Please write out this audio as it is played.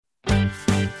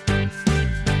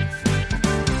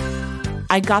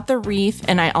I got the wreath,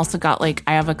 and I also got I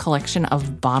have a collection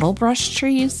of bottle brush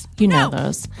trees. You know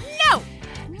those. No.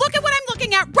 Look at what I'm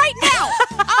looking at right now.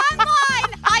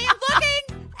 Online. I am looking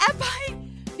at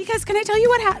because can I tell you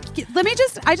what happened?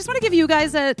 I just want to give you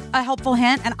guys a helpful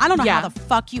hint. And I don't know how the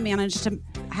fuck you managed to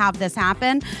have this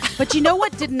happen. But you know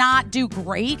what did not do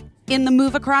great in the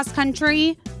move across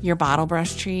country? Your bottle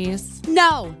brush trees?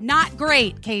 No, not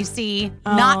great, Casey.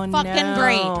 Not fucking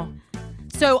great.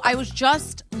 So I was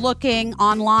just looking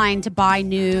online to buy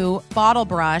new bottle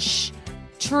brush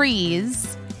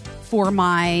trees for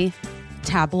my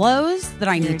tableaus that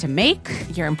I need to make.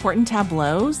 Your important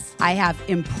tableaus? I have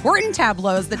important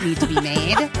tableaus that need to be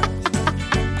made. I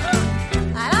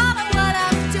don't know what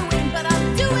I'm doing, but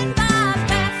I'm doing my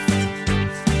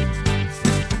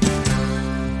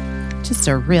best. Just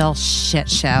a real shit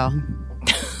show.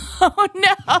 Oh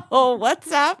no, what's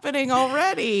happening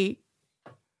already?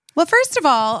 Well, first of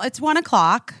all, it's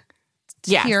 1:00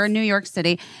 here in New York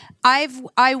City.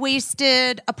 I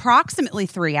wasted approximately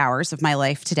 3 hours of my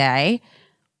life today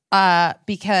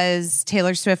because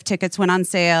Taylor Swift tickets went on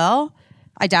sale.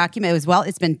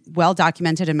 It's been well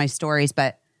documented in my stories,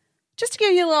 but just to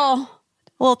give you a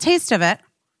little taste of it.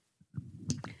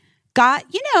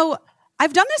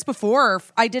 I've done this before.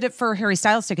 I did it for Harry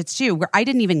Styles tickets too, where I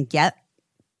didn't even get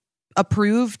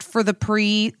approved for the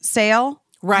pre-sale.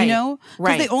 Right.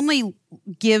 Because they only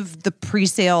give the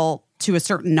pre-sale to a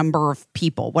certain number of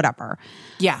people, whatever.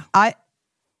 Yeah.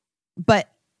 But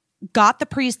got the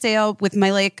pre-sale with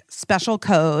my special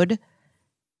code.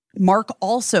 Mark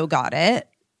also got it,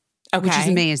 which is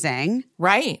amazing.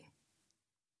 Right.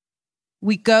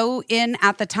 We go in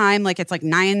at the time, it's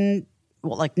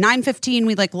 9:15.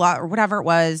 We or whatever it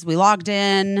was. We logged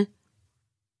in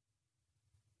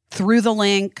through the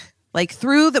link,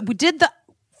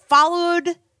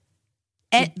 followed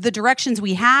the directions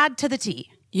we had to the T.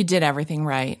 You did everything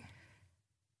right.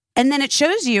 And then it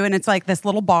shows you, and it's this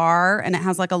little bar, and it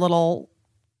has a little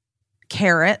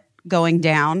carrot going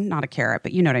down. Not a carrot,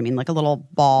 but you know what I mean, a little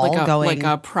ball going. Like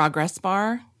a progress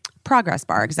bar? Progress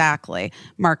bar, exactly.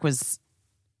 Mark was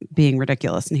being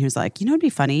ridiculous, and he was like, it'd be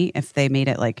funny if they made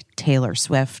it Taylor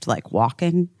Swift,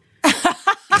 walking.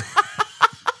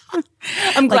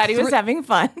 I'm glad he was having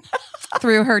fun.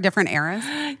 Through her different eras.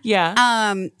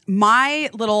 Yeah. My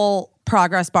little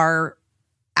progress bar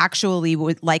actually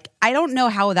would I don't know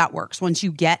how that works once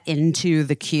you get into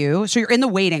the queue. So you're in the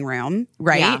waiting room,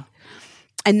 right? Yeah.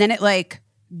 And then it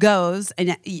goes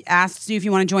and it asks you if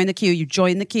you want to join the queue. You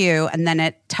join the queue, and then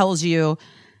it tells you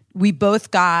we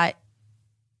both got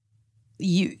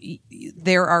you.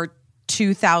 There are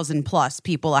 2,000 plus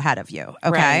people ahead of you.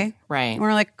 Okay, right. And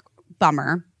we're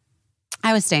bummer.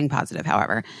 I was staying positive,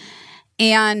 however,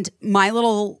 and my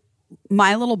little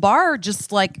bar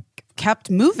just kept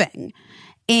moving.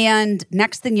 And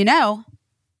next thing you know,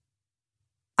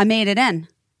 I made it in.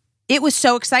 It was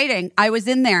so exciting. I was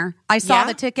in there. I saw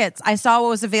the tickets. I saw what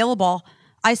was available.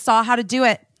 I saw how to do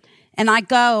it. And I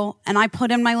go and I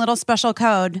put in my little special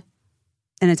code,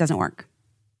 and it doesn't work.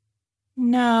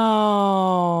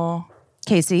 No.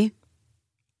 Casey,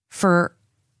 for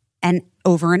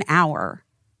over an hour,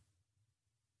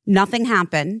 nothing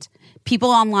happened. People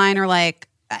online are I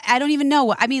don't even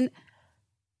know.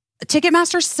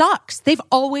 Ticketmaster sucks. They've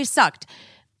always sucked.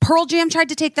 Pearl Jam tried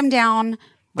to take them down.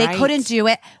 They couldn't do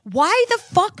it. Why the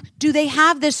fuck do they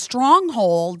have this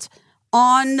stronghold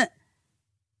on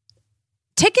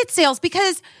ticket sales?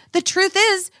 Because the truth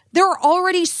is, there are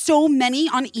already so many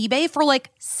on eBay for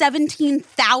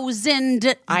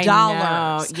 $17,000. I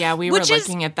know. Yeah, we were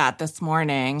looking at that this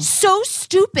morning. So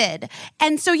stupid.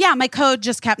 And so, my code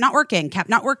just kept not working.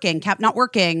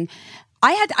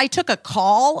 I took a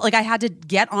call. I had to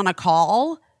get on a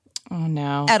call. Oh,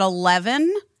 no. At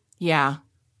 11. Yeah.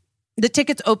 The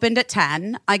tickets opened at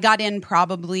 10. I got in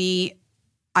probably,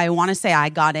 I want to say I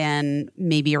got in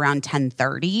maybe around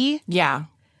 10:30. Yeah.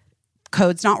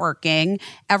 Code's not working.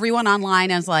 Everyone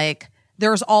online is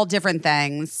there's all different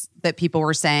things that people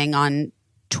were saying on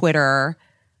Twitter.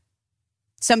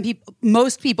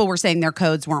 Most people were saying their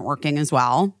codes weren't working as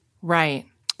well. Right.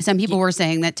 Some people were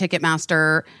saying that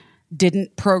Ticketmaster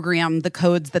didn't program the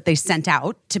codes that they sent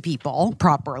out to people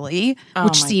properly,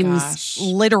 which seems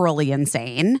literally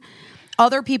insane.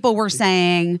 Other people were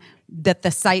saying that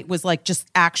the site was just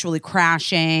actually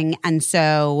crashing, and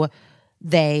so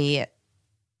they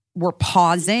were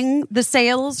pausing the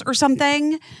sales or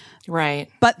something. Right.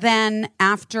 But then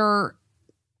after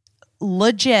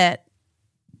legit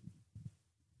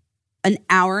an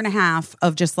hour and a half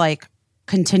of just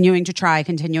continuing to try,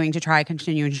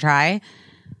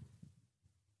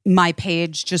 my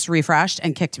page just refreshed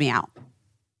and kicked me out.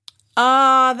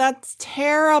 Oh, that's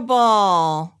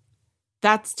terrible.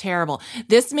 That's terrible.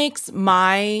 This makes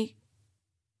my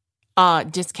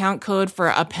discount code for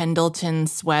a Pendleton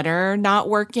sweater not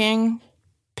working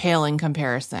pale in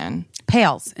comparison.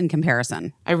 Pales in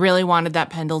comparison. I really wanted that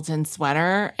Pendleton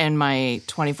sweater, and my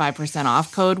 25%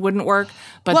 off code wouldn't work.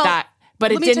 But Well, it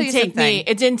let me tell didn't you take something. me.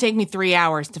 It didn't take me 3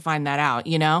 hours to find that out.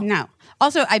 You know. No.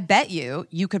 Also, I bet you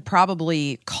could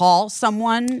probably call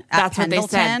someone at That's Pendleton.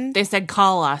 what they said. They said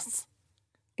call us,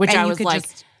 which And I you was could like,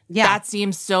 just- yeah. that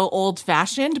seems so old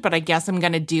fashioned, but I guess I'm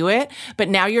going to do it. But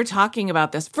now you're talking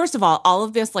about this. First of all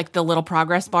of this, like the little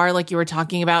progress bar, like you were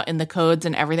talking about in the codes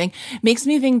and everything, makes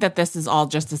me think that this is all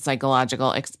just a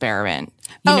psychological experiment.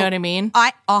 You know what I mean?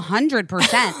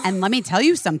 100%. And let me tell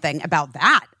you something about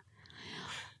that.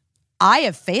 I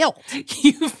have failed.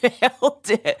 You failed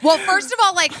it. Well, first of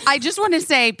all, like, I just want to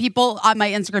say people on my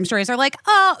Instagram stories are like,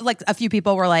 oh, like a few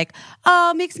people were like,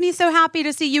 oh, makes me so happy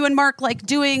to see you and Mark like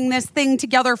doing this thing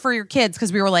together for your kids.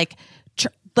 Cause we were like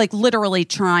literally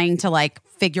trying to like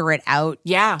figure it out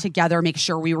together, make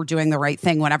sure we were doing the right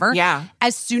thing, whatever. Yeah.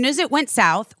 As soon as it went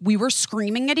south, we were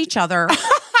screaming at each other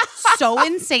so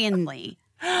insanely.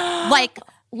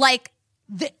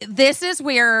 This is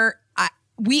where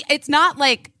it's not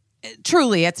like,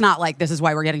 truly, it's not like this is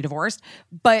why we're getting divorced,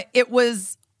 but it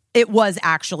was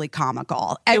actually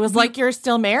comical. It was like you're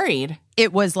still married.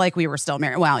 It was like we were still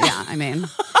married. Well, yeah, I mean,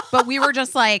 but we were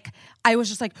just like, I was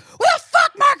just like, what the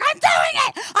fuck, Mark? I'm doing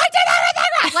it. I did everything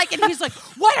right. Like, and he's like,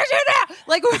 what did you do?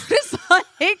 Like, we're just like,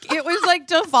 it was like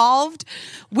devolved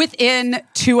within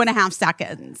 2.5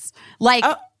 seconds. Like,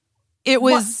 it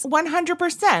was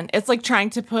 100%. It's like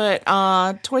trying to put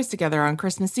toys together on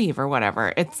Christmas Eve or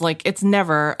whatever. It's like it's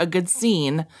never a good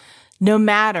scene, no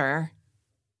matter.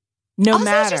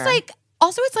 It's just like,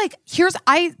 it's like,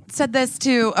 I said this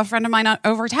to a friend of mine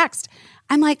over text.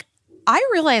 I'm like, I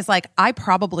realize like I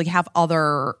probably have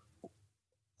other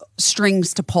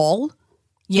strings to pull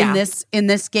in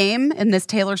this game, in this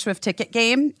Taylor Swift ticket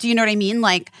game. Do you know what I mean?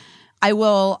 Like,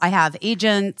 I have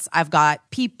agents, I've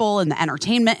got people in the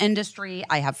entertainment industry,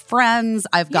 I have friends,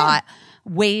 I've got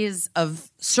ways of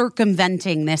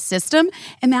circumventing this system.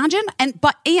 Imagine, and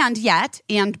by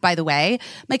the way,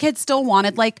 my kids still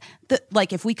wanted like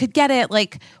if we could get it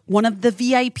like one of the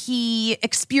VIP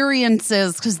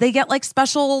experiences, because they get like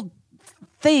special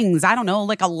things. I don't know,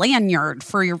 like a lanyard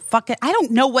for your fucking, I don't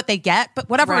know what they get, but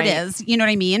whatever it is, you know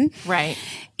what I mean? Right.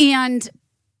 And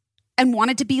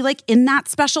wanted to be like in that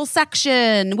special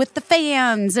section with the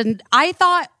fans. And I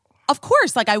thought, of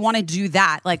course, like I want to do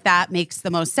that. Like that makes the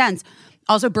most sense.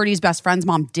 Also, Birdie's best friend's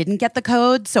mom didn't get the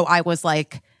code. So I was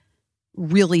like,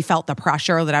 really felt the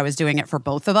pressure that I was doing it for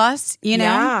both of us, you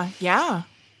know? Yeah.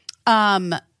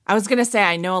 I was going to say,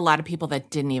 I know a lot of people that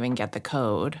didn't even get the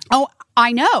code. Oh,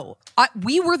 I know.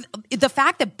 The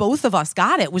fact that both of us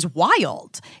got it was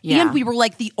wild. Yeah. And we were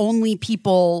like the only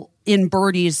people in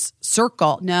Birdie's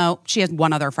circle. No, she has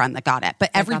one other friend that got it,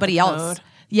 but everybody else.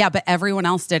 Yeah, but everyone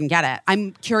else didn't get it.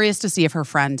 I'm curious to see if her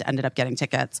friend ended up getting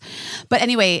tickets. But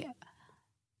anyway,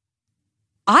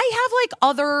 I have like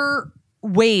other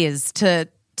ways to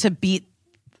beat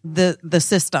the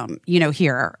system, you know,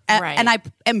 here. Right. And I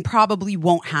probably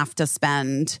won't have to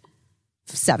spend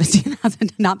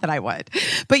 $17,000. Not that I would,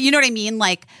 but you know what I mean?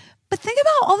 Like, but think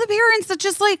about all the parents that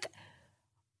just like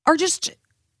are just,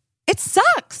 it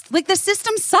sucks. Like the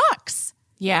system sucks.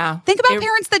 Yeah. Think about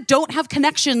parents that don't have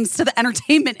connections to the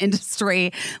entertainment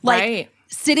industry. Like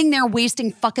sitting there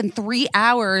wasting fucking 3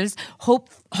 hours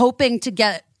hoping to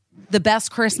get the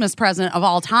best Christmas present of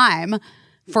all time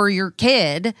for your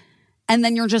kid. And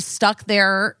then you're just stuck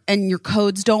there and your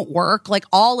codes don't work. Like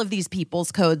all of these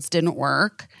people's codes didn't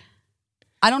work.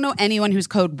 I don't know anyone whose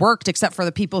code worked except for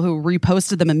the people who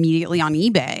reposted them immediately on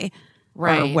eBay.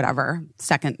 Or whatever.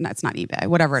 That's not eBay.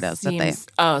 Whatever it is.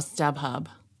 StubHub.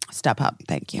 StubHub.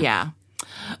 Thank you. Yeah.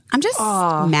 I'm just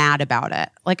mad about it.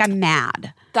 Like, I'm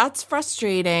mad. That's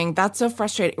frustrating. That's so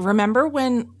frustrating. Remember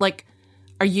when, like,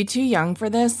 are you too young for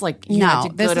this? Like, you had to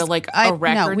go to, like, a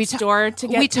record store to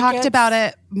get We tickets? talked about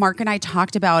it. Mark and I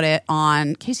talked about it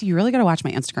on... Casey, you really got to watch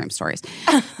my Instagram stories.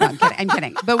 No, I'm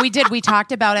kidding. But we did. We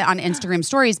talked about it on Instagram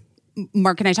stories.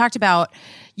 Mark and I talked about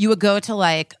you would go to,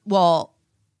 like,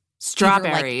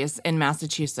 Strawberries in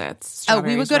Massachusetts.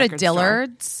 We would go to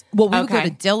Dillard's. Well, we would go to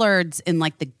Dillard's in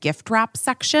like the gift wrap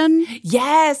section.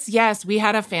 Yes. We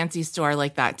had a fancy store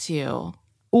like that too.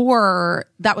 Or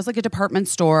that was like a department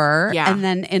store. Yeah. And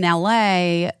then in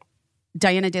LA,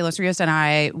 Diana De Los Rios and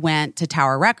I went to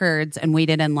Tower Records and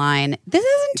waited in line. This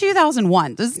is in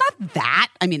 2001. This is not that.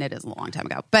 I mean, it is a long time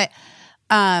ago. But,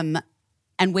 and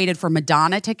and waited for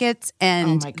Madonna tickets,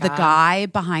 and Oh my the God. guy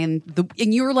behind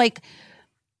and you're like,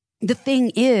 the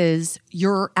thing is,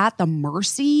 you're at the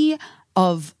mercy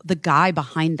of the guy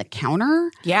behind the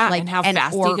counter. Yeah, like, and how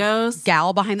fast he or goes.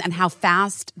 Gal behind, and how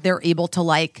fast they're able to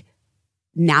like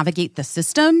navigate the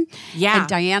system. Yeah. And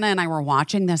Diana and I were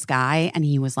watching this guy, and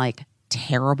he was like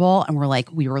terrible, and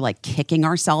we were like kicking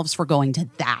ourselves for going to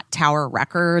that Tower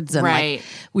Records, and Right. like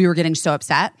we were getting so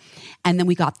upset. And then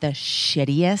we got the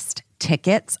shittiest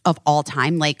tickets of all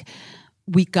time. Like,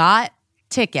 we got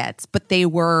tickets, but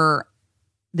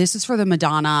this is for the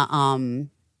Madonna,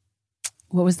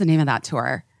 what was the name of that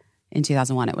tour in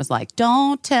 2001? It was like,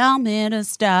 don't tell me to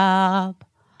stop,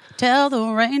 tell the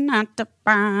rain not to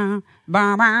burn,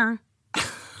 burn, burn.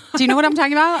 Do you know what I'm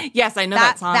talking about? Yes, I know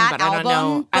that song, but I don't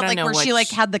know. I But don't like know where she which- like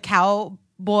had the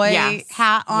cowboy Yes.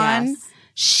 hat on. Yes.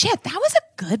 Shit, that was a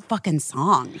good fucking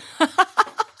song.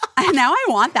 And now I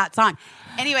want that song.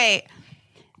 Anyway,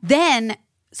 then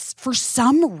for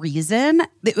some reason,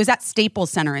 it was at Staples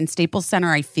Center. And Staples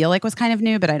Center, I feel like was kind of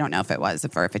new, but I don't know if it was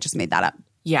or if it just made that up.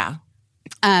 Yeah.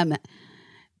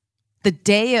 The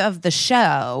day of the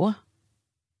show,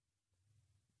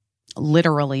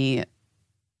 literally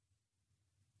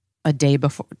a day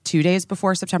before, 2 days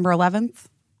before September 11th.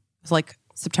 It was like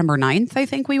September 9th, I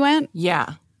think we went.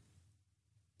 Yeah.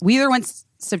 We either went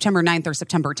September 9th or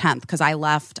September 10th because I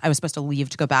left. I was supposed to leave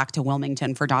to go back to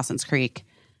Wilmington for Dawson's Creek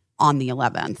on the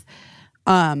 11th.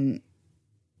 I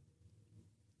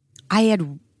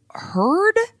had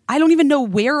heard, I don't even know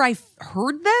where I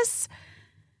heard this,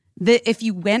 that if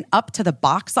you went up to the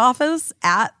box office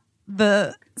at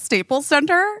the Staples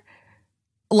Center,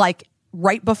 like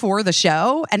right before the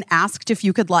show, and asked if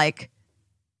you could like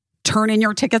turn in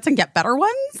your tickets and get better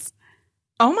ones,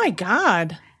 Oh my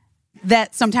God.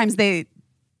 that sometimes they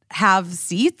have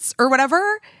seats or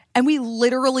whatever. And we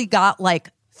literally got like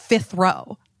fifth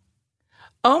row.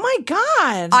 Oh my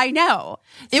God. I know.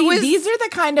 These are the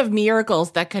kind of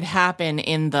miracles that could happen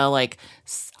in the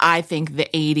I think the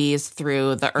 80s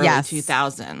through the early Yes.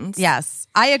 2000s. Yes,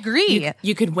 I agree.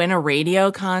 You could win a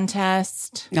radio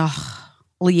contest. Ugh.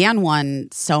 Leanne won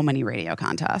so many radio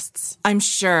contests. I'm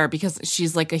sure because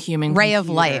she's like a human Ray of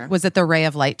computer. Light. Was it the Ray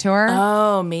of Light tour?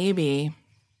 Oh, maybe.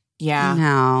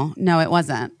 Yeah. No, it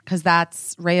wasn't. Because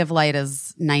that's Ray of Light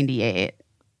is 98.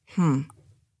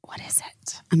 What is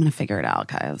it? I'm going to figure it out,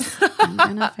 guys. I'm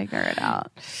going to figure it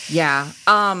out. Yeah.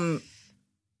 I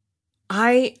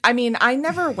mean, I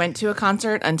never went to a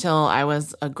concert until I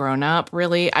was a grown up,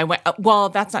 really. Well,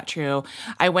 that's not true.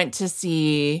 I went to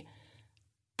see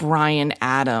Bryan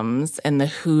Adams and the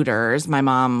Hooters. My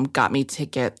mom got me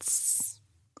tickets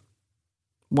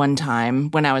one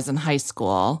time when I was in high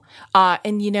school.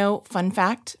 And fun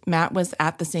fact, Matt was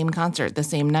at the same concert the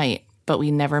same night, but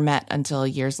we never met until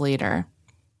years later.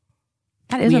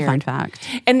 That is Weird. a fun fact.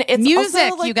 And it's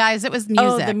Music, also you guys. It was music.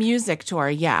 Oh, the music tour,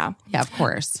 yeah. Yeah, of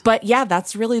course. But yeah,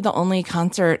 that's really the only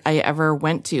concert I ever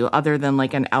went to other than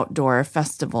like an outdoor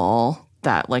festival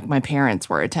that like my parents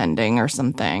were attending or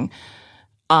something.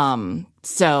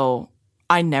 So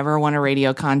I never won a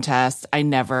radio contest. I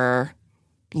never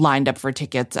lined up for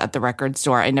tickets at the record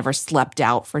store. I never slept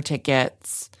out for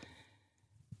tickets.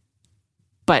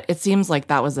 But it seems like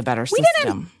that was a better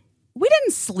system. We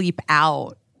didn't sleep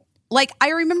out. Like, I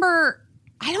don't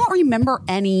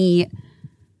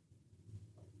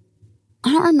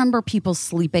remember people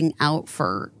sleeping out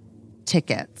for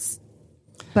tickets,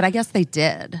 but I guess they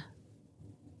did.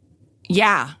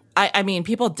 Yeah. I mean,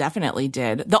 people definitely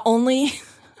did. The only,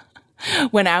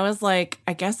 when I was like,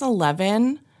 I guess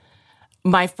 11,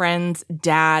 my friend's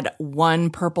dad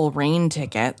won Purple Rain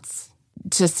tickets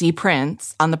to see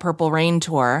Prince on the Purple Rain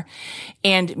tour.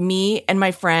 And me and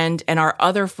my friend and our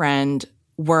other friend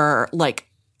were like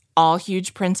all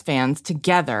huge Prince fans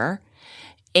together.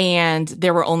 And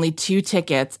there were only 2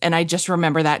 tickets. And I just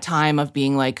remember that time of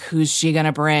being like, who's she going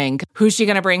to bring? Who's she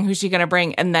going to bring? Who's she going to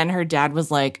bring? And then her dad was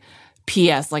like,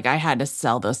 P.S. like I had to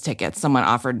sell those tickets. Someone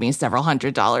offered me several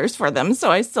 $100s for them.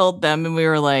 So I sold them and we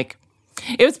were like,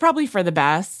 it was probably for the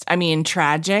best. I mean,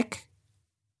 tragic.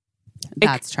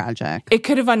 That's tragic. It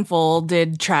could have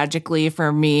unfolded tragically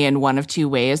for me in one of 2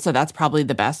 ways. So that's probably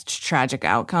the best tragic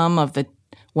outcome of the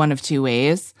one of 2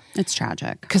 ways. It's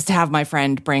tragic. Because to have my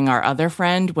friend bring our other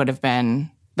friend would have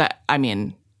been that. I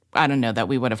mean, I don't know that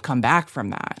we would have come back from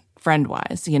that friend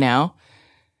wise, I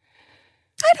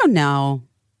don't know.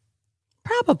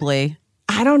 Probably.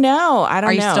 I don't know. I don't know.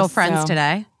 Are you still friends So-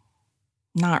 today?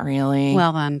 Not really.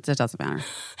 Well, then it doesn't matter.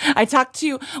 I talked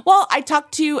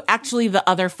to actually the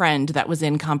other friend that was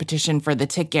in competition for the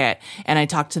ticket, and I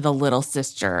talked to the little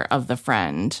sister of the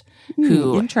friend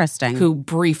Interesting. who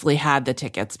briefly had the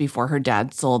tickets before her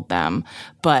dad sold them.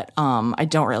 But I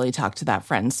don't really talk to that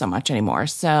friend so much anymore.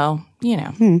 So,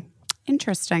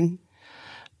 Interesting.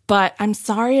 But I'm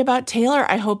sorry about Taylor.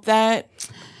 I hope that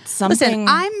something.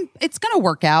 Listen, it's going to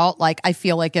work out. Like, I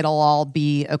feel like it'll all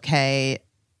be okay.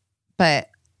 But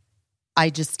I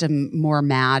just am more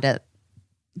mad at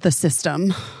the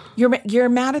system. You're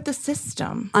mad at the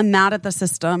system. I'm mad at the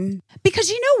system.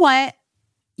 Because you know what?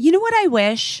 You know what I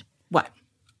wish? What?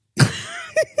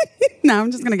 No, I'm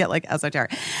just going to get like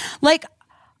esoteric. Like,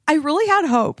 I really had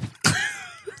hope.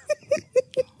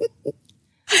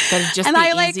 That it just And be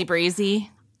I, easy breezy.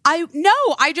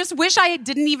 I just wish I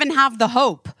didn't even have the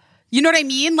hope. You know what I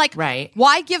mean? Like, Right.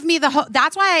 Why give me the hope?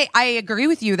 That's why I agree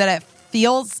with you that it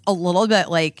feels a little bit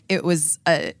like it was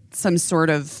some sort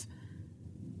of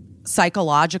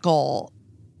psychological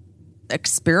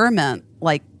experiment,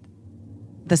 like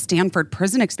the Stanford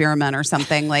prison experiment or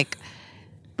something. like,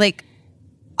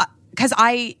 because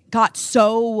I got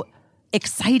so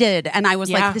excited and I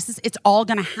was like, it's all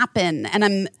going to happen,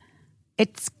 and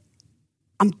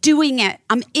I'm doing it.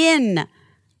 I'm in.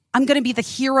 I'm going to be the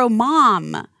hero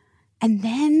mom, and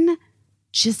then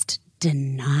just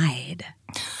denied.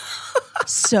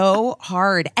 So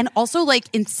hard. And also like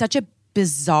in such a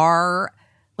bizarre,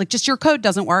 like just your code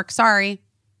doesn't work. Sorry.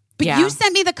 But you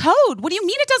sent me the code. What do you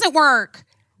mean it doesn't work?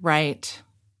 Right.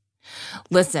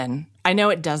 Listen, I know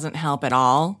it doesn't help at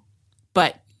all,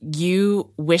 but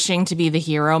you wishing to be the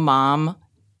hero mom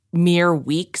mere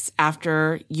weeks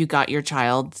after you got your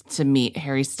child to meet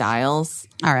Harry Styles.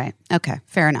 All right. Okay.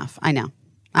 Fair enough. I know.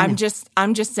 I'm just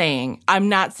saying, I'm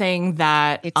not saying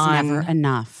that It's never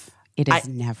enough. It is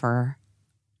never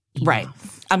enough. Right.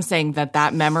 I'm saying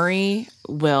that memory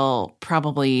will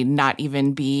probably not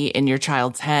even be in your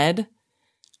child's head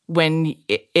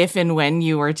if and when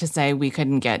you were to say we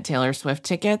couldn't get Taylor Swift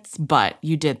tickets, but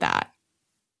you did that.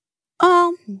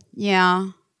 Oh,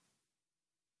 yeah.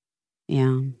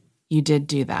 Yeah. You did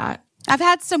do that. I've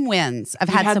had some wins. I've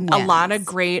had some wins. A lot of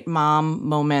great mom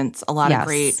moments, a lot of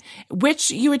great,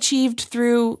 which you achieved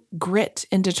through grit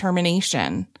and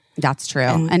determination. That's true.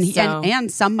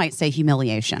 And some might say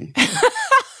humiliation.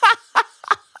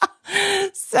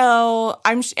 So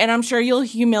I'm sure you'll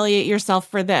humiliate yourself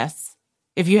for this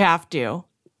if you have to.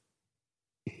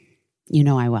 You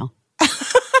know I will.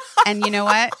 And you know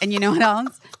what? And you know what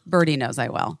else? Birdie knows I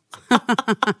will.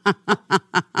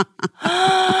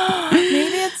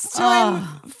 Maybe it's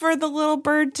time for the little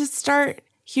bird to start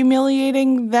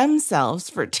humiliating themselves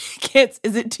for tickets.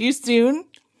 Is it too soon?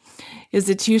 Is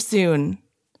it too soon?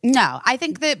 No, I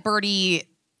think that Birdie,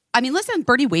 listen,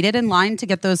 Birdie waited in line to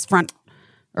get those front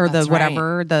or That's the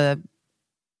whatever, right. The,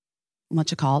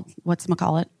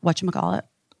 whatchamacallit?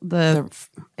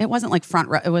 It wasn't like front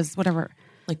row. It was whatever,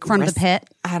 like front of the pit.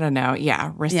 I don't know.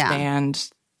 Yeah. Wristband,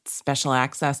 special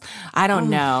access. I don't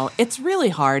know. It's really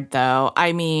hard though.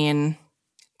 I mean,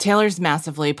 Taylor's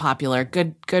massively popular.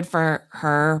 Good for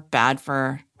her, bad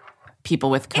for people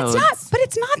with codes.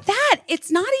 It's not that.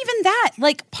 It's not even that.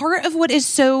 Like, part of what is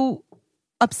so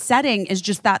upsetting is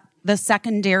just that the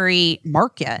secondary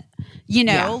market,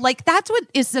 like that's what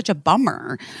is such a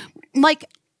bummer. Like,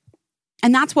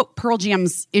 and that's what Pearl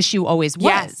Jam's issue always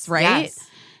was, right? Yes.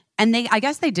 And I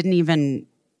guess they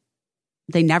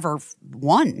never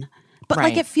won. But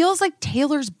like, it feels like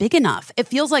Taylor's big enough. It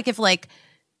feels like if like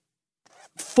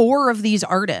 4 of these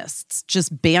artists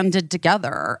just banded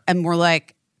together and were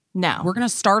like, no, we're going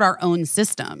to start our own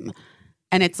system.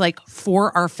 And it's like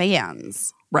for our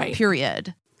fans. Right.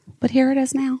 Period. But here it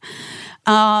is now.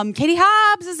 Katie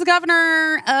Hobbs is the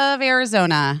governor of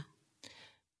Arizona.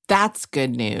 That's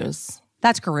good news.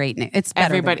 That's great news. It's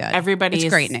better than good. It's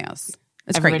great news.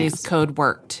 Everybody's code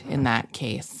worked in that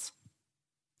case.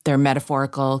 Their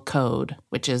metaphorical code,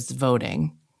 which is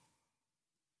voting.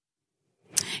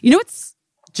 You know what's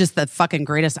just the fucking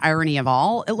greatest irony of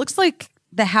all? It looks like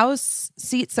the House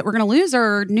seats that we're going to lose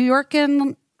are New York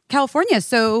and California.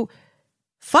 So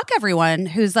fuck everyone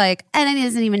who's like, and it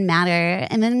doesn't even matter.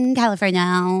 I'm in California,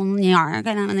 New York,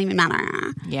 and it doesn't even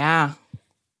matter. Yeah.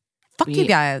 Fuck you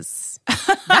guys.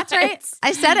 That's right.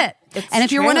 I said it. And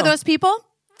if you're one of those people,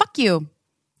 fuck you.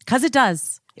 Because it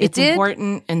does. It's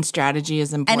important, and strategy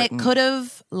is important. And it could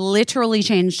have literally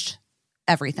changed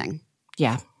everything.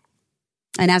 Yeah.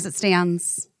 And as it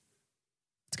stands,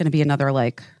 it's going to be another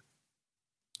like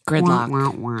gridlock.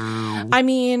 Wah, wah, wah. I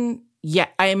mean, yeah,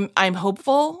 I'm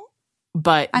hopeful,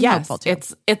 but I'm hopeful too.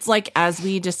 It's like, as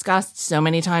we discussed so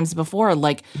many times before,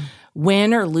 like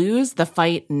win or lose, the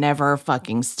fight never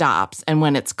fucking stops. And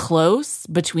when it's close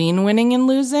between winning and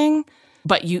losing,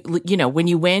 but you know, when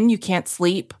you win, you can't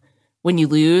sleep. When you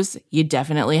lose, you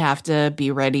definitely have to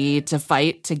be ready to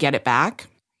fight to get it back.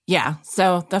 Yeah,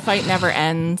 so the fight never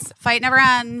ends. Fight never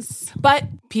ends. But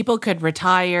people could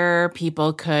retire,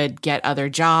 people could get other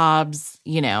jobs,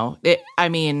 you know.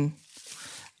 I'm going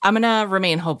to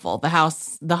remain hopeful. The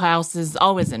house is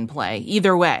always in play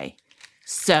either way.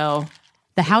 So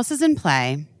the house is in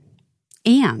play,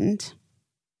 and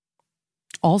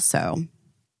also,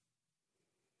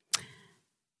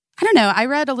 I don't know, I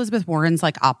read Elizabeth Warren's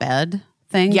like op-ed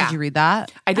thing. Yeah. Did you read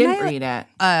that? I didn't read it.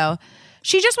 Oh.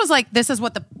 She just was like, this is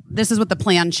what the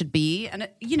plan should be. And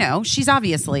you know, she's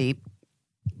obviously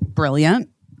brilliant.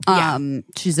 Yeah.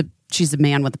 She's a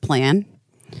man with a plan.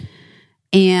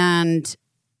 And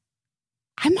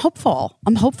I'm hopeful.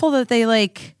 I'm hopeful that they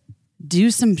like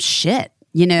do some shit,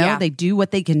 you know? Yeah. They do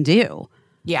what they can do.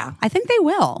 Yeah. I think they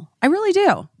will. I really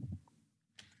do.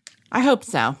 I hope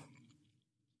so.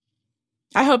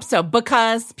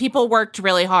 Because people worked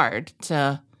really hard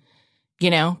to, you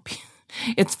know,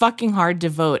 it's fucking hard to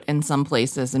vote in some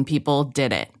places and people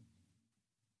did it.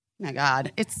 My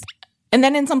God. And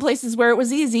then in some places where it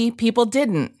was easy, people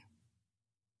didn't.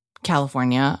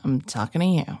 California, I'm talking to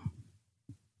you.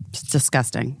 It's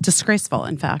disgusting. Disgraceful,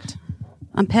 in fact.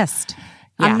 I'm pissed.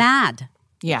 Yeah. I'm mad.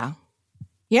 Yeah.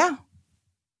 Yeah.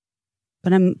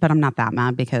 But I'm not that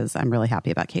mad because I'm really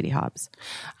happy about Katie Hobbs.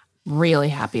 Really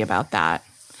happy about that.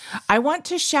 I want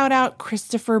to shout out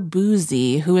Christopher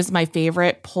Boozy, who is my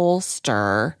favorite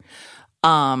pollster.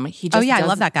 I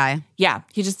love that guy. Yeah,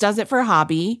 he just does it for a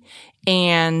hobby.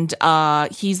 And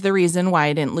he's the reason why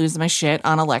I didn't lose my shit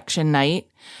on election night.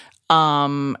 There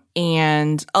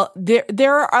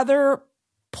are other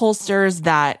pollsters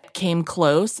that came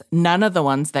close. None of the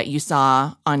ones that you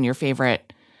saw on your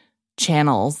favorite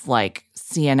channels like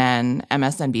CNN,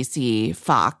 MSNBC,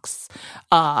 Fox.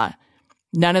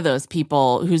 None of those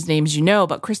people whose names you know,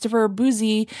 but Christopher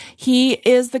Boozy, he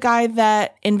is the guy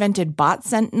that invented Bot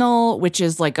Sentinel, which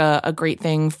is like a great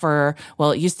thing for,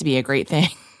 well, it used to be a great thing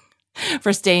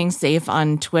for staying safe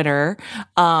on Twitter.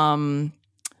 I'm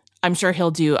sure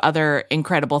he'll do other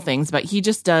incredible things, but he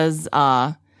just does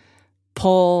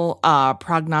poll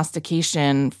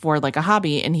prognostication for like a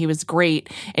hobby, and he was great.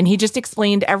 And he just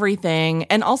explained everything.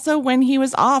 And also when he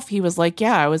was off, he was like,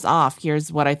 yeah, I was off.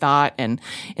 Here's what I thought. And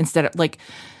instead of like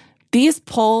these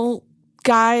poll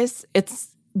guys,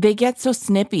 they get so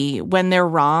snippy when they're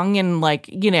wrong and like,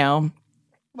 you know.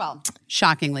 Well,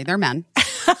 shockingly, they're men.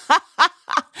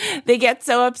 They get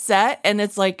so upset. And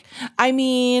it's like, I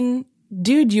mean,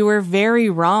 dude, you were very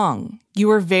wrong. You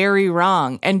were very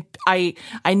wrong. And I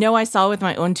know I saw with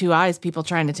my own two eyes people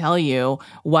trying to tell you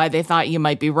why they thought you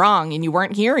might be wrong and you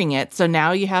weren't hearing it. So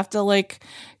now you have to like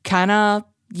kind of,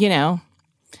 you know,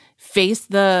 face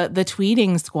the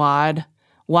tweeting squad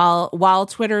while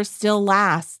Twitter still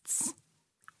lasts.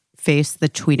 Face the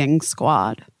tweeting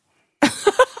squad.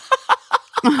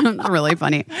 Really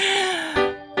funny.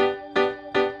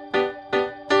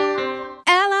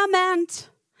 Element.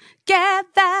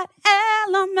 Get that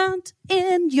element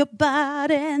in your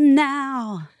body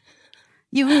now.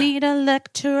 You need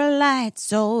electrolytes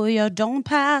so you don't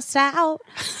pass out.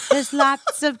 There's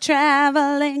lots of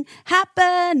traveling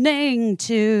happening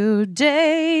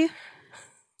today.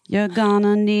 You're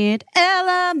gonna need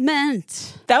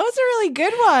element. That was a really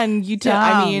good one.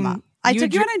 I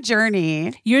took you on a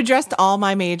journey. You addressed all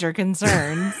my major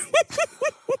concerns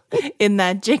in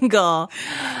that jingle.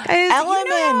 Element. You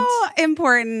know how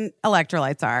important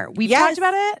electrolytes are. We've talked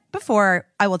about it before.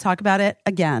 I will talk about it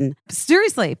again.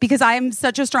 Seriously, because I am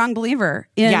such a strong believer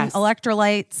in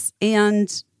electrolytes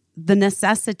and the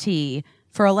necessity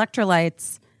for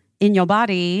electrolytes in your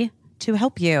body to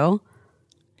help you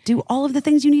do all of the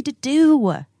things you need to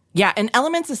do. Yeah, and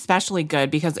Element's especially good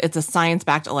because it's a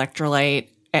science-backed electrolyte.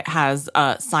 It has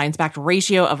a science-backed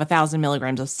ratio of 1,000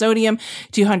 milligrams of sodium,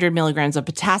 200 milligrams of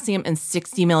potassium, and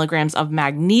 60 milligrams of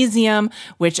magnesium,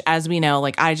 which, as we know,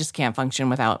 like I just can't function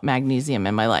without magnesium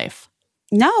in my life.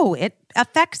 No, it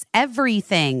affects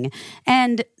everything.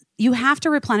 And you have to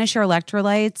replenish your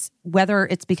electrolytes, whether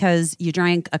it's because you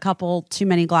drank a couple too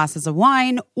many glasses of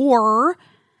wine or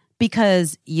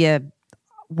because you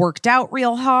worked out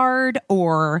real hard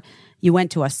or you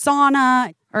went to a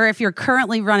sauna, or if you're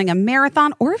currently running a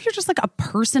marathon, or if you're just like a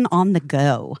person on the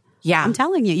go. Yeah. I'm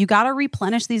telling you, you got to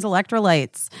replenish these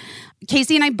electrolytes.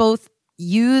 Casey and I both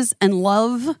use and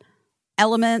love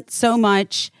Element so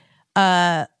much.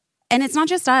 And it's not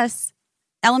just us.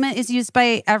 Element is used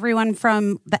by everyone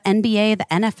from the NBA, the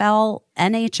NFL,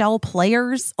 NHL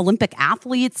players, Olympic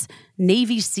athletes,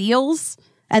 Navy SEALs,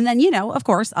 and then, of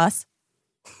course, us.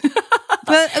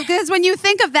 But because when you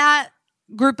think of that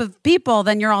group of people,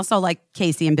 then you're also like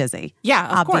Casey and Busy.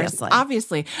 Yeah, of course,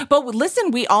 obviously. But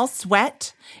listen, we all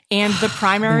sweat, and the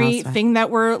primary thing that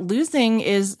we're losing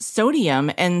is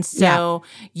sodium. And so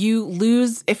you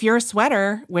lose, if you're a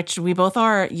sweater, which we both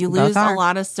are, you lose a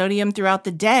lot of sodium throughout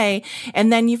the day. And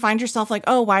then you find yourself like,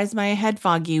 oh, why is my head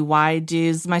foggy? Why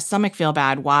does my stomach feel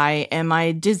bad? Why am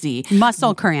I dizzy?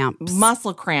 Muscle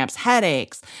cramps,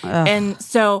 headaches. Ugh. And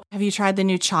so have you tried the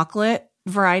new chocolate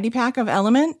variety pack of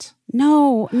Element?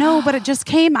 No, but it just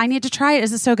came. I need to try it.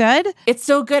 Is it so good? It's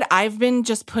so good. I've been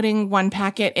just putting one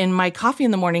packet in my coffee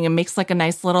in the morning and makes like a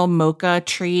nice little mocha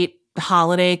treat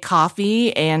holiday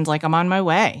coffee, and like I'm on my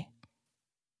way.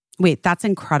 Wait, that's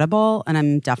incredible. And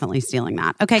I'm definitely stealing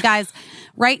that. Okay, guys,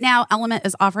 right now, Element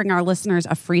is offering our listeners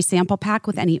a free sample pack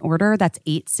with any order. That's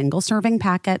 8 single serving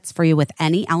packets for you with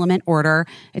any Element order.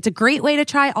 It's a great way to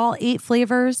try all 8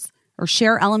 flavors, or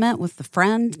share Element with a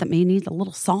friend that may need a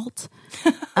little salt.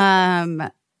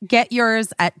 Get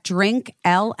yours at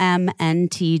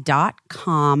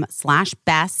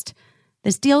drinklmnt.com/best.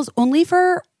 This deal's only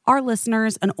for our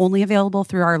listeners and only available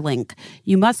through our link.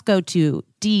 You must go to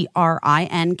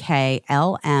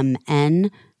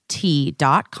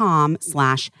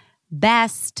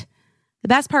drinklmnt.com/best. The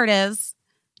best part is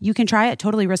you can try it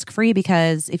totally risk-free,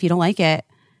 because if you don't like it,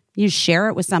 you share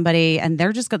it with somebody and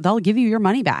they'll give you your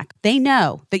money back. They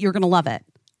know that you're going to love it.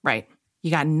 Right.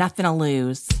 You got nothing to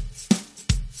lose.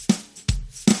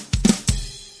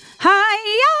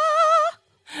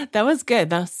 Hiya! That was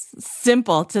good. That was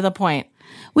simple, to the point.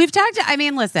 We've talked,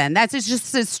 listen, that's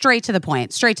just straight to the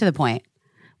point.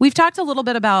 We've talked a little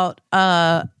bit about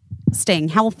staying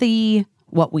healthy,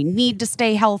 what we need to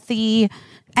stay healthy,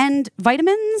 and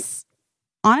vitamins,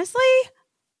 honestly,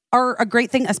 are a great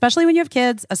thing, especially when you have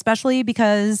kids, especially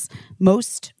because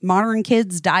most modern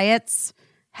kids' diets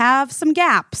have some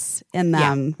gaps in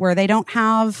them where they don't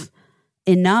have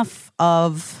enough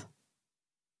of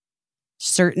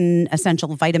certain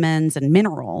essential vitamins and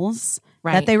minerals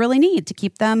that they really need to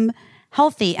keep them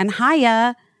healthy. And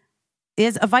Hiya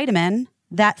is a vitamin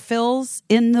that fills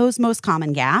in those most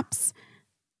common gaps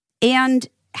and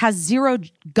has 0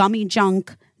 gummy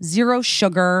junk, 0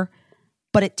 sugar,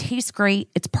 but it tastes great.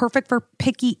 It's perfect for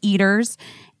picky eaters.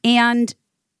 And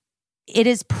it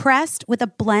is pressed with a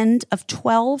blend of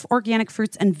 12 organic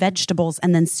fruits and vegetables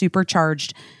and then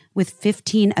supercharged with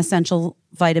 15 essential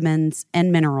vitamins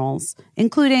and minerals,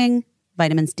 including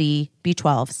vitamins D,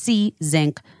 B12, C,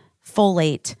 zinc,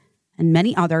 folate, and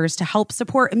many others to help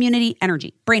support immunity,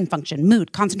 energy, brain function,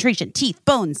 mood, concentration, teeth,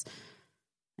 bones,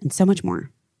 and so much more.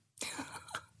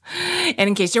 And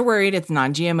in case you're worried, it's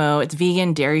non-GMO, it's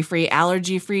vegan, dairy-free,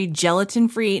 allergy-free,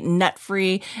 gelatin-free,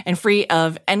 nut-free, and free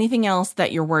of anything else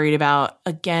that you're worried about.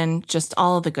 Again, just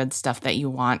all of the good stuff that you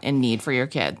want and need for your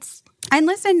kids. And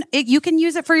listen, you can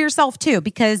use it for yourself too,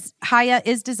 because Hiya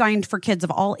is designed for kids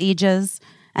of all ages.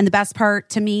 And the best part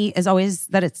to me is always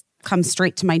that it comes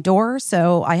straight to my door.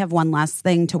 So I have one less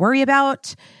thing to worry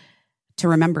about, to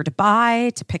remember to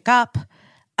buy, to pick up.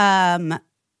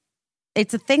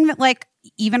 It's a thing that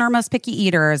even our most picky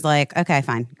eater is like, okay,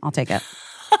 fine, I'll take it.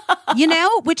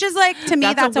 Which is to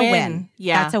me, that's a win.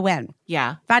 Yeah. That's a win.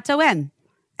 Yeah. That's a win.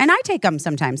 And I take them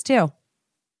sometimes too.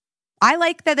 I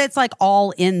like that it's all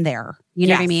in there. You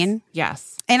know what I mean?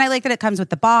 Yes. And I like that it comes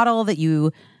with the bottle that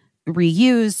you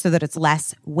reuse so that it's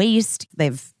less waste.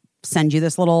 They've send you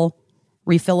this little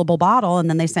refillable bottle, and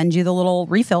then they send you the little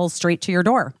refills straight to your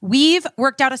door. We've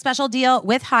worked out a special deal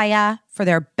with Hiya for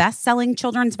their best-selling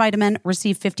children's vitamin.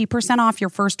 Receive 50% off your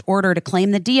first order. To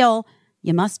claim the deal,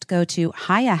 you must go to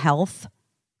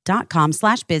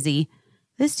hiyahealth.com/busy.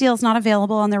 This deal is not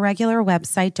available on their regular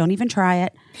website. Don't even try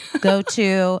it. Go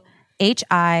to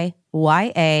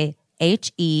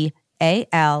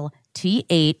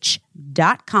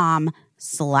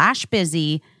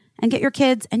hiyahealth.com/busy and get your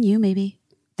kids and you maybe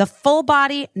the full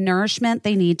body nourishment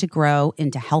they need to grow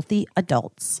into healthy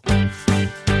adults. Can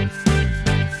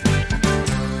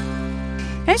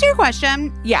I ask you a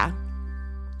question? Yeah.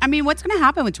 What's going to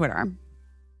happen with Twitter?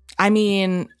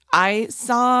 I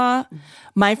saw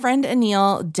my friend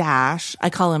Anil Dash. I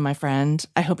call him my friend.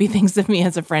 I hope he thinks of me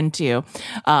as a friend too.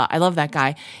 I love that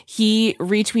guy. He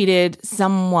retweeted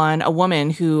a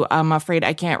woman who I'm afraid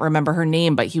I can't remember her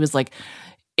name, but he was like,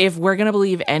 if we're going to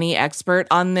believe any expert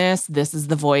on this, this is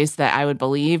the voice that I would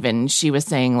believe. And she was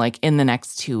saying in the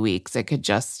next 2 weeks, it could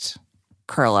just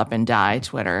curl up and die,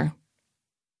 Twitter.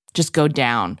 Just go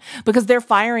down because they're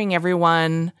firing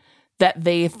everyone that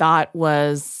they thought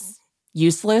was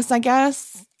useless, I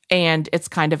guess. And it's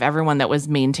kind of everyone that was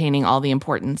maintaining all the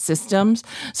important systems.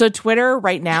 So Twitter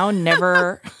right now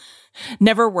never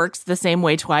works the same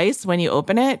way twice when you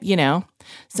open it. You know,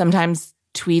 sometimes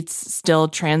tweets still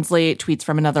translate tweets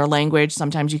from another language.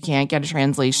 Sometimes you can't get a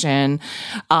translation.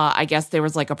 I guess there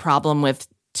was like a problem with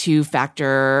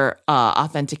two-factor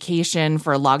authentication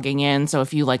for logging in. So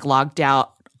if you like logged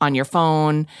out on your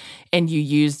phone and you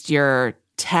used your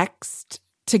text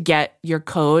to get your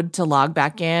code to log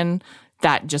back in,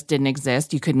 that just didn't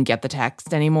exist. You couldn't get the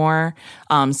text anymore.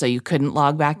 So you couldn't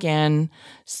log back in.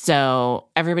 So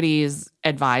everybody's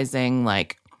advising,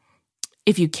 like,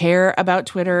 if you care about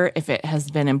Twitter, if it has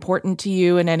been important to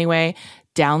you in any way,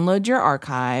 download your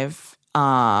archive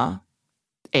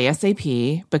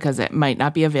ASAP, because it might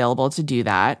not be available to do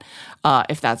that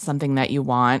if that's something that you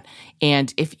want.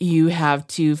 And if you have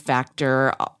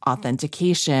two-factor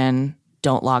authentication,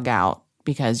 don't log out,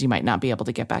 because you might not be able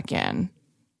to get back in.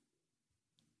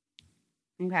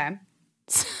 Okay.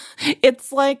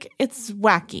 It's like, it's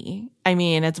wacky. I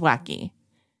mean, it's wacky.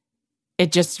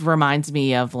 It just reminds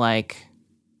me of like,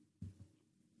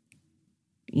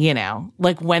 you know,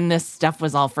 like when this stuff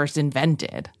was all first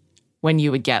invented, when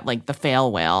you would get like the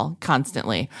fail whale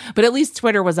constantly. But at least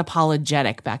Twitter was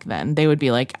apologetic back then. They would be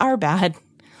like, our bad.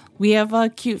 We have a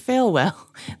cute fail whale.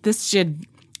 This should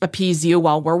appease you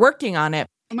while we're working on it.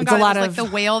 Oh my It's God, a lot it was of like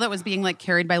the whale that was being like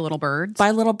carried by little birds.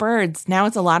 by little birds. Now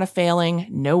it's a lot of failing,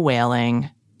 no whaling,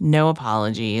 no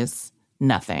apologies,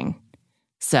 nothing.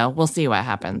 So we'll see what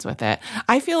happens with it.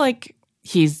 I feel like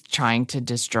he's trying to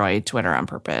destroy Twitter on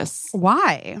purpose.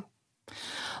 Why?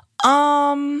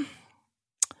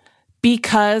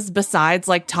 Because besides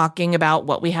like talking about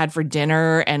what we had for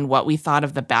dinner and what we thought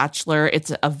of The Bachelor,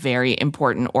 it's a very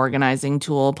important organizing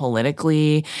tool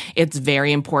politically. It's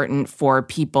very important for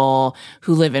people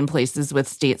who live in places with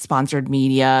state-sponsored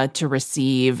media to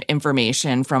receive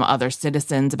information from other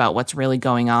citizens about what's really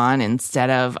going on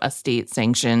instead of a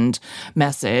state-sanctioned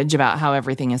message about how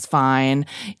everything is fine.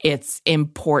 It's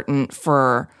important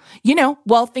for, you know,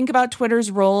 well, think about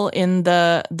Twitter's role in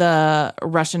the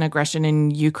Russian aggression in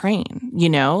Ukraine. You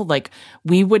know, like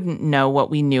we wouldn't know what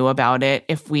we knew about it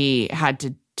if we had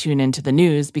to tune into the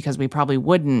news, because we probably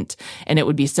wouldn't. And it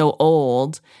would be so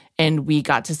old, and we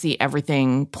got to see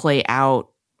everything play out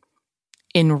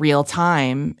in real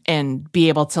time and be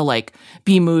able to like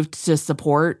be moved to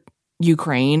support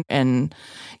Ukraine. And,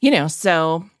 you know,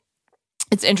 so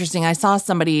it's interesting. I saw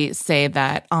somebody say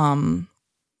that,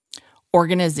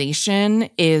 organization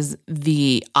is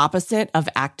the opposite of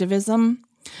activism,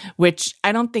 which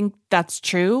I don't think that's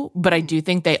true, but I do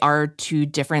think they are two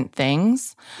different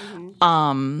things.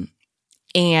 Mm-hmm.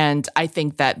 And I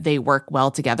think that they work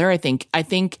well together. I think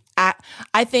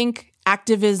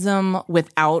activism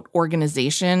without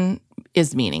organization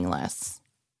is meaningless.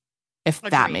 If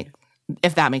that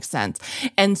makes sense.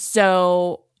 And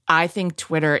so I think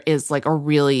Twitter is like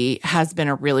has been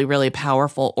a really, really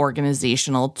powerful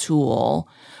organizational tool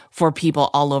for people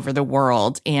all over the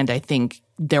world. And I think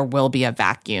there will be a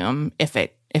vacuum if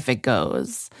it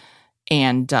goes.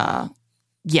 And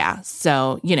yeah,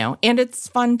 so, you know, and it's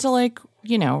fun to like,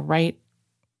 you know, write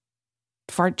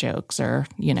fart jokes or,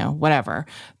 you know, whatever.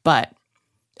 But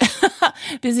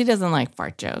Busy doesn't like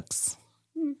fart jokes.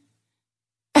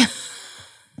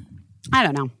 I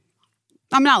don't know.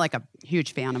 I'm not like a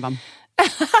huge fan of them.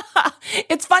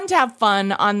 It's fun to have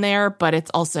fun on there, but it's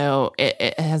also,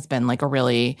 it has been like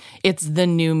it's the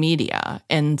new media.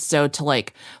 And so to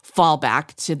like fall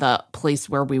back to the place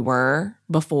where we were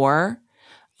before.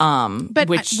 But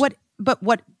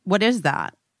what is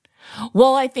that?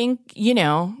 Well, I think, you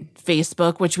know,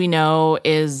 Facebook, which we know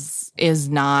is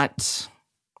not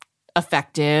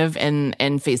effective, and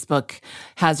Facebook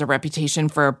has a reputation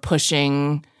for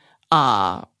pushing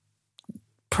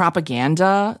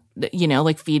propaganda, you know,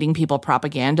 like feeding people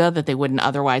propaganda that they wouldn't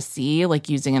otherwise see, like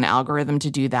using an algorithm to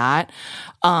do that.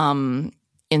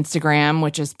 Instagram,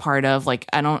 which is part of like,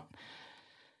 I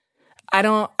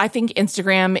think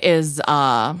Instagram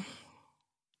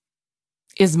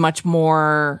is much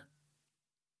more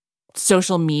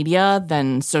social media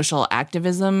than social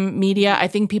activism media. I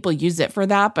think people use it for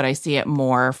that, but I see it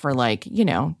more for like, you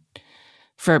know,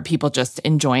 for people just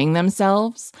enjoying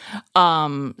themselves.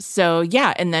 So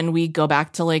yeah, and then we go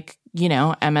back to like, you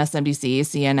know, MSNBC,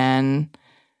 CNN,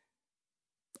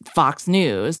 Fox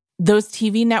News. Those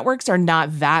TV networks are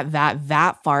not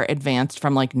that far advanced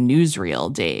from like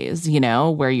newsreel days, you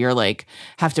know, where you're like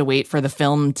have to wait for the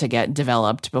film to get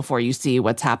developed before you see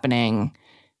what's happening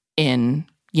in,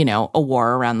 you know, a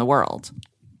war around the world.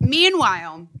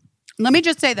 Meanwhile, let me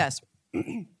just say this.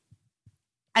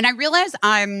 And I realize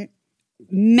I'm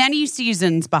many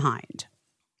seasons behind.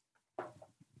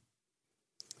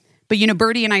 But, you know,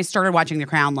 Birdie and I started watching The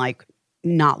Crown like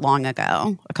not long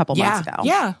ago, a couple months ago.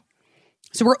 Yeah.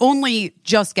 So we're only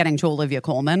just getting to Olivia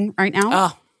Colman right now.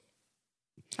 Oh,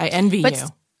 I envy you.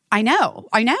 I know.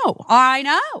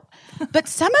 But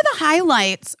some of the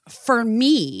highlights for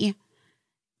me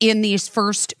in these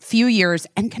first few years,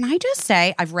 and can I just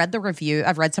say, I've read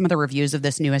some of the reviews of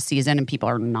this newest season, and people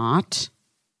are not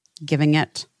giving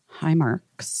it high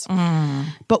marks.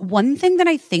 But one thing that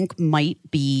I think might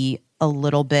be a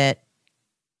little bit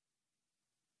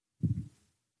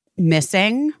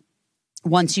missing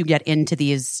once you get into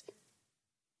these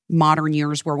modern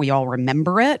years where we all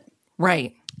remember it,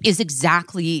 right, is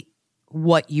exactly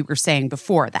what you were saying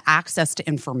before, the access to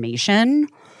information.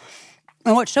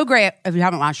 And what's so great, if you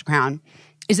haven't watched The Crown,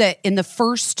 is that in the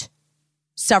first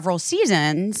several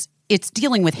seasons, it's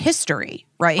dealing with history,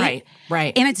 right?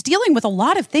 Right. And it's dealing with a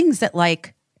lot of things that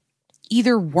like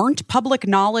either weren't public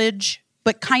knowledge,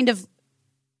 but kind of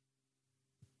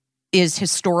is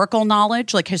historical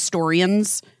knowledge. Like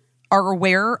historians are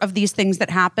aware of these things that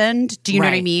happened. Do you know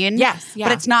what I mean? Yes. Yeah.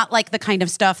 But it's not like the kind of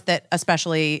stuff that,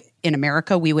 especially in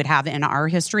America, we would have in our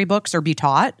history books or be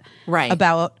taught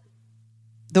about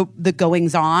the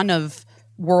goings on of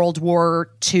World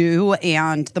War II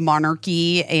and the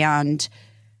monarchy and,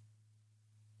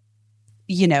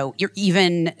 you know, you're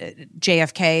even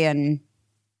JFK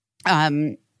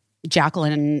and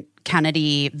Jacqueline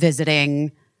Kennedy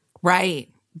visiting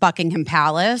Buckingham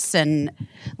Palace and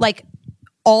like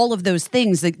all of those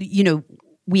things that, you know,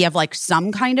 we have like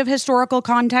some kind of historical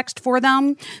context for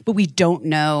them, but we don't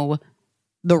know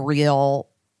the real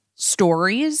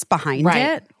stories behind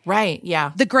it. Right,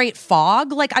 yeah. The Great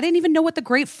Fog, like I didn't even know what the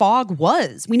Great Fog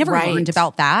was. We never learned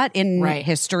about that in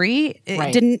history.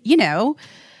 It didn't, you know,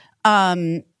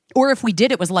 or if we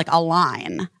did, it was like a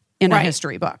line in a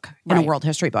history book, in a world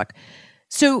history book.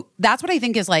 So that's what I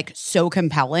think is like so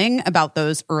compelling about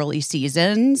those early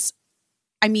seasons.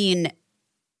 I mean,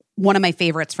 one of my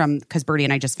favorites from, because Birdie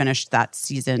and I just finished that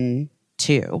season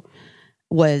 2,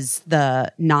 was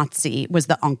the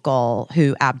uncle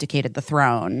who abdicated the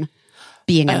throne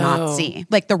being a Nazi,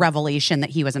 like the revelation that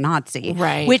he was a Nazi.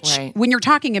 Which when you're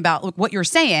talking about what you're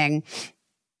saying,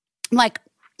 like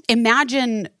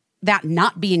imagine that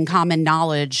not being common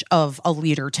knowledge of a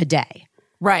leader today.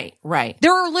 Right.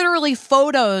 There are literally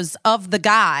photos of the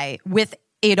guy with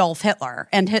Adolf Hitler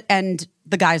and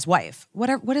the guy's wife.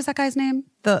 What is that guy's name?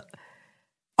 The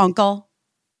uncle?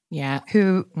 Yeah.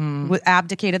 Who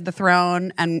abdicated the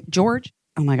throne. And George?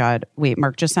 Oh my God. Wait,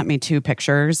 Mark just sent me 2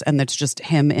 pictures and it's just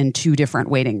him in 2 different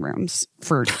waiting rooms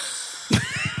for...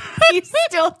 He's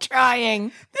still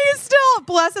trying.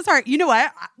 Bless his heart. You know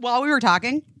what? While we were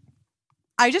talking,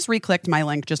 I just re-clicked my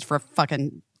link just for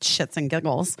fucking shits and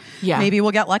giggles. Yeah. Maybe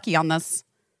we'll get lucky on this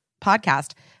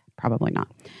podcast. Probably not.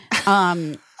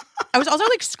 I was also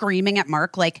like screaming at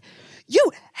Mark, like,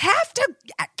 you have to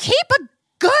keep a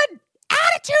good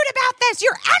attitude about this.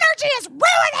 Your energy is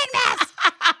ruining this.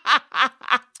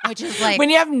 Which is like, when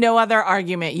you have no other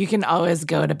argument, you can always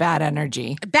go to bad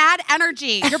energy. Bad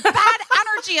energy. Your bad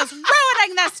energy is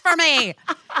ruining this for me.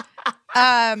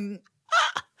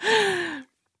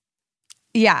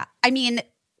 Yeah. I mean,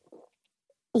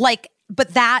 like,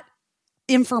 but that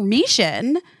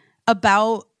information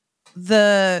about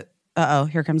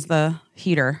here comes the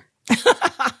heater.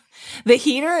 The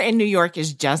heater in New York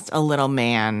is just a little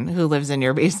man who lives in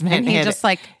your basement.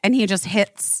 And he just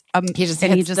hits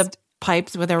the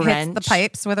pipes with a wrench. The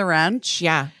pipes with a wrench.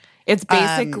 Yeah. It's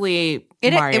basically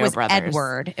Mario it was Brothers.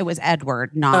 Edward. It was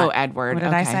Edward, not... Oh, Edward. What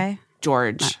did I say?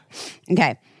 George. No.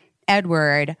 Okay.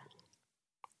 Edward.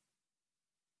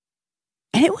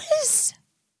 And it was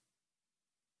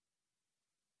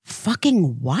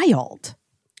fucking wild.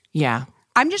 Yeah.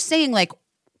 I'm just saying, like,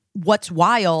 what's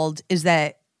wild is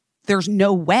that there's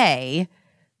no way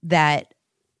that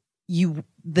you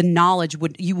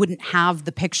wouldn't have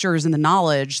the pictures and the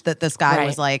knowledge that this guy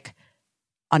was like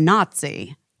a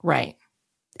Nazi. Right.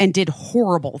 And did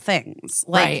horrible things.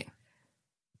 Like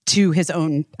to his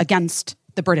own, against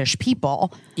the British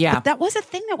people. Yeah. But that was a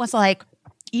thing that was like,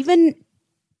 even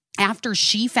after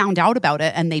she found out about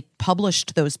it and they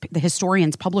published the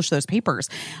historians published those papers,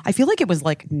 I feel like it was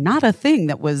like not a thing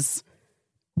that was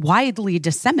widely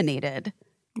disseminated.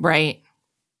 Right.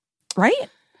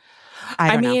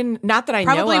 I mean, not that I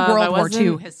probably know of. World War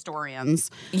II historians.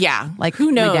 Yeah. Like,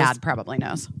 who knows? My dad probably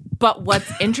knows. But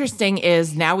what's interesting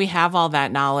is now we have all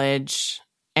that knowledge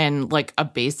and like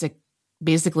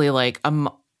basically like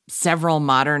several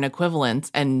modern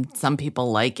equivalents, and some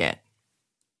people like it.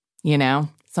 You know?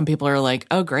 Some people are like,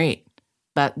 oh, great.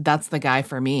 that's the guy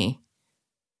for me.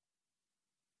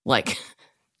 Like,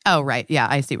 Oh, right. Yeah,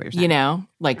 I see what you're saying. you know,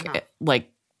 like,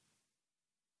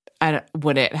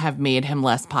 would it have made him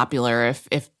less popular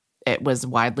if it was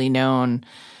widely known?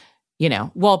 You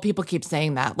know, well, people keep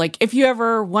saying that. Like, if you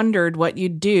ever wondered what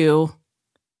you'd do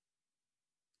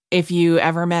if you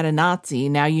ever met a Nazi,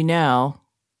 now you know,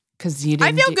 because you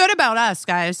didn't. I feel good about us,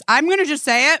 guys. I'm going to just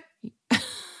say it.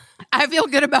 I feel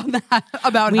good about that.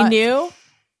 About We us. knew.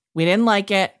 We didn't like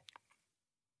it.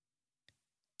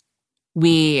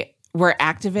 We were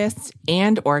activists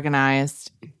and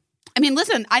organized. I mean,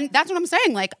 listen, that's what I'm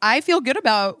saying. Like, I feel good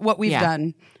about what we've Yeah.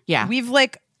 done. Yeah.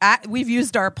 We've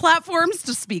used our platforms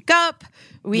to speak up.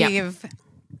 We've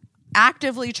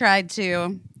actively tried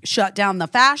to shut down the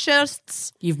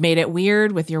fascists. You've made it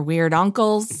weird with your weird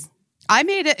uncles. I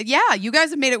made it. Yeah, you guys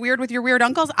have made it weird with your weird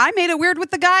uncles. I made it weird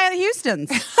with the guy at Houston's.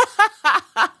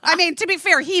 I mean, to be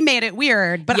fair, he made it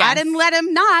weird, but I Yes. didn't let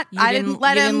him not. You I didn't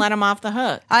let him off the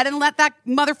hook. I didn't let that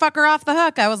motherfucker off the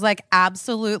hook. I was like,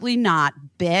 absolutely not,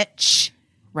 bitch.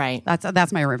 Right.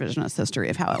 That's my revisionist history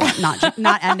of how it went.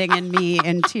 Not ending in me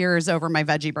in tears over my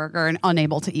veggie burger and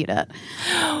unable to eat it.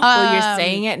 Well, you're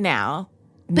saying it now.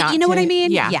 But you know what I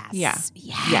mean? Yeah. Yes.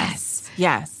 Yeah.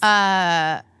 Yes.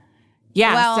 Uh,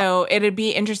 Yeah. well- So it'd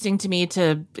be interesting to me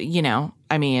to, you know,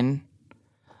 I mean,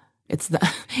 it's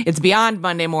beyond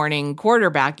Monday morning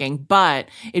quarterbacking, but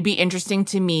it'd be interesting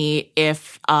to me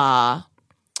if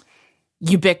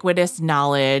ubiquitous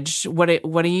knowledge, what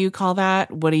do you call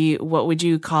that? What would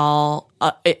you call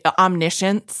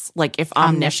omniscience? Like if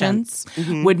omniscience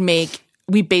would make,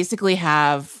 we basically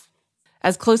have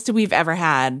as close to we've ever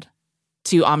had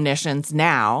to omniscience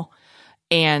now.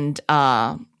 And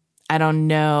I don't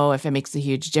know if it makes a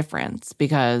huge difference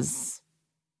because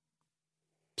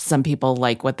some people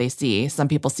like what they see. Some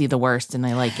people see the worst and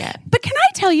they like it. but can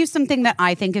I tell you something that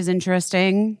I think is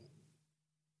interesting?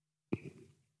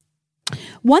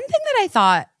 One thing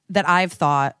that I've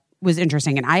thought was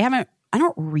interesting, and I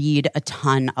don't read a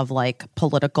ton of like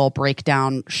political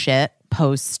breakdown shit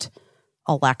post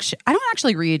election. I don't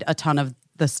actually read a ton of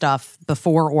the stuff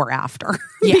before or after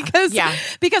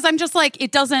because I'm just like,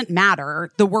 it doesn't matter.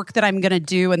 The work that I'm going to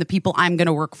do and the people I'm going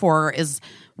to work for is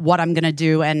what I'm going to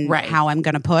do and Right. how I'm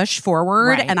going to push forward.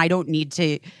 Right. And I don't need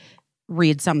to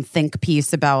read some think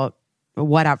piece about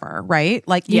whatever, right?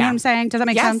 Like, you know what I'm saying? Does that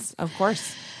make sense? Yes, of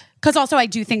course. Because also, I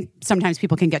do think sometimes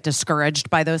people can get discouraged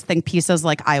by those think pieces.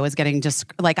 Like I was getting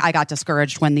I got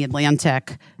discouraged when the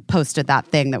Atlantic posted that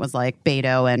thing that was like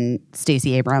Beto and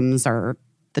Stacey Abrams are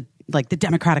the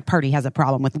Democratic Party has a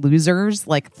problem with losers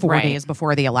like 4 Right. days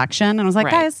before the election, and I was like,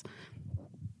 Right. guys,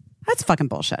 that's fucking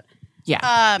bullshit.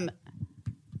 Yeah.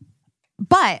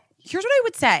 But here's what I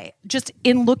would say: just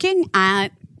in looking at,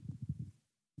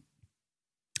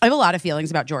 I have a lot of feelings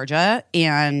about Georgia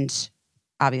and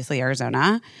obviously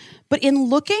Arizona, but in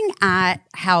looking at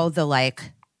how the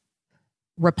like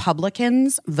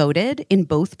Republicans voted in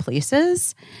both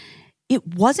places, it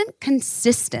wasn't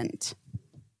consistent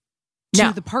to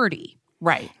No. the party.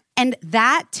 Right. And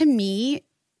that to me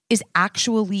is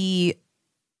actually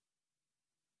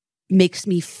makes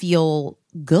me feel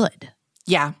good,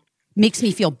 Yeah. makes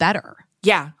me feel better.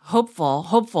 Yeah. Hopeful.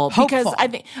 Because Hopeful.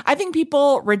 I think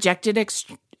people rejected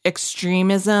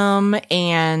extremism,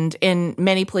 and in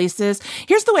many places,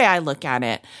 here's the way I look at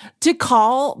it: to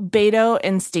call Beto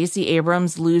and Stacey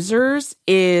Abrams losers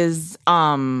is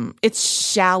it's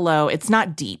shallow. It's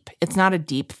not deep. It's not a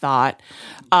deep thought.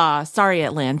 Sorry,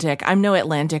 Atlantic. I'm no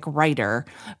Atlantic writer,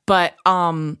 but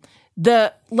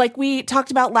like we talked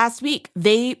about last week,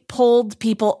 they pulled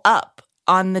people up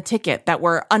on the ticket that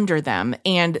were under them,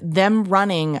 and them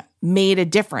running made a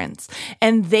difference.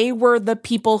 And they were the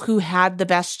people who had the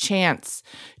best chance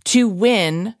to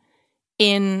win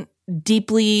in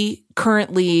deeply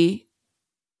currently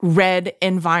red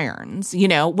environs, you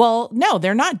know. Well, no,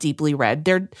 they're not deeply red.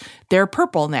 They're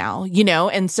purple now, you know.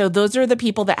 And so those are the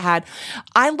people that had,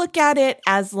 I look at it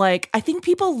as like, I think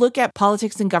people look at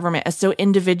politics and government as so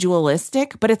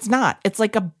individualistic, but it's not. It's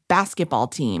like a basketball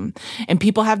team, and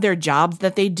people have their jobs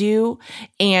that they do.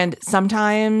 And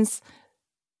sometimes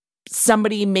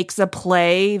somebody makes a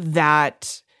play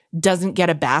that doesn't get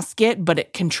a basket, but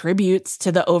it contributes to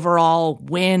the overall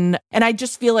win. And I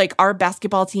just feel like our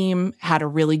basketball team had a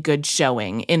really good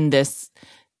showing in this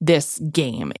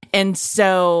game. And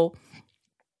so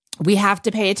we have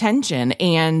to pay attention,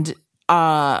 and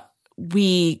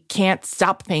we can't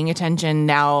stop paying attention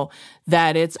now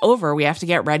that it's over. We have to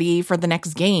get ready for the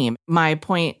next game. My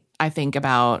point, I think,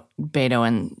 about Beto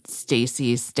and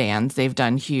Stacey's stands, they've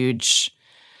done huge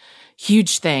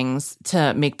huge things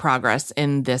to make progress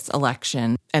in this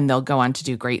election, and they'll go on to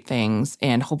do great things.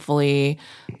 And hopefully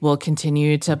we'll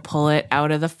continue to pull it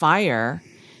out of the fire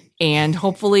and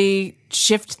hopefully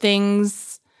shift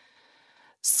things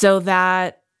so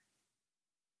that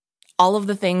all of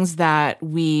the things that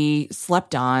we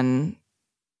slept on,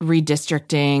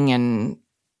 redistricting and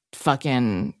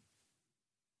fucking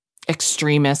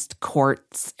extremist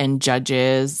courts and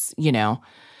judges,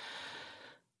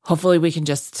 hopefully we can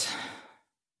just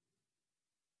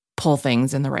pull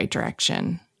things in the right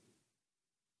direction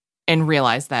and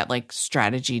realize that like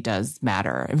strategy does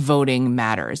matter. Voting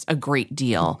matters a great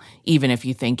deal, even if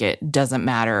you think it doesn't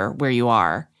matter where you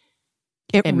are.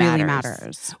 It really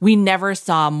matters. We never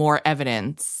saw more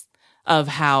evidence of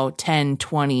how 10,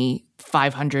 20,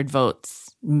 500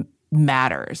 votes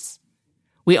matters.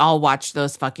 We all watch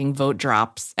those fucking vote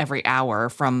drops every hour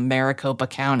from Maricopa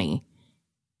County.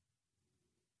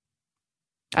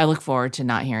 I look forward to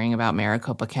not hearing about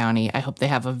Maricopa County. I hope they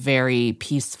have a very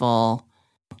peaceful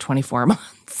 24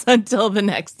 months until the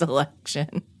next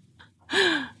election.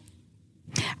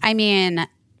 I mean,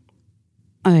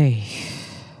 I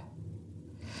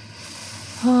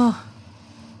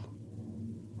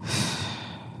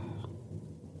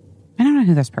don't know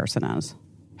who this person is.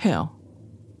 Who?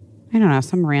 I don't know,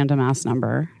 some random ass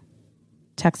number.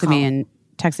 Texted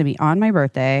me on my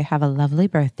birthday. Have a lovely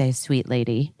birthday, sweet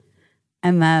lady.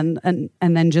 And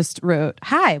then just wrote,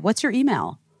 "Hi, what's your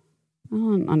email?" I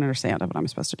don't understand what I'm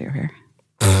supposed to do here.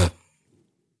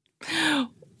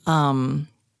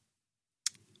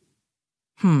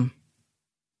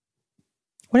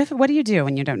 What do you do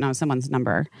when you don't know someone's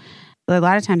number? A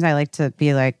lot of times I like to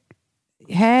be like,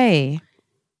 "Hey,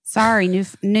 sorry,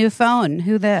 new phone.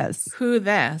 Who this? Who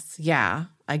this? Yeah,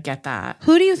 I get that.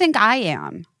 Who do you think I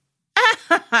am?"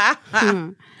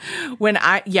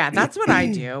 That's what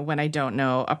I do when I don't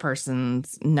know a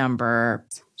person's number.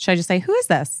 Should I just say, "Who is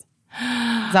this?"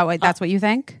 Is that that's what you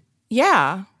think?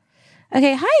 Yeah.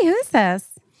 Okay, hi, who is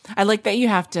this? I like that you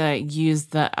have to use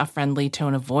a friendly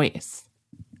tone of voice.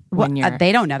 When you're...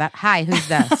 they don't know that. Hi, who's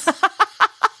this?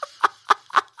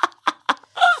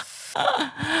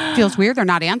 Feels weird. They're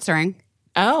not answering.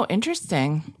 Oh,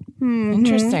 interesting.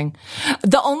 Interesting.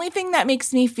 The only thing that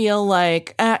makes me feel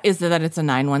like is that it's a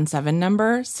 917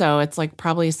 number. So it's like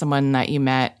probably someone that you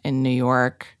met in New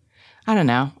York. I don't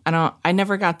know. I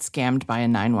never got scammed by a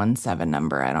 917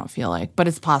 number, I don't feel like, but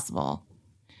it's possible.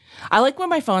 I like when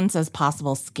my phone says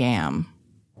possible scam.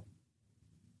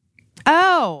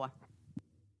 Oh.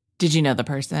 Did you know the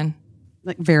person?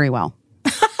 Like very well.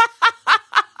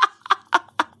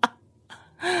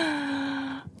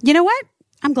 You know what?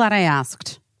 I'm glad I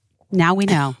asked. Now we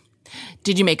know.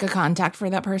 Did you make a contact for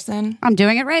that person? I'm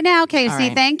doing it right now, Casey.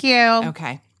 Right. Thank you.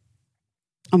 Okay.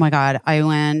 Oh my God. I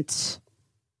went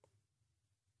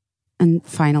and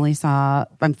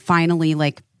I'm finally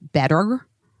like better.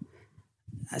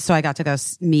 So I got to go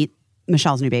meet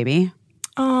Michelle's new baby.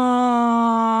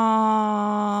 Aww.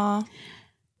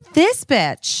 This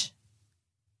bitch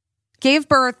gave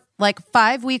birth like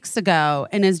 5 weeks ago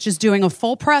and is just doing a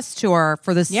full press tour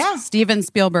for this Steven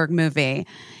Spielberg movie.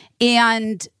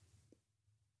 And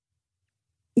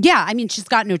yeah, I mean, she's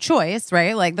got no choice,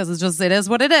 right? Like it is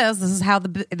what it is. This is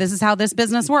how this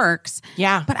business works.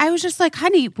 Yeah. But I was just like,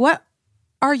 honey, what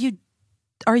are you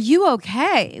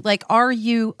okay? Like, are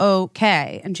you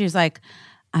okay? And she's like,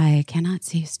 I cannot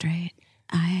see straight.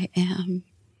 I am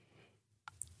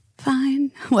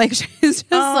fine. Like she's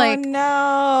just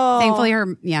no. Thankfully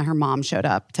her mom showed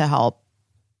up to help.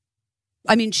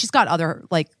 I mean, she's got other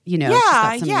but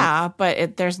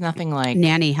there's nothing like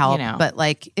nanny help, but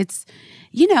like it's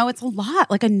a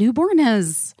lot. Like a newborn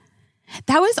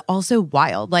that was also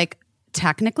wild. Like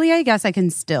technically I guess I can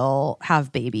still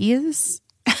have babies.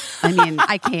 I mean,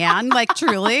 I can like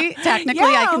truly technically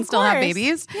I can still have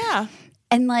babies. Yeah.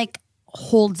 And like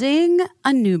holding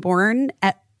a newborn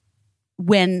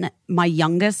when my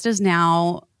youngest is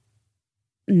now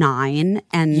 9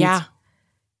 and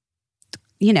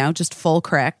just full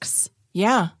cricks.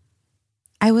 Yeah.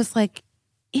 I was like,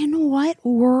 in what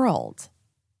world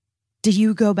do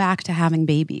you go back to having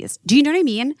babies? Do you know what I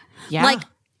mean? Yeah. Like,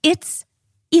 it's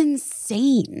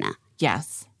insane.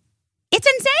 Yes. It's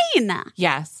insane.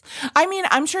 Yes. I mean,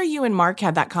 I'm sure you and Mark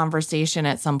had that conversation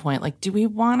at some point. Like, do we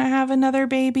want to have another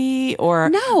baby? Or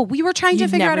no, we were trying to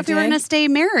figure out if we were going to stay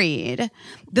married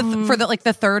for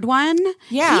the third one.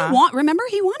 Yeah. Remember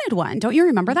he wanted one. Don't you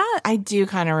remember that? I do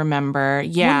kind of remember.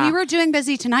 Yeah. When we were doing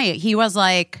Busy Tonight, he was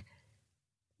like,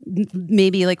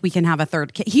 maybe like we can have a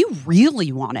third kid. He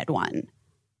really wanted one.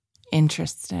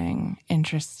 Interesting.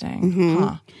 Mm-hmm.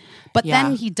 Huh. But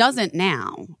then he doesn't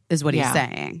now, is what he's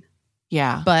saying.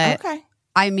 Yeah. But okay.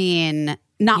 I mean,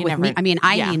 not You with me. never- I mean,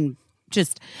 yeah.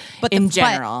 just, but In but-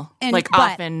 general. and- like but-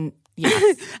 often,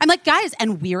 yes. I'm like, guys,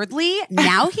 and weirdly,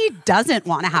 now he doesn't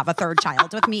want to have a third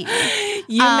child with me.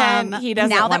 You meant he doesn't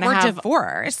now that want to we're have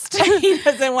divorced. he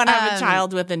doesn't want to have a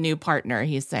child with a new partner,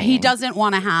 he's saying. He doesn't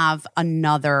want to have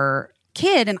another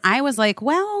kid. And I was like,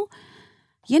 well,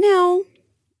 you know,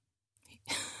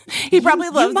 He probably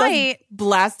you loves us might.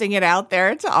 blasting it out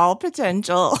there to all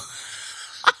potential.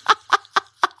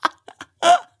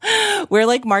 We're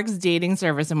like Mark's dating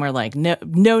service, and we're like,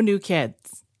 no new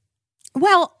kids.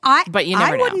 well, But you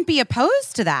never know. wouldn't be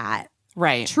opposed to that.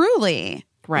 Right. Truly.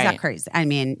 Right. Is that crazy? I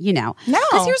mean, you know. No.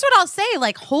 Because here's what I'll say.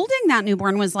 Like, holding that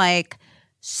newborn was like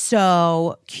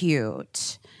so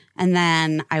cute. And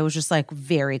then I was just like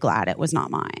very glad it was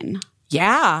not mine.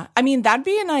 Yeah. I mean, that'd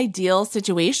be an ideal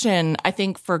situation, I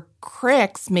think, for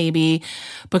Crix, maybe,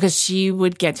 because she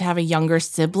would get to have a younger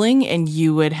sibling and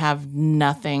you would have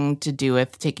nothing to do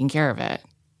with taking care of it.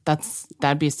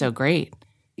 That'd be so great.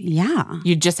 Yeah.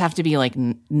 You'd just have to be like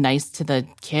nice to the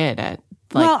kid at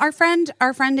like, Well, our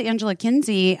friend Angela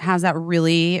Kinsey has that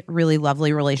really, really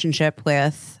lovely relationship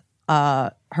with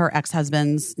her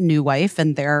ex-husband's new wife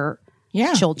and their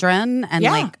yeah. children. And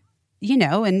Yeah. like, you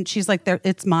know, and she's like,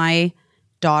 it's my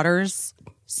daughter's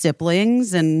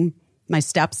siblings and my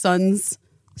stepson's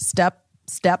step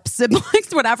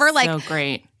siblings, whatever. Like so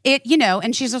great. it, you know,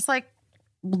 and she's just like,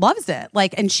 loves it.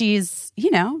 Like, and she's, you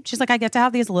know, she's like, I get to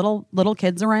have these little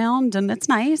kids around and it's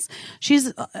nice.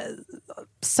 She's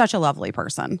such a lovely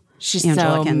person. She's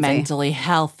Angela so Kinsey. mentally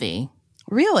healthy.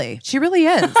 Really? She really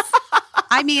is.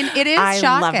 I mean, it is I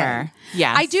shocking. love her.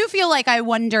 Yes. I do feel like I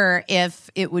wonder if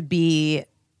it would be,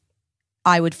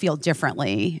 I would feel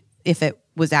differently if it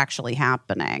was actually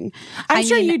happening. I'm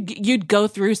sure you'd go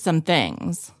through some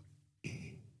things.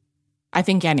 I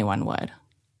think anyone would.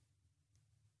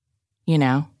 You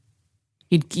know?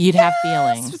 You'd have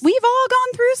feelings. We've all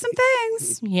gone through some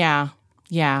things. Yeah.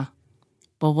 Yeah.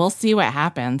 Well, we'll see what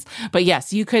happens. But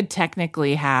yes, you could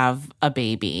technically have a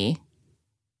baby.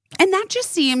 And that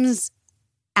just seems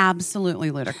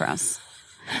absolutely ludicrous.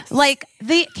 Like,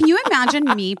 can you imagine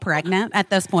me pregnant at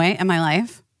this point in my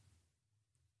life?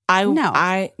 I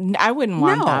wouldn't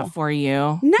want No. that for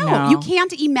you. No, you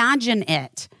can't imagine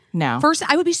it. No. First,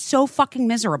 I would be so fucking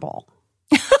miserable.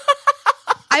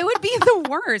 I would be the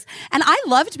worst. And I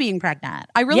loved being pregnant.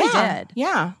 I really did.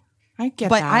 Yeah. I get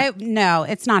But that. no,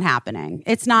 it's not happening.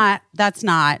 That's not,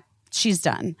 she's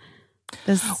done.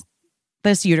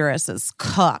 This uterus is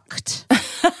cooked.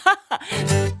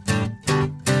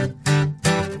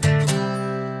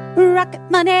 Rocket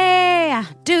money,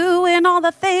 doing all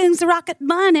the things rocket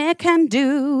money can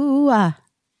do.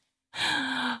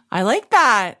 I like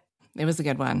that. It was a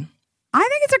good one. I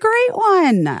think it's a great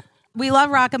one. We love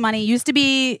Rocket Money. Used to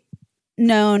be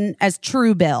known as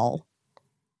True Bill.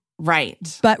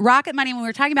 Right. But Rocket Money, when we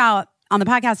were talking about on the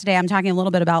podcast today, I'm talking a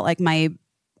little bit about like my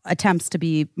attempts to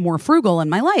be more frugal in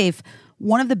my life.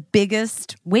 One of the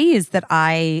biggest ways that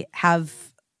I have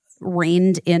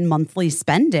reined in monthly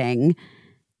spending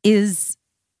is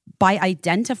by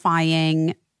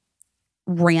identifying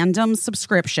random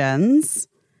subscriptions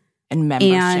And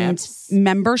memberships. and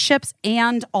memberships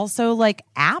and also like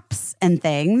apps and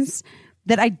things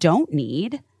that I don't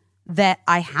need, that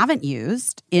I haven't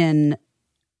used in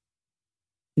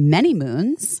many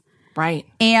moons. Right.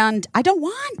 And I don't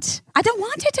want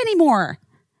it anymore.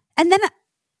 And then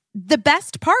the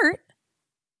best part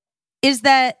is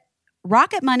that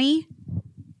Rocket Money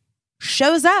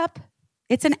shows up.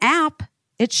 It's an app.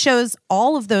 It shows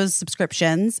all of those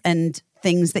subscriptions and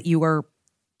things that you are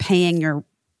paying your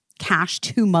cash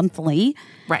to monthly.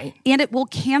 Right. And it will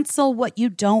cancel what you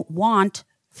don't want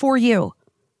for you.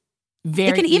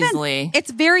 Very easily.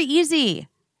 It's very easy.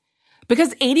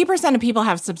 Because 80% of people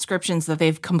have subscriptions that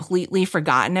they've completely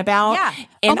forgotten about. Yeah.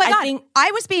 And oh my I God. think,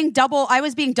 I was being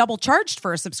double charged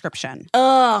for a subscription.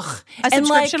 ugh. A And,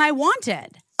 like, subscription I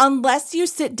wanted. unless you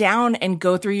sit down and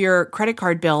go through your credit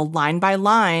card bill line by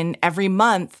line every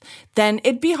month, then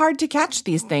it'd be hard to catch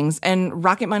these things. And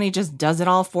Rocket Money just does it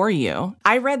all for you.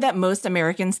 I read that most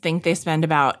Americans think they spend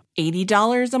about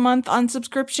 $80 a month on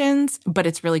subscriptions, but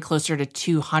it's really closer to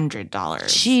 $200.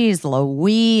 Jeez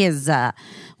Louise.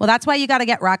 Well, that's why you got to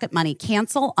get Rocket Money.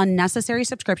 Cancel unnecessary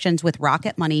subscriptions with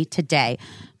Rocket Money today.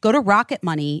 Go to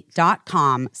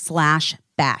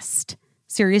rocketmoney.com/best.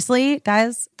 Seriously,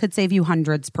 guys, could save you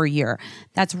hundreds per year.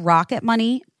 That's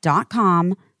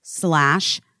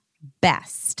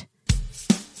rocketmoney.com/best.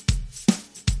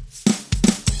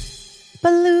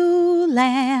 Blue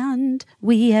land,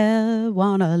 we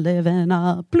want to live in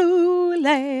a blue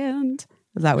land.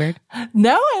 Is that weird?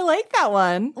 No, I like that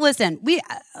one. Listen,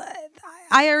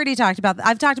 I already talked about,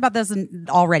 I've talked about this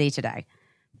already today,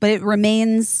 but it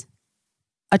remains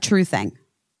a true thing.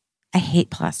 I hate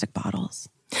plastic bottles.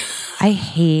 I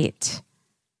hate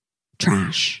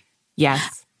trash.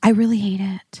 Yes. I really hate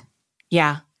it.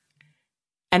 Yeah.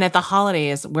 And at the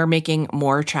holidays, we're making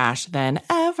more trash than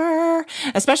ever,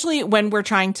 especially when we're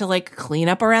trying to like clean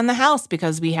up around the house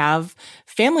because we have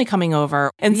family coming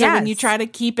over. And so when you try to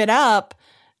keep it up,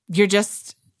 you're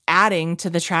just adding to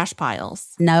the trash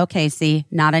piles. No, Casey,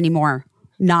 not anymore.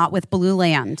 Not with Blue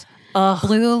Land.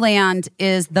 Blue Land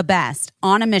is the best,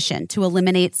 on a mission to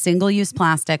eliminate single-use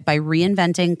plastic by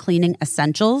reinventing cleaning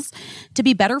essentials to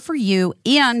be better for you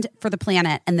and for the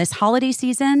planet. And this holiday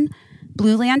season,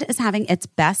 Blue Land is having its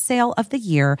best sale of the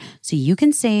year so you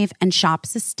can save and shop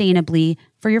sustainably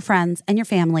for your friends and your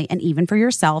family and even for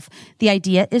yourself. The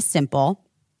idea is simple.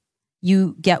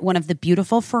 You get one of the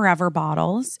beautiful Forever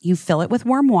bottles, you fill it with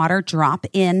warm water, drop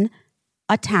in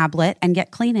a tablet, and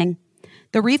get cleaning.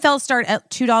 The refills start at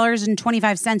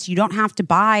 $2.25. You don't have to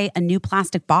buy a new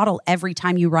plastic bottle every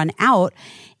time you run out.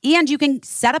 And you can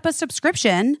set up a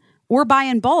subscription or buy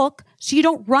in bulk so you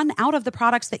don't run out of the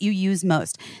products that you use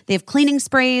most. They have cleaning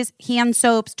sprays, hand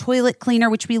soaps, toilet cleaner,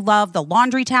 which we love, the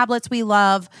laundry tablets we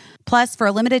love. Plus, for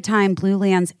a limited time, Blue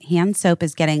Land's hand soap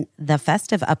is getting the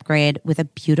festive upgrade with a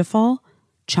beautiful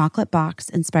chocolate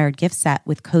box-inspired gift set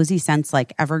with cozy scents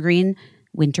like evergreen,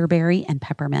 winterberry, and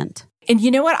peppermint. And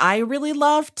you know what I really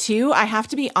love too? I have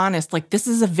to be honest, like this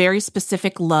is a very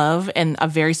specific love and a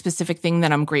very specific thing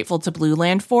that I'm grateful to Blue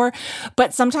Land for.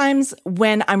 But sometimes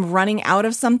when I'm running out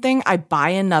of something, I buy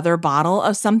another bottle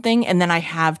of something and then I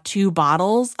have two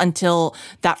bottles until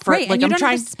that first, Right, and you don't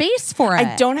have the space for it.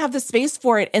 I don't have the space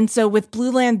for it. And so with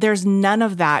Blue Land, there's none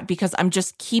of that because I'm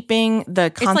just keeping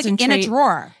the concentrate. It's like in a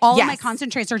drawer. All Yes. of my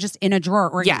concentrates are just in a drawer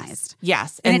organized.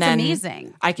 Yes. And it's then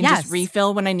amazing. I can just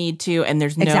refill when I need to. And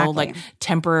there's no Exactly. like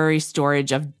temporary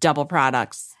storage of double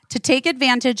products. To take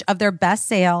advantage of their best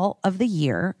sale of the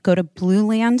year, go to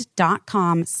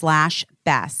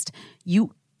blueland.com/best.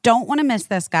 You don't want to miss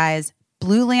this, guys.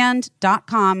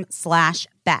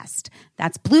 blueland.com/best.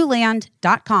 That's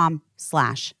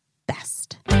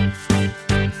blueland.com/best.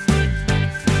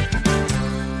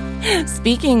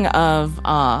 Speaking of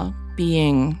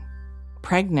being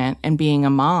pregnant and being a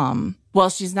mom, well,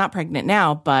 she's not pregnant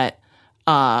now, but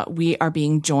we are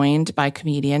being joined by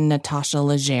comedian Natasha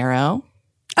Leggero.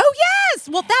 Oh, yes.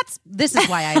 Well, this is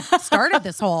why I started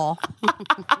this whole.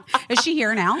 Is she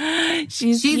here now?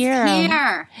 She's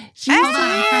here. She's Hold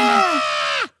on, here.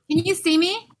 Can you see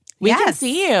me? We can Yes.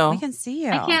 see you. We can see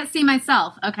you. I can't see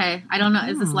myself. Okay. I don't know.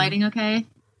 Is this lighting okay?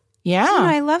 Yeah. Oh,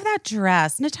 I love that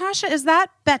dress. Natasha, is that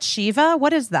Bathsheba?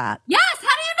 What is that? Yes. How do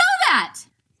you know that?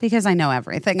 Because I know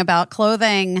everything about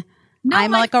clothing. No,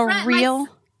 I'm my like a friend- real...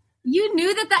 You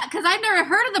knew that because I've never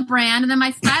heard of the brand, and then my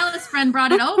stylist friend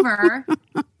brought it over,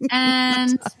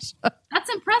 and that's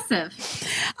impressive.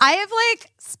 I have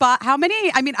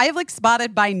I have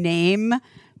spotted by name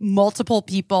multiple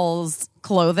people's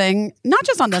clothing, not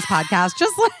just on this podcast,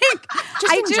 just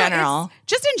in general.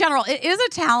 Just in general. It is a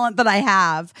talent that I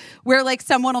have where like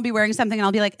someone will be wearing something and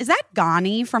I'll be like, is that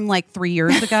Ghani from like 3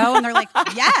 years ago? And they're like,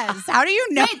 yes. How do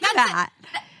you know Wait, that?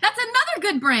 That's another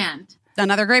good brand.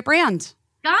 Another great brand.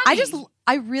 Ghani.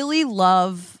 I really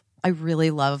love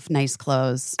nice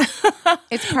clothes.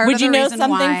 It's part Would of the you know reason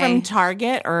something why- from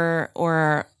Target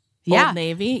or Yeah. Old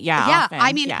Navy? Yeah. Yeah. Often.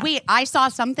 I mean, Yeah. wait, I saw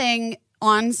something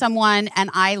on someone and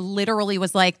I literally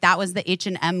was like, that was the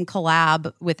H&M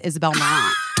collab with Isabel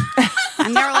Marant.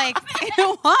 And they're like,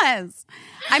 it was.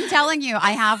 I'm telling you,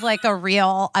 I have like I've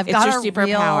It's got your a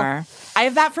superpower. I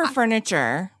have that for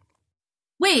furniture.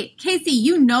 Wait, Casey,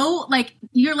 you're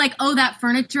like, oh, that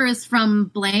furniture is from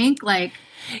blank. Like,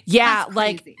 Yeah. that's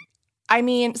Like, crazy. I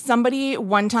mean, somebody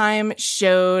one time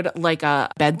showed like a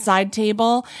bedside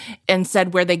table and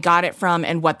said where they got it from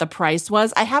and what the price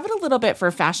was. I have it a little bit for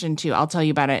fashion too. I'll tell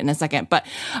you about it in a second. But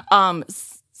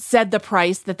said the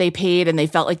price that they paid and they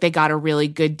felt like they got a really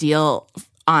good deal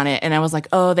on it. And I was like,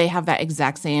 oh, they have that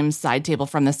exact same side table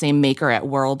from the same maker at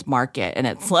World Market. And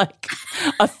it's like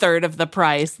a third of the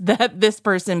price that this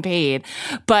person paid.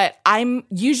 But I'm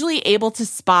usually able to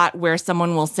spot where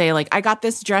someone will say like, I got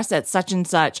this dress at such and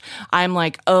such. I'm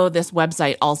like, oh, this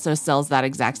website also sells that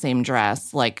exact same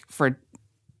dress, like for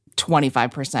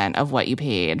 25% of what you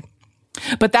paid.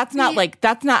 But that's not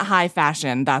that's not high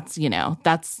fashion. That's,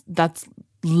 that's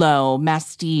low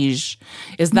mastige.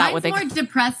 Is that what Mine's they more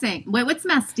depressing. Wait, what's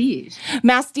mastige?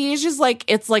 Mastige is like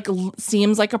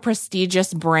seems like a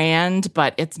prestigious brand,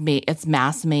 but it's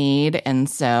mass made, and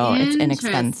so it's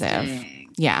inexpensive. Interesting.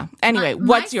 Yeah. Anyway, My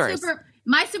what's yours?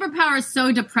 My superpower is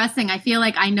so depressing. I feel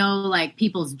like I know like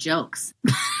people's jokes.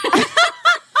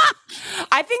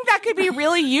 I think that could be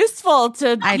really useful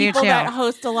to I do people too. that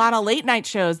host a lot of late night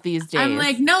shows these days. I'm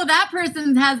like, no, that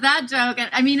person has that joke.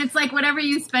 I mean, it's like whatever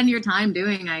you spend your time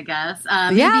doing, I guess.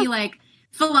 Maybe like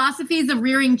philosophies of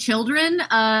rearing children.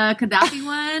 Could that be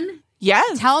one?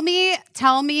 yes. Tell me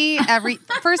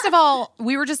first of all,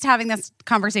 we were just having this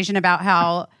conversation about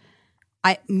how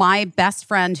my best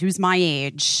friend who's my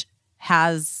age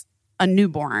has a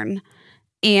newborn.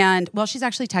 And well, she's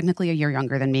actually technically a year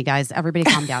younger than me, guys. Everybody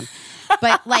calm down.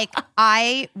 But like,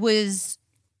 I was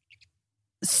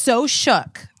so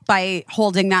shook by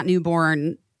holding that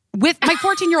newborn with my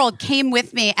 14-year-old came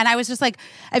with me. And I was just like,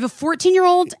 I have a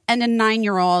 14-year-old and a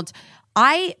 9-year-old.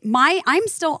 I'm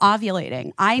still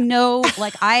ovulating. I know,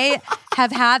 like, I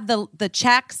have had the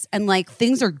checks and like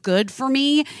things are good for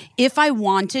me. If I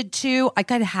wanted to, I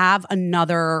could have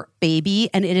another baby,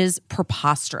 and it is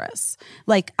preposterous.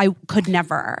 Like, I could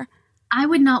never. I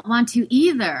would not want to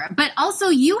either. But also,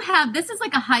 this is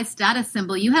like a high status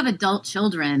symbol. You have adult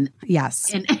children.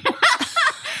 Yes. And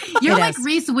you're It like is.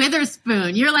 Reese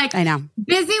Witherspoon. You're like, I know.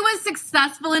 Busy was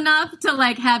successful enough to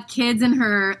like have kids in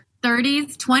her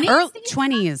 30s, 20s. Early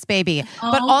 20s, baby.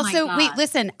 Oh But my also, God. wait,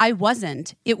 listen, I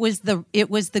wasn't. It was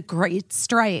the great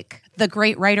strike, the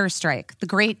great writer strike, the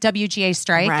great WGA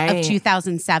strike Right. of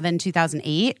 2007,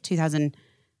 2008, 2000.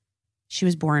 She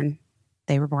was born,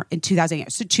 they were born in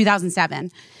 2008. So 2007.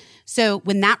 So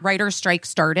when that writer strike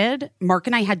started, Mark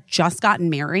and I had just gotten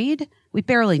married. We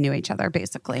barely knew each other,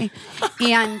 basically.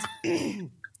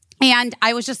 And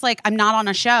I was just like, I'm not on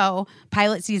a show.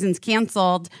 Pilot season's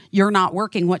canceled. You're not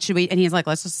working. What should we? And he's like,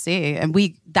 let's just see. And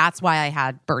that's why I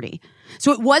had Birdie.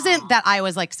 So it wasn't that I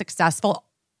was like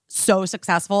so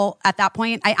successful at that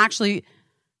point. I actually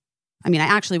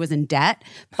was in debt,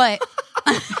 but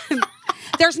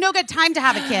there's no good time to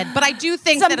have a kid. But I do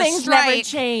think Some that a things strike, never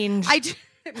change.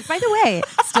 by the way,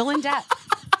 still in debt.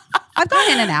 I've gone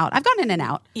in and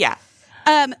out. yeah.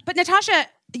 But Natasha,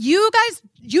 you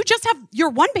just have your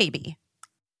one baby.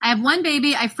 I have one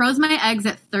baby. I froze my eggs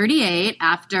at 38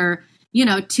 after,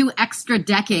 2 extra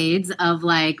decades of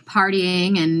like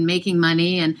partying and making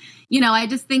money. And, I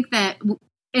just think that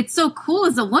it's so cool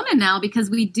as a woman now because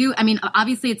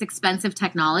obviously it's expensive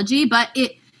technology, but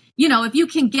if you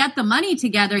can get the money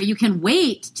together, you can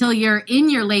wait till you're in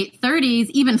your late 30s,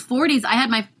 even 40s. I had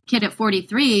my kid at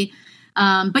 43.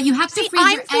 But you have to freeze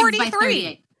I'm your eggs by 43.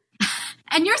 38.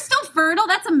 And you're still fertile?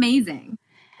 That's amazing.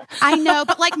 I know,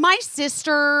 but like my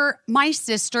sister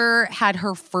had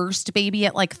her first baby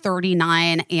at like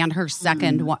 39 and her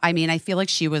second one. I mean, I feel like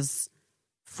she was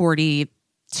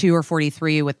 42 or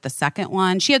 43 with the second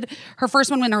one. She had her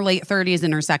first one in her late 30s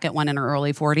and her second one in her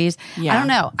early 40s. Yeah. I don't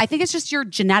know. I think it's just your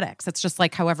genetics. It's just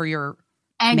like however you're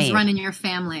Eggs made. run in your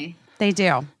family. They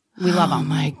do. We love Oh them.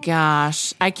 my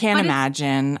gosh. I can't But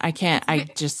imagine.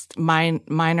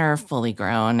 Mine are fully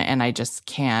grown and I just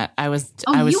can't. You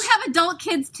have adult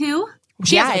kids too?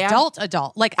 She Yeah, has I have-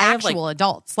 adult, like I have, actual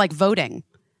adults, like voting.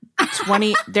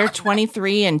 20, they're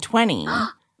 23 and 20.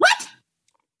 What?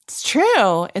 It's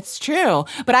true.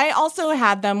 But I also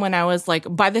had them when I was like,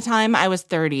 by the time I was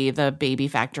 30, the baby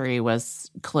factory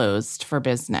was closed for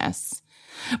business.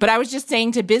 But I was just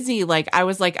saying to Busy, like, I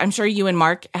was like, I'm sure you and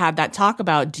Mark had that talk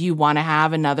about, do you want to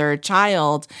have another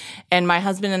child? And my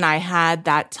husband and I had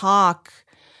that talk,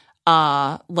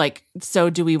 so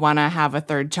do we want to have a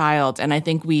third child? And I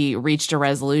think we reached a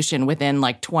resolution within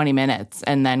like 20 minutes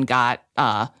and then got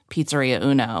Pizzeria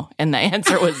Uno. And the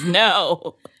answer was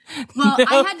no. Well, No,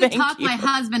 I had to thank talk you. my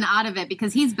husband out of it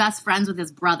because he's best friends with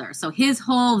his brother. So his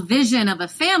whole vision of a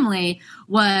family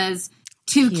was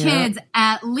 2 Cute. kids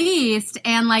at least.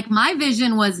 And like my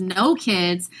vision was no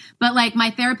kids. But like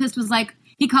my therapist was like,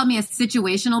 he called me a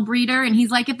situational breeder. And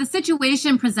he's like, if the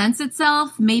situation presents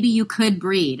itself, maybe you could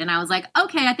breed. And I was like,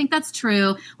 okay, I think that's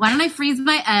true. Why don't I freeze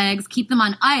my eggs, keep them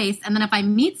on ice? And then if I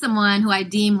meet someone who I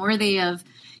deem worthy of,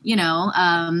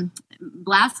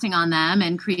 blasting on them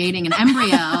and creating an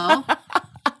embryo,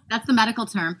 that's the medical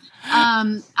term,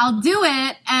 I'll do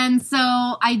it. And so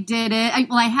I did it.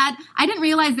 I didn't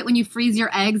realize that when you freeze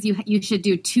your eggs, you should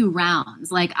do 2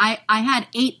 rounds. Like I had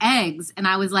 8 eggs and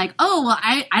I was like, oh, well,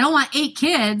 I don't want 8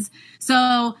 kids.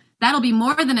 So that'll be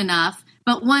more than enough.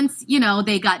 But once,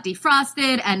 they got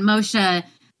defrosted and Moshe,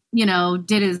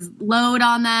 did his load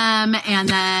on them and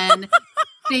then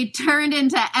they turned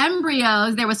into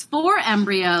embryos. There was 4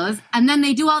 embryos and then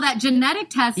they do all that genetic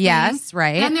testing. Yes,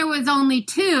 right. Then there was only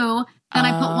 2. Then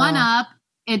I put one up,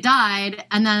 it died.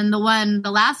 And then the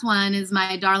last one is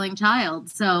my darling child.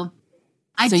 So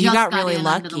So you got got really in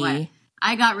under the wire. lucky.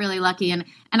 I got really lucky. And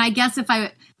I guess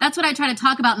that's what I try to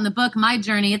talk about in the book, my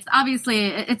journey. It's obviously,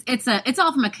 it's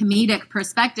all from a comedic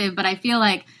perspective, but I feel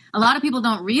like a lot of people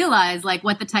don't realize like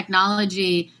what the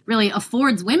technology really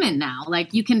affords women now. Like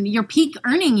your peak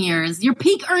earning years, your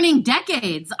peak earning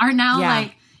decades are now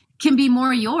like, can be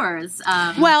more yours.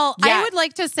 I would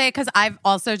like to say, because I've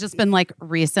also just been like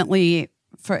recently,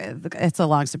 it's a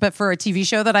long story, but for a TV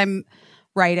show that I'm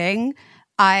writing,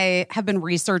 I have been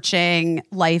researching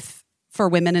life for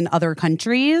women in other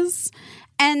countries.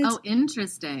 And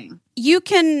interesting. You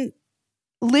can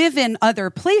live in other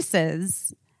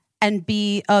places and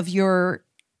be of your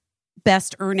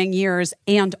best earning years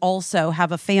and also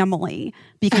have a family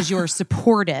because you're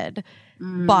supported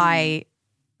by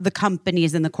the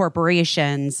companies and the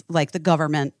corporations. Like the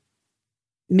government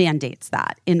mandates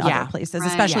that in other places,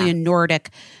 especially in Nordic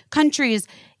countries.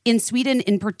 In Sweden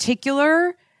in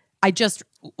particular, I just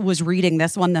was reading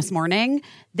this one this morning.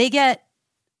 It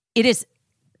is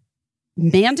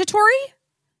mandatory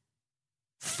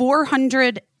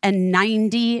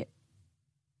 490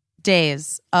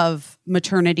 days of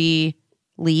maternity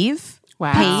leave.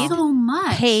 Wow. Paid. So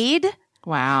much. Paid.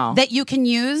 Wow. That you can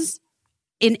use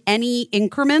in any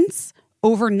increments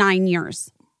over 9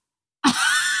 years.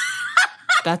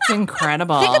 That's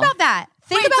incredible. Think about that.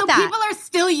 Think about that. People are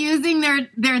still using their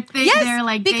thing. Yes, their,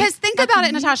 like, because think about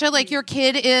it, Natasha. Like your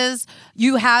kid is,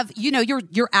 you're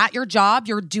at your job,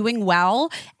 you're doing well,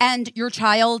 and your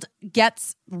child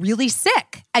gets really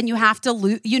sick, and you have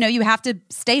to, you have to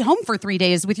stay home for 3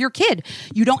 days with your kid.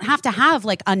 You don't have to have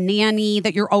like a nanny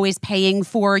that you're always paying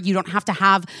for. You don't have to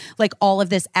have like all of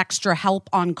this extra help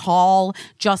on call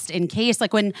just in case.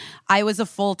 Like when I was a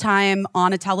full-time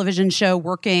on a television show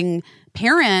working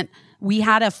parent, we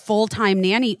had a full-time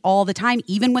nanny all the time,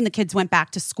 even when the kids went back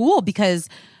to school, because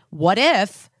what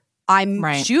if I'm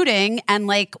shooting and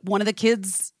like one of the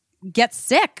kids gets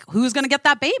sick? Who's going to get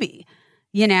that baby?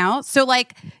 So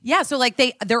like,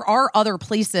 there are other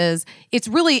places. It's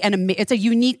really it's a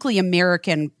uniquely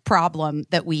American problem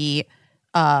that we,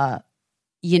 are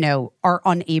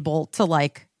unable to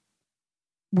like,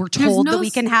 we're told that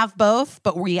we can have both,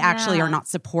 but we actually are not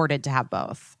supported to have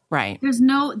both. Right. There's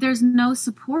no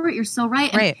support. You're so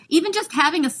right. And even just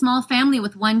having a small family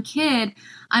with one kid,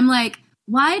 I'm like,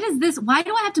 why do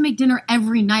I have to make dinner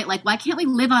every night? Like, why can't we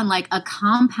live on like a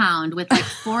compound with like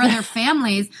 4 other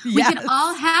families? We could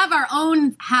all have our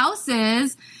own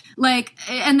houses. Like,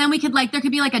 and then we could like, there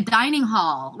could be like a dining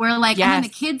hall where like, and then the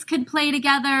kids could play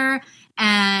together.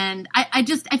 And I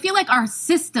feel like our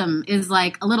system is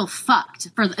like a little fucked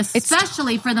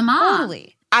especially for the mom.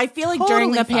 Totally. I feel like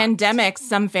during the pandemic,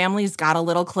 some families got a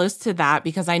little close to that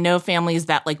because I know families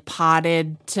that like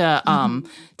potted to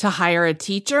hire a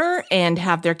teacher and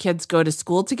have their kids go to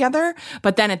school together.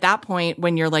 But then at that point,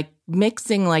 when you're like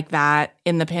mixing like that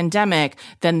in the pandemic,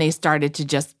 then they started to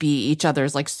just be each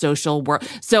other's like social work.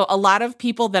 So a lot of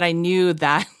people that I knew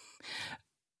that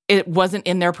it wasn't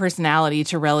in their personality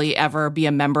to really ever be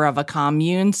a member of a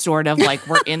commune, sort of like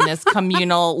we're in this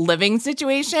communal living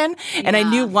situation. And I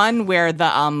knew one where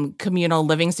the communal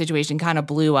living situation kind of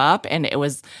blew up, and it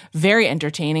was very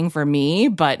entertaining for me,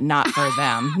 but not for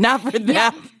them. Not for them.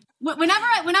 Yeah. Whenever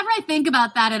I think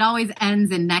about that, it always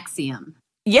ends in NXIVM.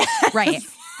 Yeah. Right.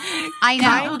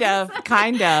 I know.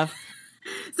 Kind of.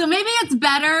 So maybe it's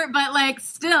better, but like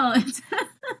still,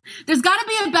 there's got to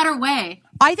be a better way.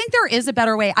 I think there is a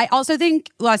better way. I also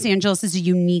think Los Angeles is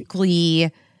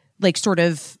uniquely like sort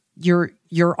of you're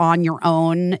on your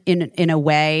own in a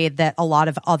way that a lot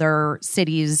of other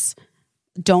cities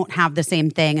don't have the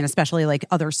same thing, and especially like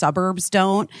other suburbs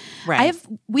don't. Right.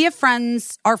 We have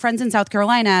friends, our friends in South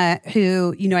Carolina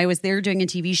who, I was there doing a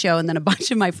TV show, and then a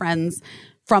bunch of my friends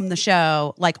from the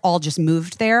show like all just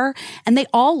moved there, and they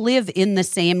all live in the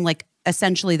same, like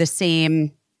essentially the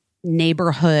same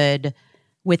neighborhood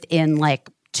within like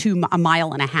a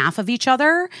mile and a half of each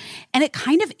other. And it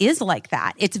kind of is like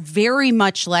that. It's very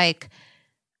much like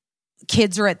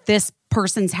kids are at this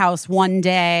person's house one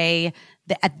day,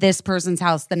 at this person's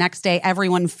house the next day.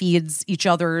 Everyone feeds each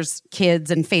other's kids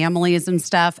and families and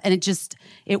stuff. And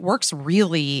it works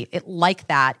really like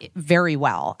that very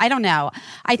well. I don't know.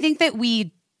 I think that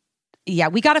we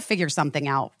got to figure something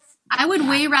out. I would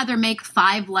way rather make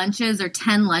 5 lunches or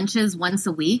 10 lunches once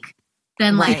a week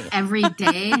than like every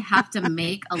day have to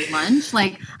make a lunch.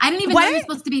 Like I didn't even know you're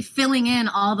supposed to be filling in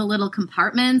all the little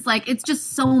compartments. Like it's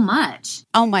just so much.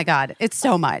 Oh my God. It's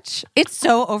so much. It's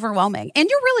so overwhelming. And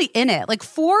you're really in it. Like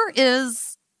 4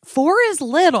 is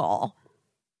little.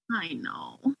 I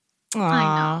know.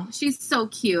 I know. She's so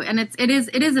cute. And it is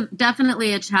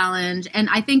definitely a challenge. And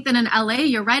I think that in LA,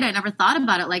 you're right. I never thought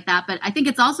about it like that. But I think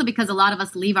it's also because a lot of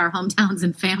us leave our hometowns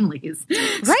and families.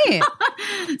 Right.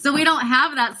 So we don't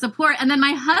have that support. And then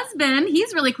my husband,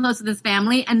 he's really close to this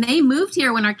family. And they moved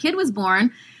here when our kid was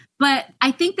born. But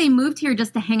I think they moved here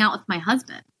just to hang out with my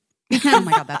husband. Because Oh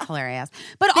my God, that's hilarious.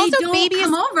 But they also don't babies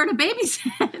come over to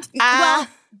babysit. well,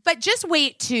 but just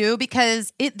wait too,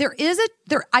 because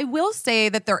I will say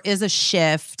that there is a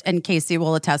shift, and Casey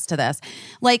will attest to this.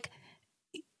 Like,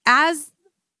 as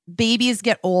babies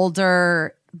get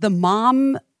older, the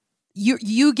mom,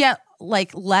 you get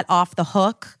like let off the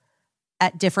hook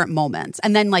at different moments.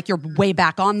 And then like you're way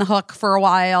back on the hook for a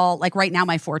while. Like right now,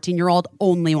 my 14-year-old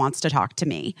only wants to talk to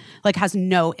me, like has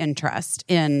no interest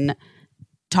in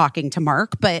talking to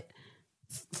Mark. But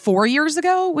 4 years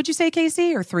ago, would you say,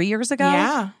 Casey, or 3 years ago?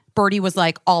 Yeah. Birdie was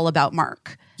like all about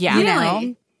Mark. Yeah. You Really?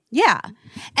 know? Yeah.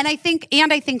 And I think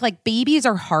like babies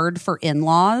are hard for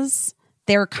in-laws.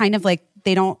 They're kind of like,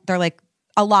 they're like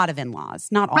a lot of in-laws,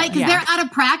 not all. Right, because Yeah. they're out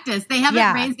of practice. They haven't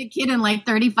Yeah. raised a kid in like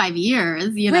 35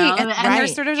 years, you know? Right. And they're Right.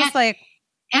 sort of just like,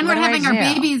 And what we're do I having our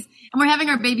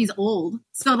do? babies, old.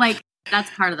 So like that's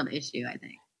part of the issue, I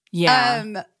think. Yeah.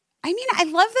 I mean, I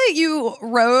love that you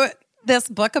wrote this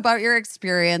book about your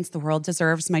experience. The world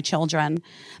deserves my children.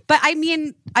 But I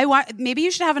mean, maybe you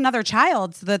should have another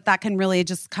child so that can really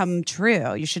just come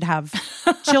true. You should have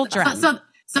children.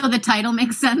 So the title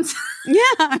makes sense.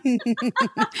 Yeah.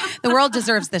 The world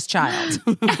deserves this child.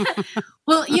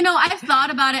 Well, you know, I've thought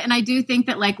about it, and I do think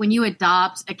that like when you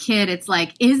adopt a kid, it's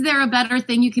like, is there a better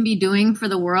thing you can be doing for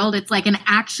the world? It's like an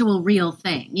actual real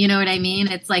thing. You know what I mean?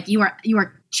 It's like you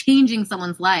are changing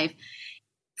someone's life.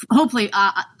 Hopefully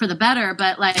for the better,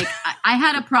 but like I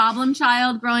had a problem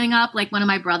child growing up. Like one of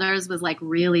my brothers was like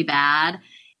really bad,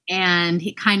 and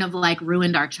he kind of like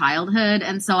ruined our childhood.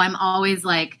 And so I'm always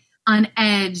like on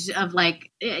edge of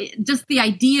like just the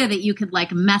idea that you could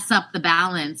like mess up the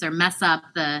balance or mess up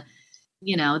the,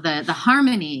 you know, the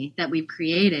harmony that we've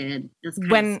created.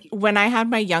 When I had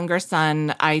my younger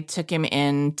son, I took him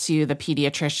in to the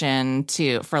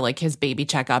pediatrician for like his baby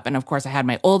checkup. And of course I had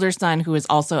my older son who is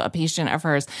also a patient of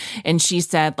hers. And she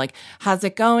said like, how's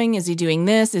it going? Is he doing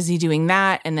this? Is he doing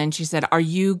that? And then she said, are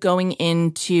you going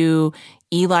into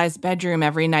Eli's bedroom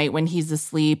every night when he's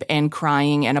asleep and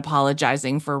crying and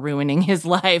apologizing for ruining his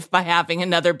life by having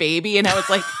another baby? And I was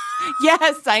like,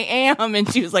 yes, I am. And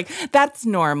she was like, that's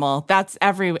normal. That's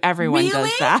everyone does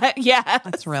Really? that. Yeah.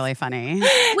 That's really funny.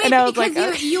 Wait, and I was because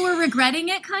like, you were regretting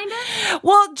it kind of?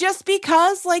 well, just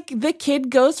because like the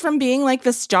kid goes from being like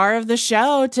the star of the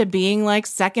show to being like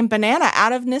second banana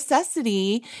out of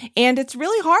necessity. And it's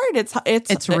really hard.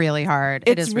 It's really hard.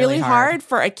 It's really hard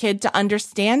for a kid to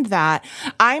understand that.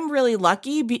 I'm really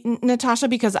lucky, Natasha,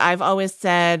 because I've always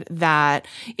said that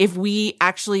if we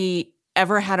actually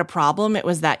ever had a problem, it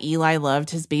was that Eli loved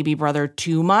his baby brother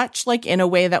too much, like in a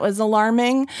way that was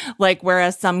alarming. Like,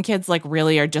 whereas some kids like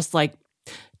really are just like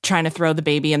trying to throw the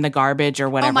baby in the garbage or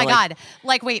whatever. Oh my like, God.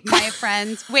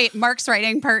 Like, Mark's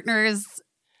writing partner's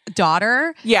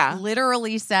daughter Yeah.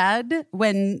 literally said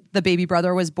when the baby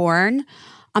brother was born,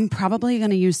 I'm probably going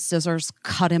to use scissors,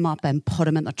 cut him up and put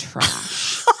him in the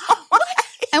trash.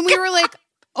 And we were like,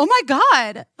 oh my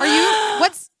God,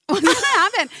 what's going to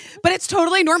happen? But it's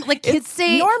totally normal. Like kids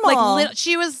say normal. Like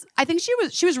she was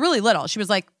really little. She was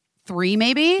like 3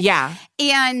 maybe. Yeah.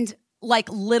 And like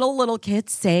little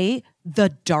kids say the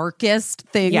darkest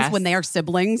things Yes. when their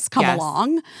siblings come Yes.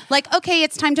 along. Like, okay,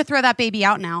 it's time to throw that baby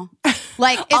out now.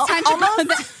 Like it's time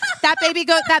to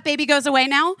that baby goes away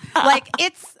now. Like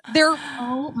they're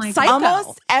Oh my psycho. God.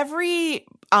 Almost every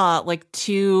like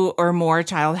 2 or more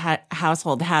child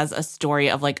household has a story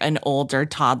of like an older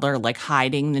toddler like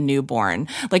hiding the newborn.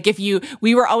 Like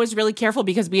we were always really careful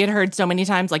because we had heard so many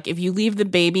times like if you leave the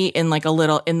baby in like the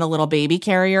little baby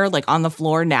carrier like on the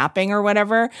floor napping or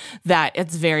whatever, that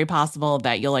it's very possible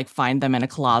that you'll like find them in a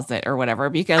closet or whatever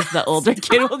because the older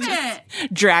kid will just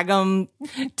drag them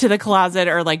to the closet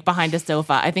or like behind a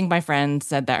sofa. I think my friend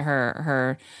said that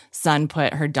her son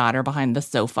put her daughter behind the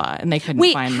sofa and they couldn't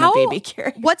find the baby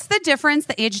carrier. What's the difference,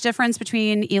 the age difference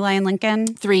between Eli and Lincoln?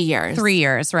 3 years. 3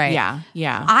 years, right?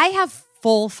 Yeah. I have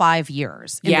full 5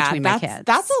 years in between my kids.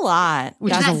 That's a lot.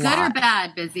 Which Is is that a good lot. or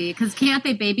bad, Busy? Because can't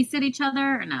they babysit each other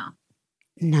or no?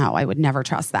 No, I would never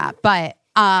trust that. But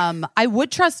I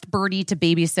would trust Birdie to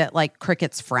babysit like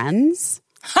Cricket's friends,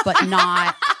 but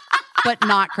not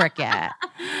Cricket.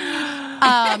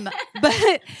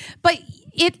 But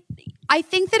I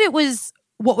think that it was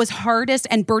what was hardest,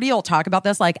 and Birdie will talk about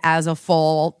this like as a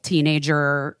full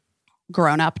teenager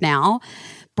grown up now.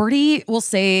 Birdie will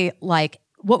say like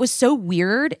what was so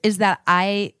weird is that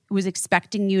I was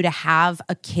expecting you to have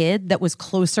a kid that was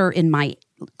closer to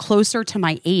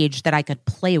my age that I could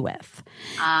play with.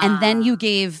 And then you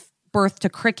gave birth to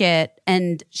Cricket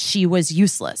and she was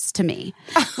useless to me.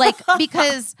 Like,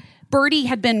 because Birdie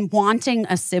had been wanting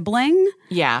a sibling.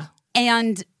 Yeah.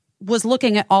 And was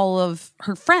looking at all of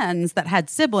her friends that had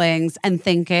siblings and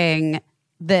thinking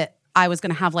that I was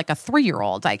going to have like a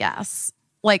 3-year-old, I guess.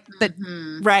 Like that,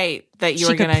 Right. That you she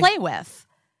were could going to play with.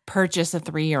 purchase a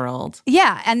 3-year-old.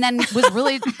 Yeah. And then was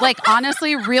really, like,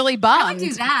 honestly, really I would bummed.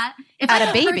 do that. If At I a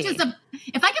could baby.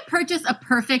 if I could purchase a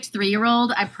perfect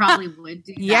 3-year-old, I probably would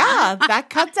do that. Yeah, that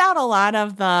cuts out a lot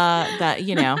of the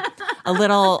a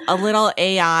little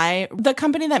AI. The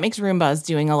company that makes Roomba is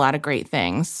doing a lot of great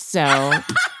things. So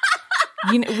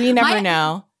we never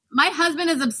know. My husband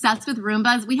is obsessed with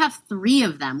Roombas. We have 3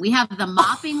 of them. We have the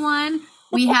mopping one,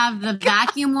 we have the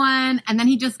vacuum one, and then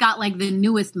he just got like the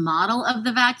newest model of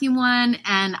the vacuum one.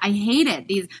 And I hate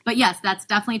it. But yes, that's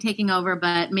definitely taking over.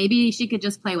 But maybe she could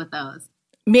just play with those.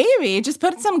 Maybe just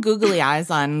put some googly eyes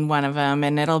on one of them,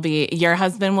 and it'll be your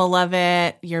husband will love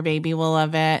it. Your baby will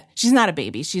love it. She's not a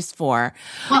baby; she's 4.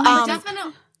 Well,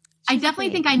 I definitely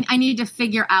think I need to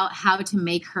figure out how to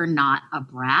make her not a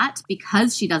brat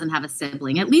because she doesn't have a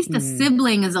sibling. At least a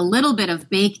sibling is a little bit of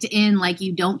baked in, like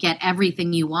you don't get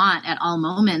everything you want at all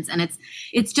moments. And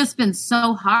it's just been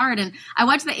so hard. And I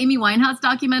watched the Amy Winehouse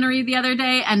documentary the other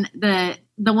day, and the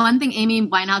one thing Amy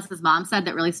Winehouse's mom said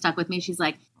that really stuck with me, she's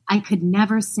like, I could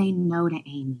never say no to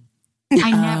Amy.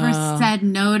 I never said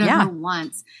no to her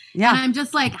once. Yeah. And I'm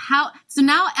just like, how? So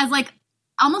now as like,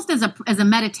 almost as a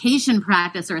meditation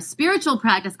practice or a spiritual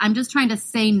practice, I'm just trying to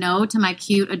say no to my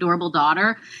cute, adorable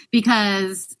daughter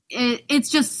because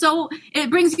it's just so, it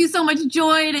brings you so much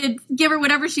joy to give her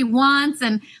whatever she wants.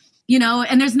 And,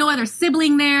 and there's no other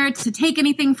sibling there to take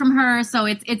anything from her. So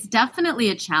it's definitely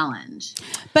a challenge.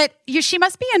 But she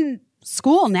must be in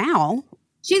school now.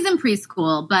 She's in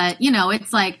preschool, but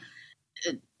it's like,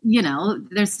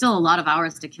 there's still a lot of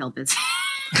hours to kill busy.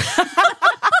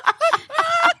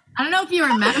 I don't know if you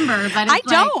remember, but I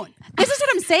don't. This is what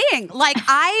I'm saying. Like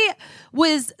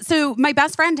so my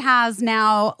best friend has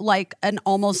now like an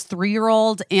almost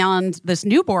 3-year-old and this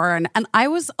newborn. And I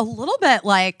was a little bit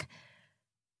like,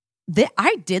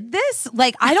 I did this?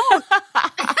 Like, I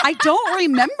don't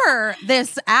remember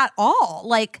this at all.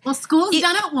 Like, well, school's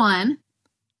done at 1.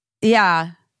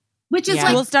 Yeah. Which is like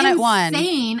school's done at 1.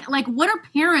 Insane. Like, what are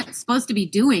parents supposed to be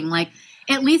doing? Like,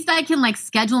 at least I can like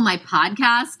schedule my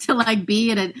podcast to like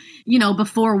be at a,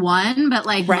 before 1, but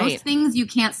like most things you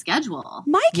can't schedule.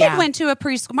 My kid went to a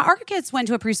preschool. Our kids went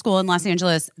to a preschool in Los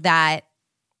Angeles that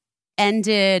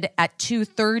ended at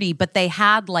 2:30, but they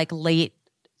had like late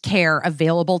care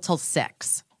available till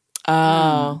 6.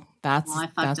 Oh, that's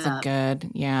a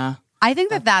good, yeah. I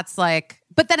think that's like,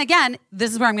 but then again,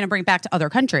 this is where I'm going to bring back to other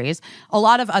countries. A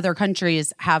lot of other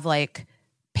countries have like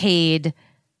paid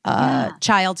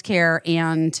childcare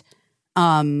and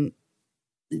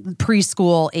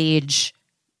preschool age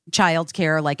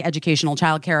childcare, like educational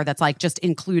childcare that's like just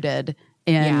included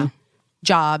in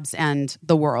jobs and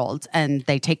the world, and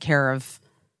they take care of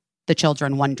the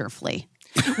children wonderfully.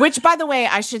 Which, by the way,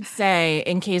 I should say,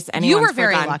 in case anyone's you were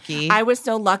very forgotten, lucky. I was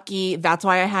so lucky. That's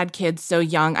why I had kids so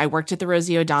young. I worked at the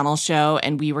Rosie O'Donnell show,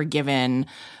 and we were given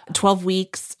 12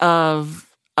 weeks of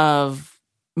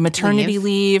maternity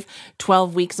leave,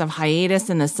 12 weeks of hiatus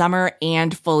in the summer,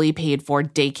 and fully paid for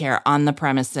daycare on the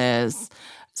premises.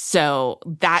 So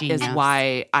that is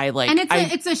why I like. And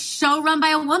it's a show run by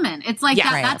a woman. It's like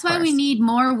that's why we need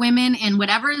more women in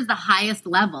whatever is the highest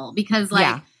level, because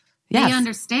like they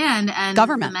understand and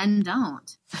government. The men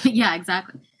don't. Yeah,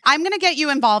 exactly. I'm going to get you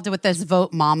involved with this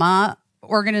Vote Mama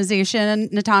organization,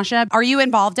 Natasha. Are you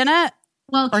involved in it?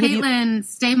 Well, Caitlin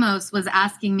Stamos was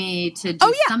asking me to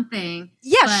do something.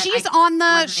 Yeah, she's on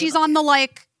the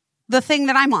like the thing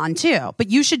that I'm on too. But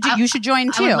you should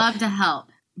join too. I would love to help.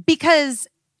 Because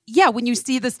when you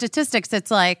see the statistics,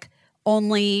 it's like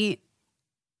only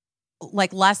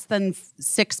like less than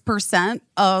 6%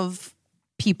 of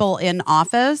people in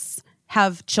office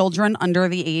have children under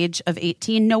the age of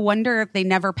 18. No wonder they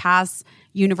never pass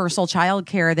universal child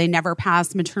care. They never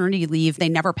pass maternity leave. They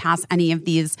never pass any of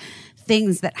these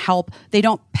things that help. They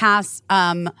don't pass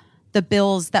the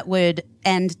bills that would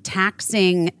end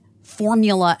taxing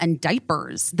formula and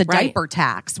diapers, the diaper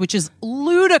tax, which is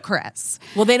ludicrous.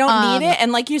 Well, they don't need it.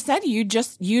 And like you said, you'd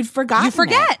forgotten. You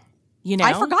forget. It,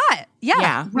 I forgot.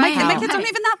 Yeah. Right. My kids aren't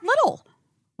even that little.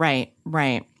 Right.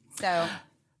 So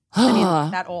I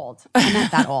mean, that old. I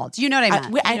meant that old. You know what I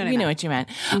meant. We know what you meant.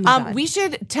 Oh my God. We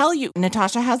should tell you,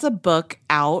 Natasha has a book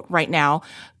out right now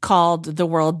called The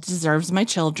World Deserves My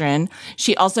Children.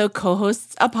 She also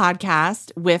co-hosts a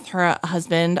podcast with her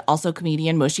husband, also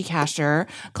comedian Moshe Kasher,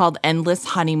 called Endless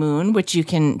Honeymoon, which you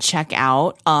can check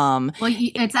out. Well,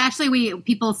 it's actually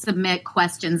people submit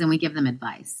questions and we give them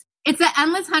advice. It's an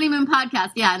Endless Honeymoon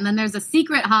podcast, yeah. And then there's a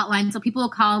secret hotline, so people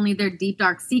will call me their deep,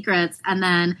 dark secrets, and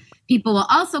then people will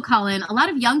also call in. A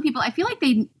lot of young people, I feel like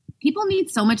people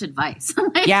need so much advice.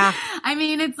 Yeah. I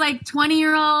mean, it's like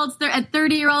 20-year-olds, they're at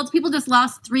 30-year-olds. People just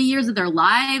lost 3 years of their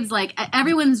lives. Like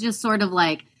everyone's just sort of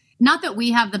like, not that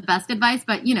we have the best advice,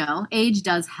 but age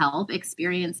does help.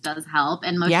 Experience does help.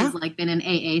 And Moshe's like been in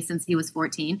AA since he was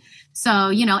 14. So,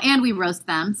 and we roast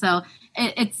them. So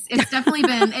it's definitely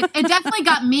been, it definitely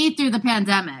got me through the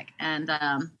pandemic. And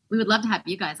we would love to have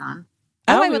you guys on.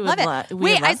 I would love it.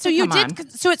 Wait, so you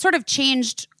did, so it sort of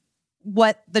changed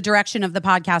what the direction of the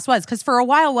podcast was. Because for a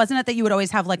while, wasn't it that you would always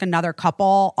have like another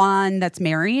couple on that's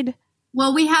married?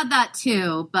 Well, we had that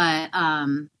too, but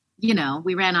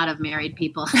we ran out of married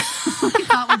people. We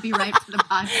thought would be right for the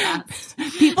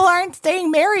podcast. People aren't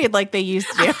staying married like they used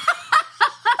to.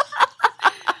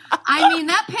 I mean,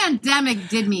 that pandemic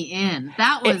did me in.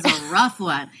 That was a rough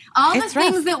one. All the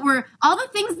things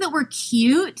that were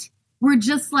cute were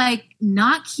just like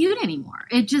not cute anymore.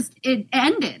 It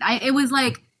ended.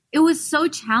 It was so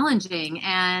challenging.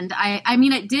 And I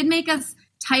mean, it did make us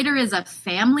tighter as a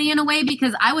family in a way,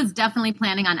 because I was definitely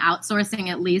planning on outsourcing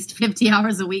at least 50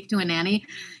 hours a week to a nanny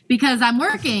because I'm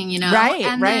working, Right,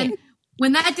 and right. then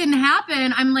when that didn't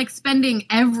happen, I'm like spending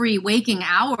every waking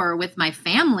hour with my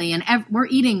family, and we're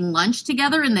eating lunch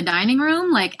together in the dining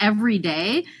room like every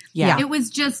day. Yeah. It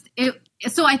was just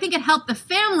so I think it helped the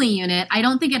family unit. I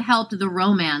don't think it helped the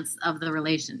romance of the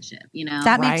relationship,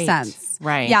 That makes Right, sense.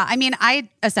 right. Yeah. I mean, I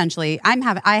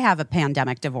have a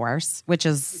pandemic divorce,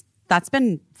 that's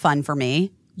been fun for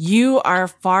me. You are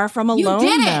far from alone, You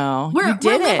did it. though. We're did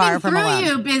living it. Far from through alone.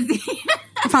 you, Busy.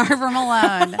 Far from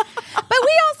alone. But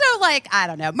we also I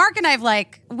don't know. Mark and I've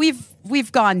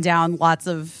we've gone down lots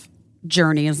of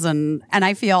journeys, and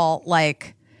I feel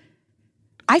like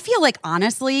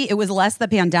honestly, it was less the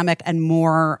pandemic and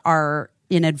more our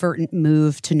inadvertent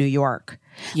move to New York.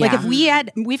 Yeah.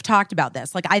 Like we've talked about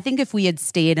this. Like I think if we had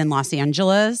stayed in Los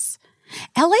Angeles,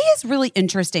 LA is really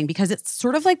interesting because it's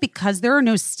sort of like, because there are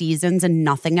no seasons and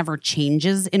nothing ever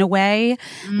changes in a way,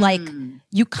 like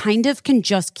you kind of can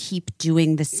just keep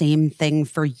doing the same thing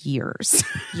for years.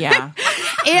 Yeah.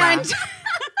 And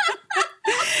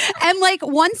and like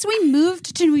once we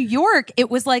moved to New York, it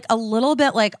was like a little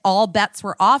bit like all bets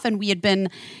were off, and we had been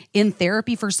in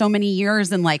therapy for so many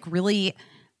years and really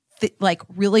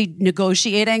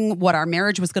negotiating what our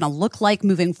marriage was going to look like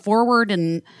moving forward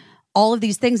and all of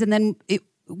these things. And then it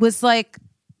was like,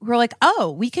 we're like,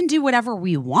 oh, we can do whatever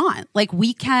we want. Like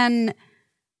we can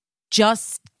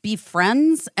just be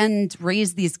friends and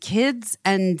raise these kids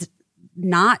and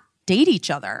not date each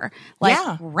other. Like,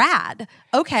 Yeah. rad.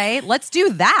 Okay, let's do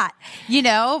that.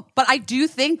 But I do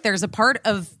think there's a part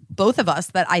of both of us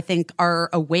that I think are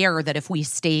aware that if we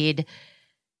stayed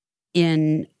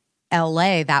in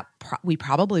LA, that we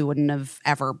probably wouldn't have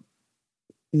ever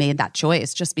made that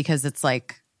choice, just because it's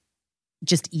like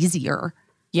just easier.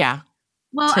 Yeah.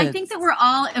 Well, I think that we're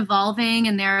all evolving,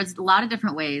 and there's a lot of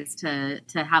different ways to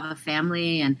have a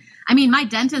family. And I mean, my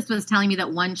dentist was telling me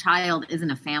that one child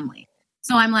isn't a family.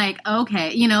 So I'm like,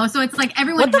 okay, so it's like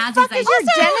everyone What the has fuck these is your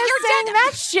ideas. dentist saying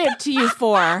that shit to you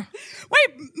for?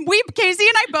 Wait, Casey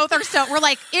and I both we're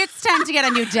like, it's time to get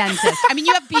a new dentist. I mean,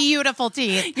 you have beautiful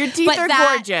teeth. Your teeth but are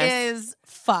that gorgeous. is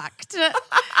fucked. By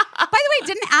the way,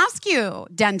 didn't ask you,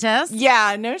 dentist.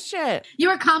 Yeah, no shit. You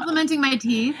were complimenting my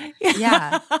teeth.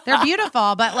 Yeah, they're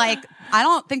beautiful, but I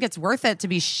don't think it's worth it to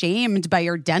be shamed by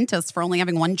your dentist for only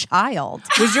having one child.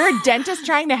 Was your dentist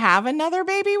trying to have another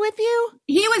baby with you?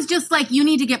 He was just like, you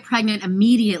need to get pregnant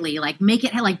immediately. Like, make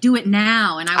it, like, do it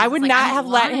now. And I was would like, not don't have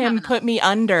wanna let have him another. put me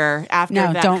under after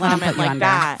No, that don't let him comment put you like under.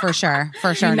 that. For sure.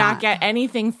 For sure Do not not. get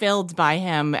anything filled by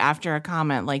him after a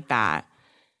comment like that.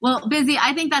 Well, Busy,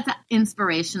 I think that's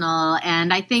inspirational.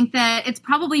 And I think that it's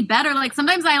probably better. Like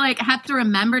sometimes I have to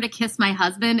remember to kiss my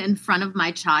husband in front of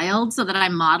my child so that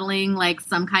I'm modeling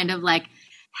some kind of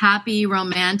happy,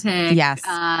 romantic Yes.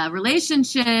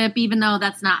 relationship, even though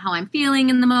that's not how I'm feeling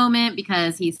in the moment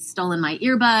because he's stolen my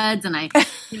earbuds and I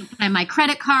and my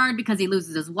credit card because he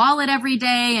loses his wallet every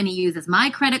day and he uses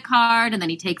my credit card and then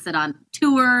he takes it on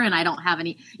tour and I don't have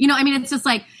any, it's just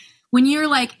like, when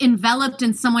you're enveloped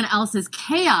in someone else's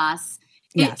chaos,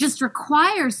 Yes. It just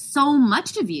requires so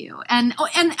much of you. And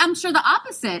I'm sure the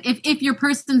opposite. If your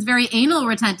person's very anal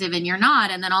retentive and you're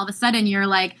not, and then all of a sudden you're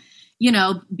like, you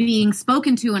know, being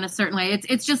spoken to in a certain way,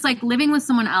 it's just like living with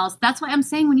someone else. That's why I'm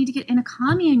saying we need to get in a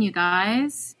commune, you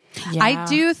guys. Yeah. I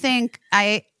do think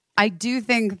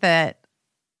that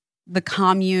the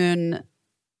commune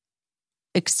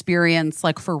experience,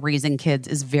 like for raising kids,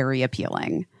 is very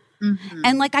appealing. Mm-hmm.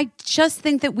 And like, I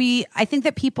think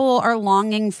that people are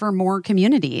longing for more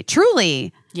community.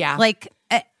 Truly. Yeah. Like,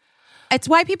 it's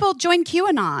why people join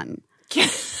QAnon.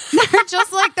 They're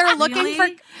just like, they're looking Really? for,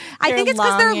 I think it's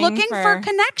because they're longing looking for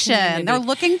connection. community. They're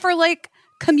looking for like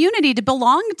community to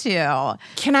belong to.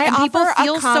 Can I And offer people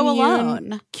feel a so commune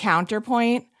alone.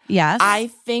 counterpoint? Yes. I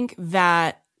think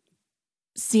that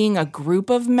seeing a group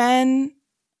of men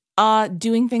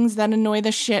doing things that annoy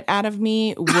the shit out of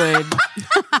me would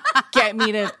get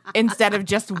me to, instead of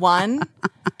just one,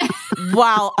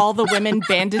 while all the women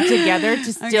banded together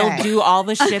to still Okay. do all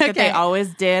the shit that they Okay.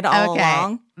 always did all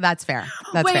along. That's fair.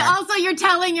 That's Wait, fair. also you're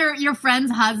telling your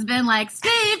friend's husband, like,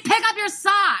 Steve, pick up your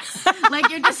socks. Like,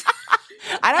 you're just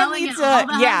I don't telling need it to, all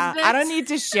the yeah, I husbands? don't need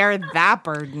to share that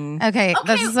burden. Okay.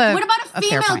 okay. This is a, What about a fair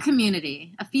female point.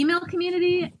 community? A female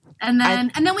community, and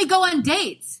then we go on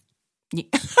dates.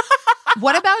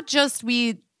 What about just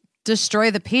we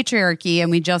destroy the patriarchy and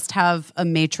we just have a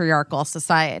matriarchal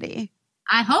society?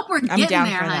 I hope we're I'm getting down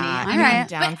there, for honey. that. All I'm right.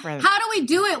 down But for that. how do we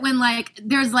do it when like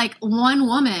there's like one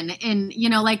woman in, you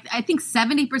know, like I think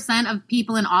 70% of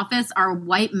people in office are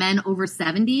white men over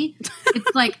 70?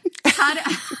 It's like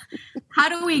how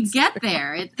do we get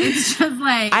there? It's just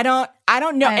like I don't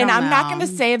know. I And don't I'm not know. going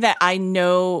to say that I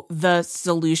know the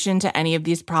solution to any of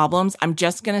these problems. I'm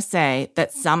just going to say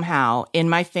that somehow in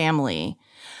my family,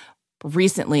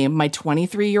 recently, my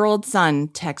 23-year-old son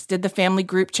texted the family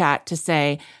group chat to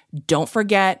say, don't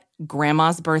forget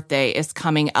grandma's birthday is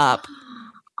coming up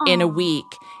in a week.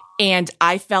 And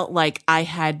I felt like I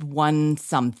had won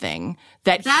something.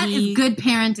 That is good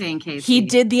parenting, Casey. he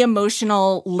did the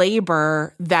emotional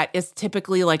labor that is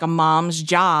typically like a mom's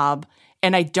job.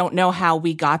 And I don't know how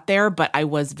we got there, but I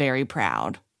was very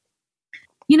proud.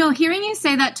 You know, hearing you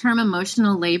say that term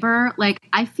emotional labor, like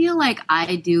I feel like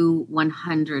I do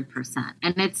 100%.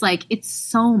 And it's like, it's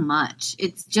so much.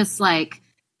 It's just like,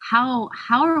 how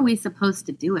are we supposed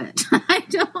to do it? I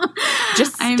don't.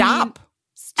 Just I stop. mean, Don't-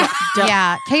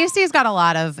 Yeah, Casey's got a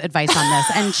lot of advice on this,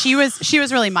 and she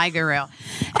was really my guru.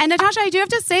 And Natasha, I do have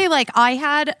to say, like, I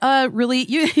had a really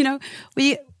you know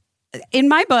we in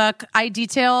my book I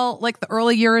detail like the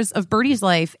early years of Birdie's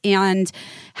life and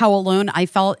how alone I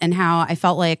felt and how I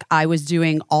felt like I was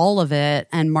doing all of it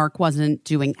and Mark wasn't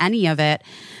doing any of it.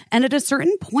 And at a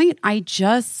certain point, I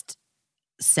just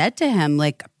said to him,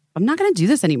 like, I'm not going to do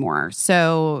this anymore.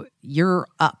 So you're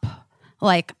up.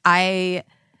 Like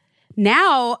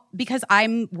now, because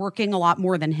I'm working a lot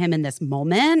more than him in this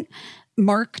moment,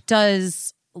 Mark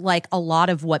does like a lot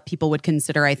of what people would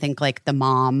consider, I think, like the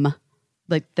mom,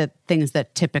 like the things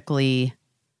that typically,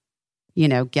 you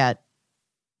know, get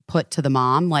put to the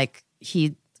mom. Like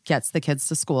he gets the kids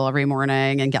to school every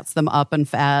morning and gets them up and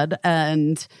fed.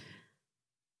 And,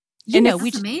 you And know, it's we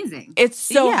that's just, amazing. It's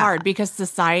so Yeah. hard because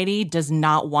society does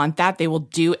not want that. They will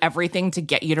do everything to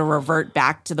get you to revert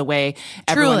back to the way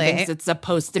everyone Truly. thinks it's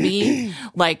supposed to be.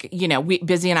 Like, you know,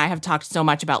 Busy and I have talked so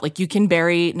much about like you can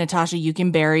bury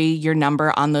your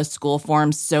number on those school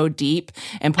forms so deep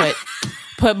and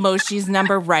put Moshi's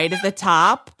number right at the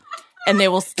top, and they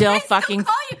will still fucking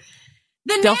call you.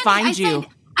 The they'll nanny, find I you. said-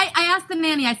 I asked the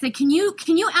nanny, I said, can you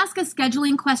ask us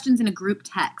scheduling questions in a group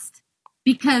text?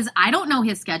 Because I don't know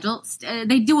his schedule.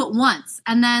 They do it once.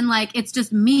 And then like, it's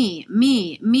just me,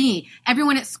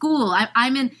 everyone at school.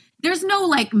 I'm in, there's no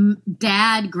like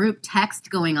dad group text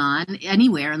going on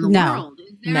anywhere in the No. world.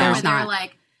 Is there? No. Where There's they're not.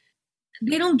 like,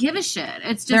 they don't give a shit.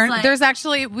 It's just like, there's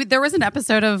actually there was an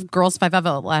episode of Girls Five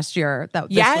Evo last year that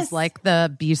this Yes. was like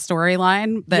the B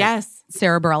storyline that Yes.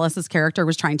 Sarah Bareilles' character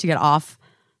was trying to get off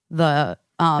the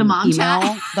mom email,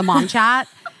 chat? the mom chat,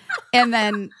 and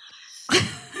then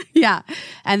yeah,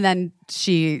 and then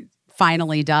she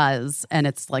finally does, and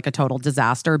it's like a total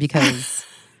disaster because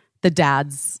the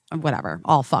dads, whatever,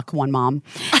 all fuck one mom.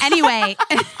 Anyway.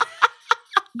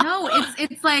 no,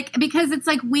 it's like, because it's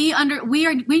like we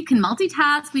can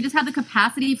multitask. We just have the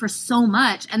capacity for so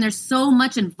much, and there's so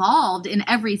much involved in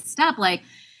every step. Like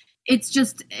it's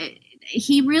just,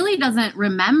 he really doesn't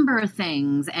remember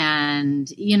things. And,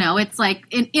 you know, it's like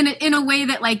in a way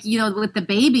that like, you know, with the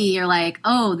baby, you're like,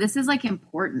 oh, this is like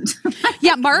important.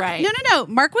 Yeah, Mark. Right. No.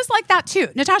 Mark was like that too.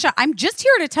 Natasha, I'm just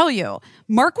here to tell you,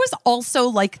 Mark was also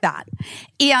like that.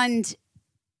 And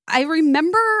I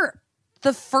remember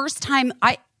the first time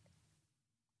I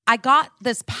got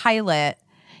this pilot.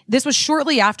 This was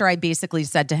shortly after I basically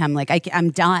said to him, like,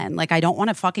 I'm done. Like, I don't want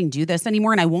to fucking do this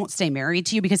anymore, and I won't stay married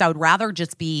to you because I would rather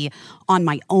just be on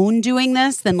my own doing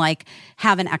this than like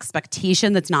have an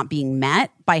expectation that's not being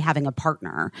met by having a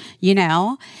partner, you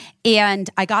know? And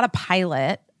I got a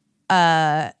pilot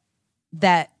that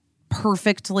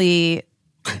perfectly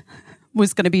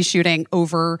was going to be shooting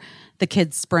over the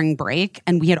kids' spring break,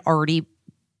 and we had already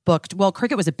booked, well,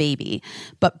 Cricket was a baby,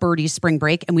 but Birdie's spring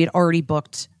break, and we had already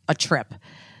booked a trip.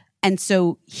 And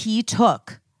so he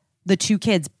took the two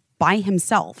kids by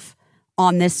himself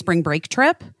on this spring break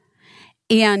trip.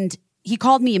 And he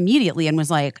called me immediately and was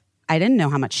like, I didn't know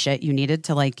how much shit you needed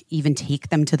to like even take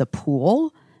them to the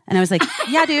pool. And I was like,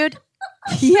 yeah, dude.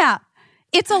 Yeah.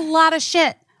 It's a lot of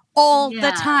shit all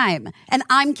the time. And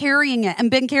I'm carrying it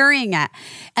and been carrying it.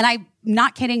 And I'm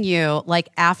not kidding you. Like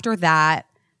after that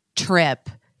trip,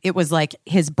 it was like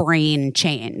his brain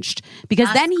changed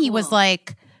because then he was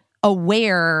like,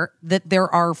 aware that there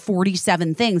are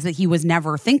 47 things that he was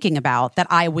never thinking about that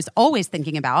I was always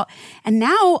thinking about. And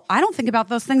now I don't think about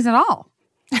those things at all.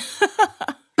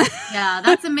 Yeah,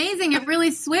 that's amazing. It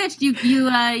really switched. You did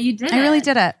it. I really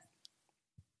did it.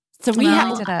 So we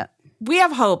did it. We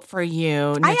have hope for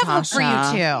you, Natasha. I have hope for you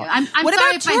too. I'm what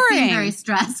sorry about if touring? I seem very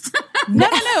stressed. No.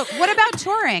 What about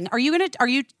touring? Are you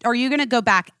gonna go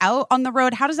back out on the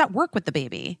road? How does that work with the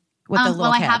baby? With the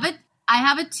little kid? I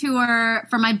have a tour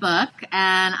for my book,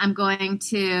 and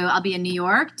I'll be in New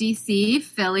York, DC,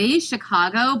 Philly,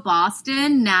 Chicago,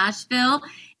 Boston, Nashville,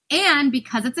 and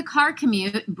because it's a car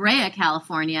commute, Brea,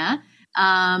 California.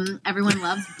 Everyone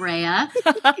loves Brea.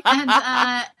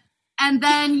 And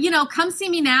then, come see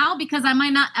me now because I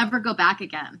might not ever go back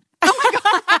again. Oh my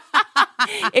God.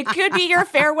 It could be your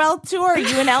farewell tour,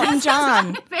 you and Elton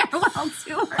John. Farewell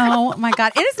tour. Oh my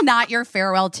God. It is not your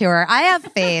farewell tour. I have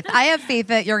faith. I have faith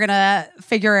that you're going to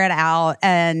figure it out.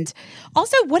 And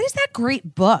also, what is that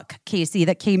great book, Casey,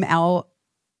 that came out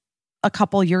a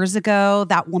couple years ago?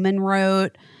 That woman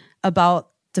wrote about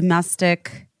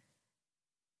domestic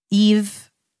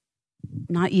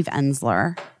not Eve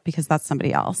Ensler, because that's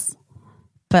somebody else.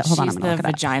 But hold on, I'm going to look it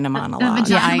up. Vagina monologue.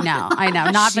 Yeah, I know.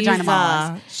 Not vagina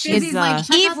monologue. She's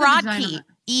Eve Rodkey.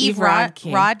 Eve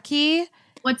Rodkey.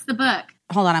 What's the book?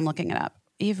 Hold on, I'm looking it up.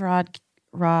 Eve Rodsky.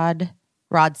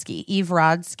 Eve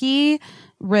Rodsky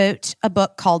wrote a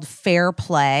book called Fair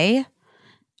Play.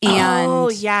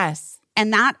 And yes.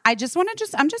 And that I'm just going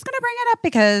to bring it up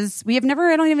because we have never,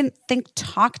 I don't even think,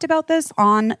 talked about this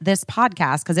on this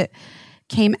podcast because it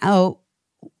came out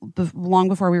long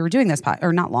before we were doing this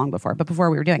or not long before, but before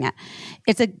we were doing it.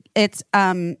 It's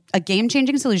a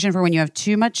game-changing solution for when you have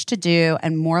too much to do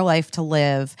and more life to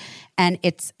live. And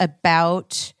it's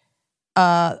about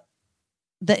the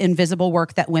invisible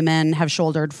work that women have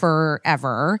shouldered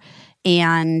forever.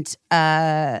 And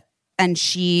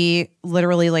she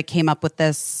literally came up with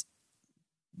this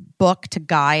book to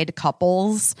guide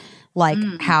couples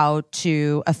how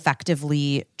to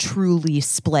effectively, truly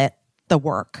split the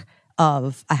work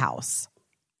of a house.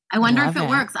 I wonder if it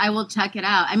works. I will check it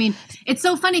out. I mean, it's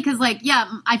so funny because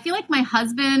I feel like my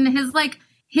husband, his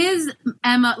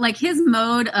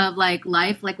mode of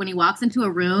life, when he walks into a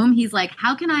room, he's like,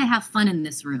 how can I have fun in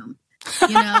this room?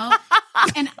 You know?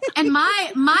 and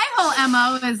my whole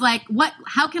MO is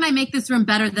how can I make this room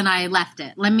better than I left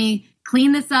it? Let me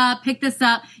clean this up, pick this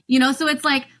up, so it's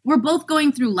we're both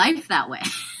going through life that way.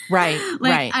 Right.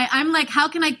 Right. I'm how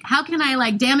can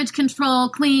I damage control,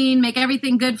 clean, make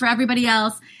everything good for everybody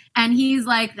else? And he's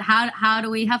like, how do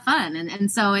we have fun? And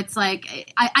so it's I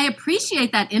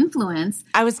appreciate that influence.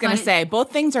 I was going to say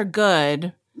both things are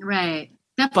good. Right.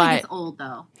 Definitely gets old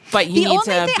though. But you need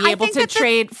to be able to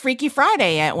trade Freaky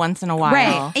Friday at once in a while.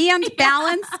 Right. And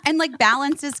balance and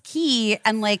balance is key.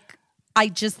 And I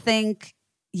just think,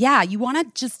 you want to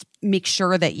just make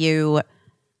sure that you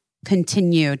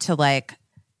continue to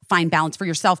find balance for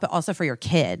yourself, but also for your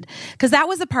kid. Because that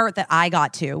was the part that I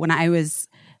got to when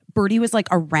Birdie was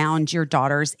around your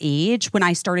daughter's age, when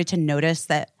I started to notice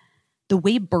that the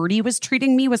way Birdie was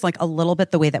treating me was a little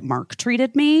bit the way that Mark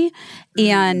treated me,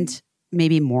 and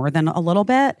maybe more than a little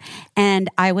bit. And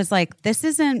I was like, this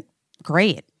isn't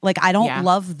great. I don't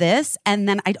love this. And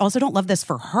then I also don't love this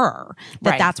for her,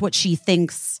 that's what she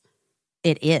thinks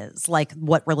it is.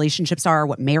 What relationships are,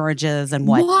 what marriage is, and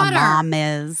what a mom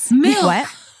is. Milk. What?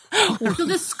 She'll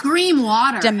just scream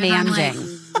water. Demanding.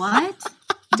 What?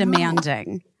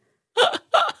 Demanding.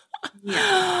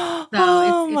 Yeah.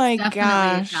 So my it's definitely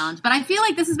gosh. a challenge. But I feel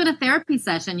like this has been a therapy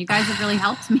session. You guys have really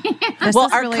helped me. This Well,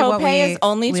 is our really what copay is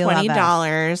only we love it.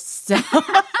 $20. So.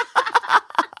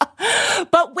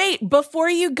 But wait, before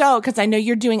you go, because I know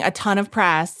you're doing a ton of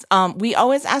press, we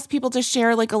always ask people to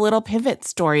share like a little pivot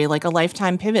story, like a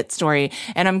lifetime pivot story.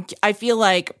 And I feel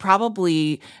like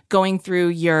probably going through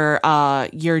your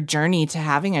journey to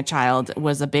having a child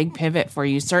was a big pivot for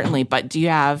you, certainly. But do you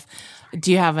have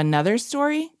another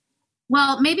story?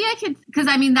 Well, maybe I could, because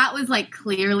I mean, that was like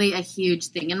clearly a huge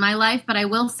thing in my life. But I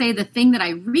will say the thing that I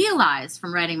realized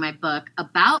from writing my book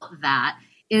about that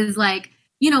is like,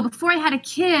 you know, before I had a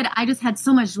kid, I just had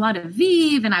so much joie de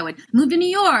vivre, and I would move to New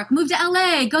York, move to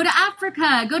LA, go to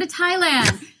Africa, go to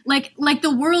Thailand, like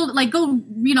the world, like go,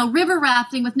 you know, river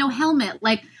rafting with no helmet.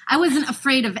 Like I wasn't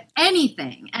afraid of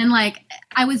anything. And like,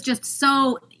 I was just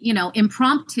so, you know,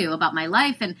 impromptu about my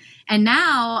life. And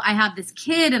now I have this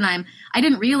kid, and I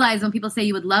didn't realize when people say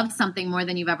you would love something more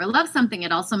than you've ever loved something,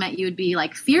 it also meant you would be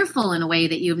like fearful in a way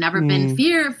that you've never been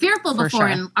fearful before. Sure.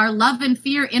 And are love and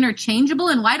fear interchangeable?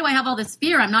 And why do I have all this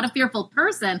fear? I'm not a fearful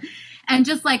person. And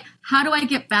just like, how do I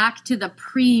get back to the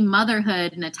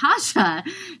pre-motherhood Natasha?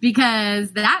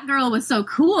 Because that girl was so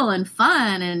cool and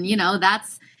fun. And, you know,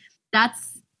 that's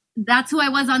who I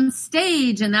was on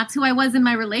stage, and that's who I was in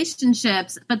my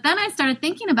relationships. But then I started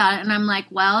thinking about it, and I'm like,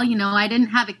 well, you know, I didn't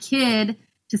have a kid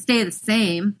to stay the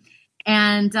same.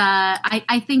 And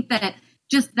I think that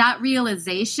just that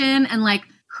realization and like,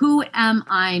 who am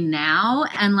I now?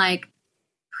 And like,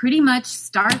 pretty much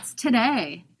starts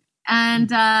today.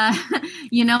 And,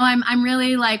 you know, I'm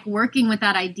really like working with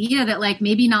that idea that like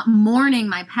maybe not mourning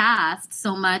my past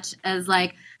so much as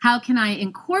like, how can I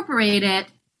incorporate it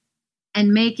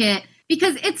and make it,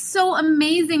 because it's so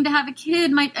amazing to have a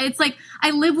kid. It's like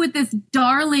I live with this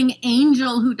darling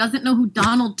angel who doesn't know who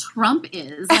Donald Trump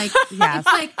is. Like, Yes. it's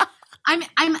like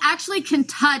I'm actually can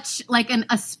touch like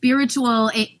a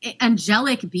spiritual,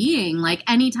 angelic being like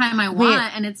anytime I want.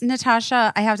 Wait, And it's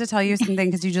Natasha, I have to tell you something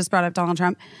because you just brought up Donald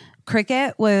Trump.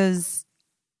 Cricket was,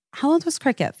 how old was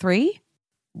Cricket? 3?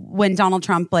 When Donald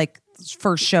Trump like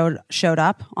first showed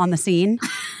up on the scene.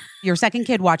 Your second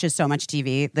kid watches so much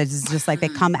TV. This is just like they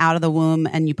come out of the womb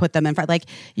and you put them in front. Like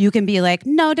you can be like,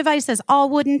 no devices, all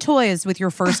wooden toys with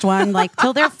your first one, like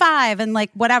till they're 5 and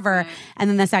like whatever. Right. And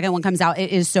then the second one comes out.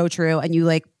 It is so true. And you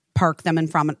like park them in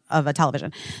front of a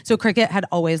television. So Cricket had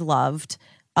always loved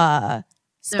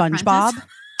SpongeBob.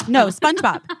 No,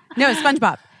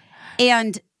 SpongeBob.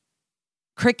 And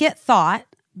Cricket thought,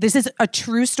 this is a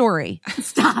true story.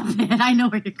 Stop it. I know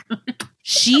where you're going.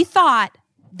 She thought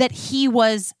that he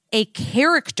was a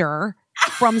character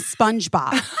from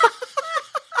SpongeBob.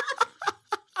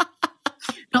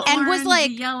 The And was orange,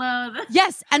 like- the yellow.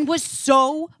 Yes, and was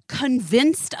so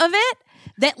convinced of it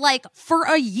that like for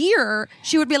a year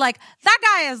she would be like, that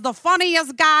guy is the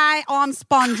funniest guy on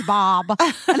SpongeBob.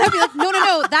 And I'd be like,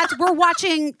 no,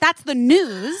 that's the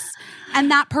news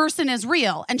and that person is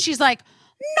real. And she's like,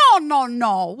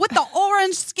 no, with the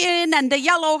orange skin and the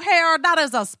yellow hair,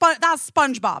 that's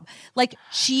SpongeBob. Like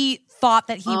she thought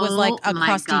that he was like a my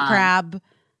Krusty God. Krab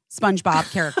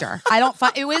SpongeBob character.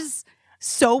 It was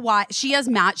so why she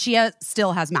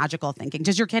still has magical thinking.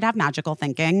 Does your kid have magical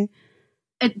thinking?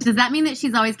 Does that mean that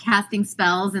she's always casting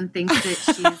spells and thinks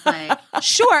that she's like...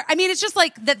 Sure. I mean, it's just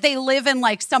like that they live in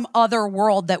like some other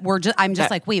world that I'm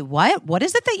just like, wait, what? What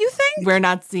is it that you think? We're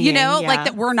not seeing, You know, yeah. like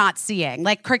that we're not seeing.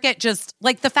 Like Cricket just,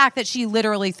 like the fact that she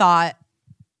literally thought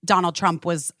Donald Trump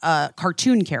was a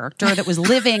cartoon character that was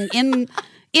living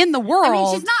in the world. I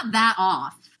mean, she's not that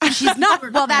off. She's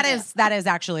not. Well, that is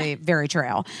actually very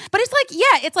true. But it's like,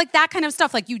 yeah, it's like that kind of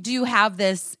stuff. Like you have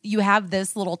this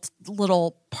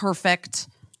little perfect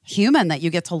human that you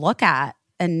get to look at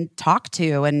and talk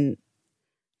to, and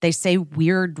they say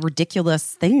weird,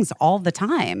 ridiculous things all the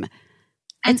time.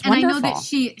 And It's I know wonderful.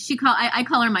 that I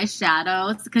call her my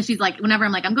shadow because she's like, whenever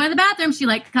I'm like, I'm going to the bathroom, she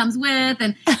like comes with,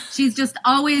 and she's just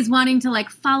always wanting to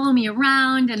like follow me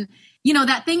around. And you know,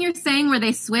 that thing you're saying where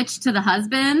they switch to the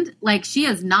husband, like she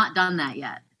has not done that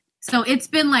yet. So it's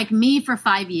been like me for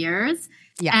 5 years.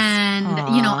 Yes.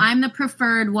 And, you know, I'm the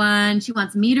preferred one. She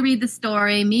wants me to read the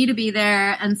story, me to be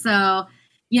there. And so,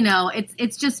 you know,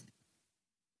 it's just,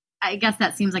 I guess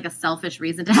that seems like a selfish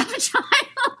reason to have a child.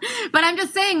 But I'm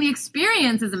just saying the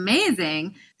experience is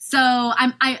amazing. So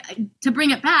to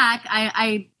bring it back,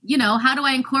 I you know, how do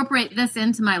I incorporate this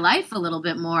into my life a little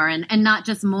bit more and not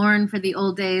just mourn for the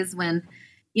old days when,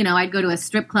 you know, I'd go to a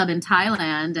strip club in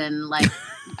Thailand and like,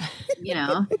 you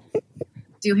know,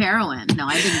 do heroin. No,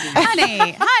 I didn't do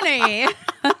that. honey.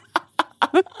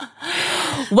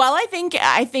 Well,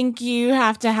 I think you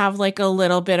have to have like a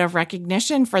little bit of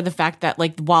recognition for the fact that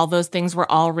like while those things were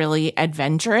all really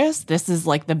adventurous, this is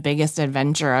like the biggest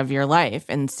adventure of your life.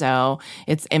 And so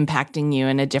it's impacting you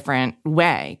in a different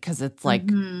way because it's like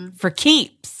for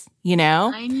keeps. you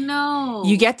know? I know.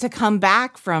 You get to come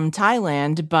back from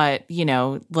Thailand, but, you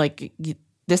know, like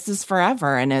this is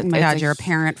forever. And Oh my God, you're a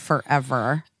parent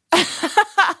forever.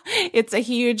 it's a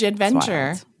huge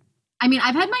adventure. I mean,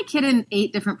 I've had my kid in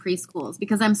 8 different preschools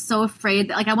because I'm so afraid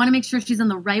that, like, I want to make sure she's in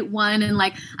the right one. And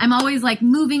like, I'm always like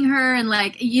moving her. And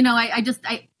like, you know, I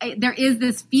there is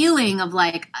this feeling of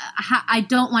like, I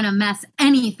don't want to mess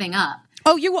anything up.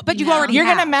 Oh, but you already You're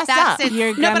have. gonna mess That's up. it.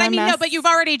 You're no, but gonna I mean, mess- no, but you've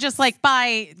already just like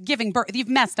by giving birth, you've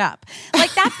messed up.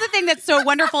 Like that's the thing that's so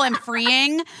wonderful and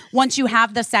freeing once you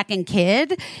have the second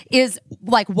kid is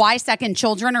like why second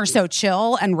children are so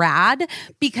chill and rad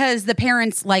because the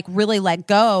parents like really let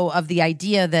go of the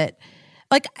idea that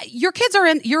like your kids are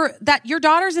your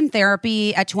daughter's in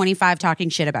therapy at 25 talking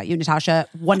shit about you, Natasha,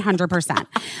 100%.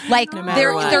 Like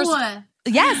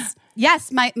there's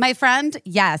Yes, my friend,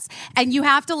 yes. And you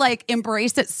have to like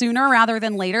embrace it sooner rather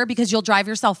than later because you'll drive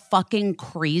yourself fucking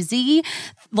crazy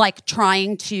like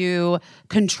trying to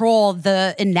control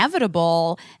the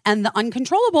inevitable and the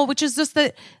uncontrollable, which is just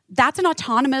that's an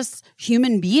autonomous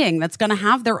human being that's going to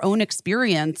have their own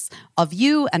experience of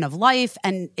you and of life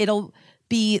and it'll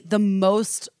be the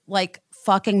most like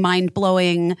fucking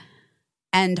mind-blowing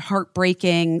and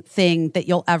heartbreaking thing that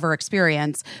you'll ever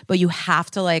experience. But you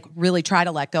have to like really try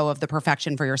to let go of the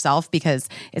perfection for yourself because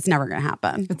it's never going to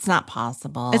happen. It's not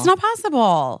possible. It's not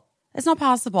possible. It's not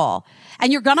possible.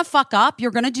 And you're going to fuck up.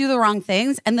 You're going to do the wrong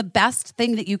things. And the best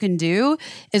thing that you can do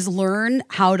is learn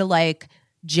how to like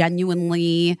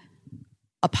genuinely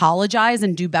apologize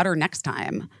and do better next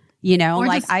time. You know, or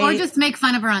like or just make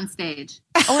fun of her on stage.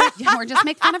 or just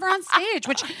make fun of her on stage,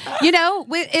 which, you know,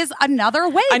 is another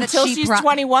way until that she's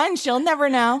 21, she'll never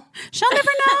know. She'll never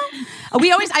know.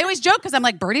 I always joke because I'm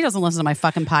like, Birdie doesn't listen to my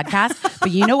fucking podcast.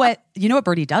 But you know what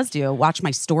Birdie does do? Watch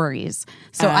my stories.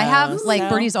 So I have like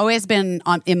Birdie's always been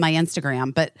in my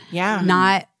Instagram, but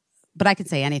but I could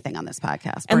say anything on this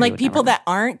podcast. And like people that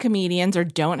aren't comedians or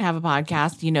don't have a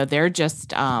podcast, you know, they're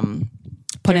just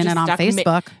putting it on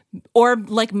Facebook. Or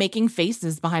like making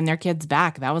faces behind their kid's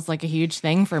back. That was like a huge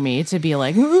thing for me to be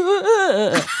like,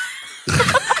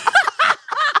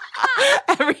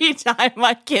 every time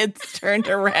my kids turned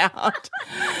around.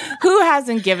 Who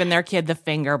hasn't given their kid the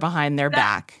finger behind their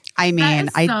back? I mean,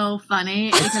 that is so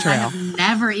funny because I have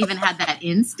never even had that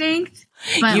instinct.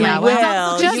 But you like,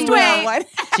 will. Just wait.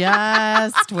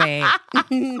 Just wait.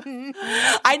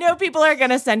 I know people are going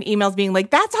to send emails being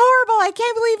like, that's horrible. I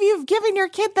can't believe you've given your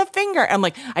kid the finger. I'm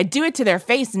like, I do it to their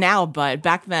face now, but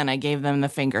back then I gave them the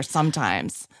finger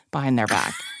sometimes behind their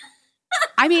back.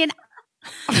 I mean,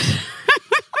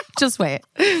 just wait.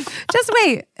 Just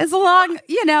wait. It's a long,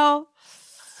 you know.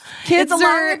 It's a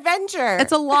long adventure.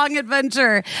 It's a long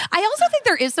adventure. I also think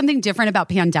there is something different about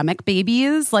pandemic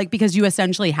babies, like because you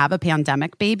essentially have a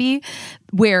pandemic baby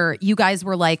where you guys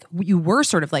were like, you were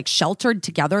sort of like sheltered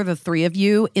together, the three of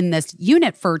you in this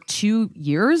unit for 2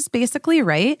 years, basically,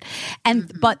 right?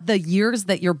 And but the years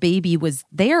that your baby was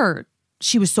there,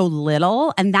 she was so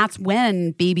little. And that's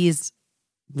when babies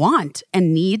want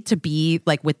and need to be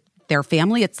like with their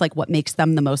family. It's like what makes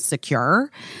them the most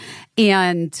secure.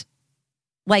 And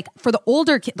like for the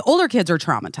older kids are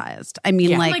traumatized. I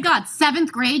mean, like, oh my God,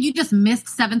 7th grade, you just missed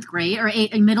 7th grade or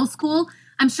middle school.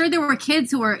 I'm sure there were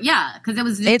kids who were, because it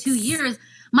was just 2 years.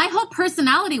 My whole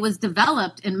personality was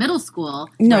developed in middle school.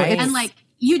 No, right? it's and like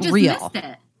you just real. missed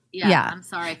it. Yeah, I'm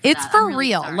sorry. It's that. for really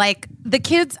real. sorry. Like the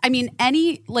kids, I mean,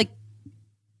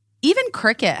 even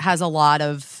Cricket has a lot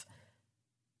of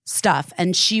stuff,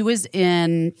 and she was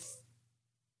in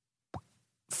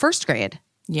 1st grade.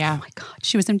 Yeah. Oh my God.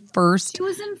 She was in first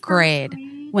grade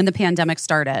when the pandemic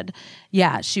started.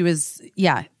 Yeah. She was,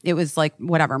 it was like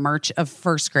whatever, March of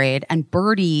 1st grade. And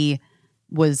Birdie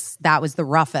that was the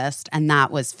roughest. And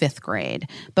that was 5th grade.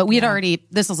 But we had already,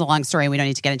 this is a long story. We don't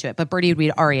need to get into it. But Birdie,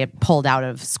 we'd already pulled out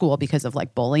of school because of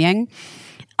like bullying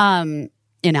in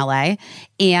LA.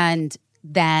 And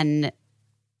then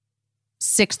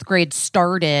 6th grade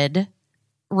started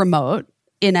remote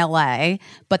in LA,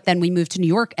 but then we moved to New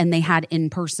York and they had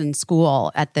in-person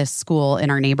school at this school in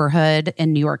our neighborhood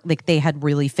in New York. Like they had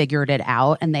really figured it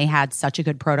out and they had such a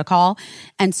good protocol.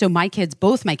 And so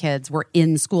both my kids were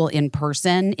in school in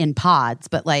person in pods,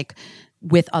 but like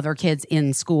with other kids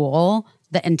in school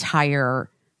the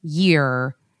entire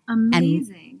year.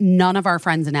 Amazing. And none of our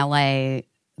friends in LA,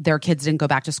 their kids didn't go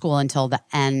back to school until the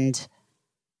end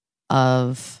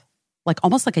of like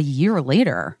almost like a year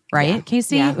later, right, Yeah.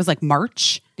 Casey? Yeah. It was like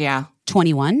March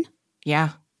 21. Yeah.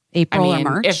 April I mean,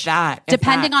 or March. if that.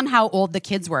 Depending on how old the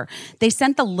kids were. They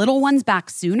sent the little ones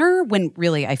back sooner when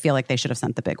really I feel like they should have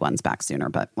sent the big ones back sooner,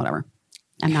 but whatever.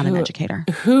 I'm not an educator.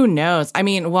 Who knows? I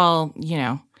mean, well, you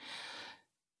know,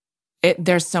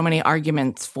 there's so many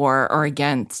arguments for or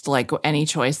against like any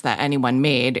choice that anyone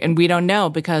made. And we don't know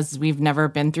because we've never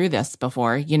been through this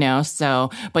before, you know?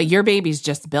 So, but your baby's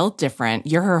just built different.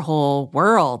 You're her whole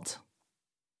world.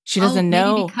 She doesn't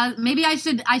know. Maybe I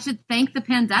should thank the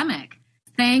pandemic.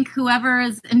 Thank whoever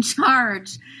is in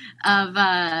charge of,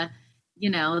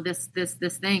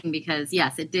 this thing, because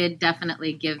yes, it did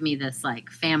definitely give me this like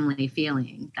family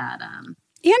feeling that, and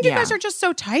you guys are just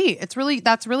so tight.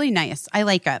 That's really nice. I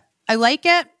like it. I like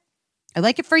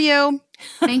it for you.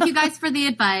 Thank you guys for the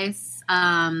advice.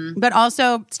 But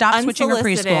also stop switching your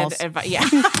preschools.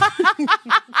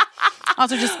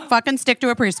 Also just fucking stick to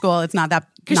a preschool. It's not that,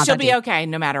 because she'll be okay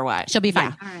no matter what. She'll be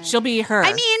fine. Right. She'll be her.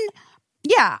 I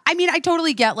mean, I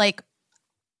totally get like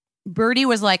Birdie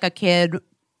was like a kid.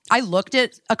 I looked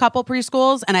at a couple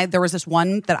preschools and there was this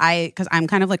one that because I'm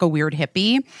kind of like a weird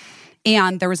hippie.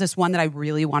 And there was this one that I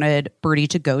really wanted Birdie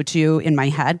to go to in my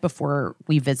head before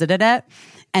we visited it.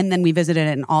 And then we visited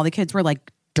it and all the kids were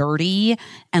like dirty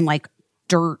and like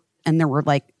dirt. And there were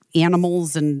like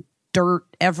animals and dirt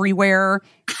everywhere.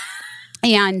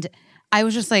 And I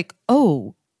was just like,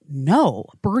 oh no,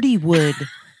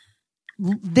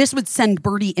 this would send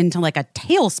Birdie into like a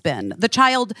tailspin. The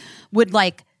child would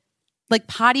like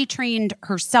potty trained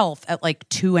herself at like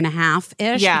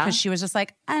 2.5-ish because she was just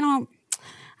like, I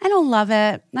don't love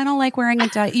it. I don't like wearing a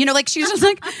diaper. You know, like she was just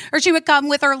like, or she would come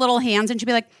with her little hands and she'd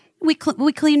be like, we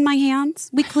clean my hands.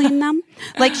 We clean them.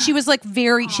 Like she was like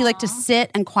she liked to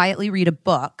sit and quietly read a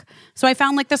book. So I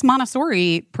found like this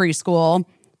Montessori preschool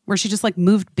where she just like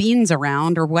moved beans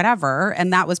around or whatever.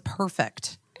 And that was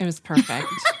perfect. It was perfect.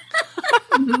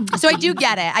 So I do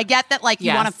get it. I get that like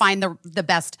you want to find the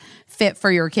best fit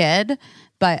for your kid.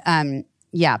 But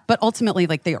but ultimately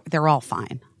like they're all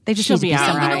fine. They just need to be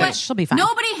all right. You know what? She'll be fine.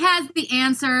 Nobody has the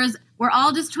answers. We're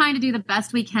all just trying to do the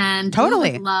best we can. Totally.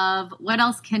 Do it with love. What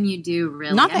else can you do,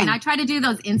 really? Nothing. I mean, I try to do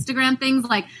those Instagram things.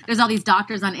 Like, there's all these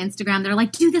doctors on Instagram. They're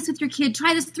like, do this with your kid.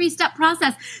 Try this 3-step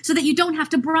process so that you don't have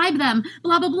to bribe them,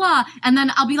 blah, blah, blah. And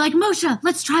then I'll be like, Moshe,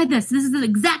 let's try this. This is the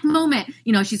exact moment.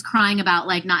 You know, she's crying about,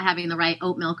 like, not having the right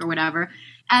oat milk or whatever.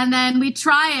 And then we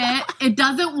try it. It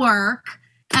doesn't work.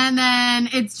 And then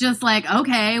it's just like,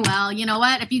 okay, well, you know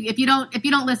what? If you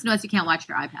don't listen to us, you can't watch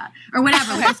your iPad or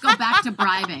whatever. We just go back to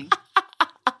bribing.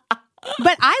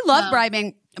 But I love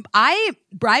bribing.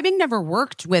 Bribing never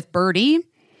worked with Birdie.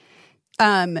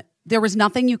 There was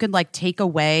nothing you could like take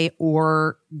away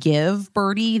or give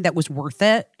Birdie that was worth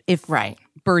it if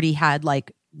Birdie had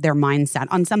like their mindset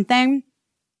on something.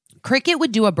 Cricket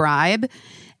would do a bribe,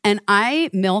 and I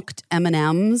milked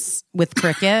M&Ms with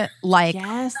Cricket. Like,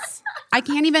 yes. I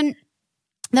can't even.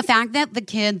 The fact that the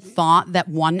kid thought that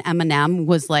one M&M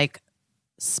was like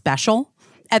special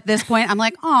at this point, I'm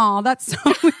like, oh, that's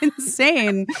so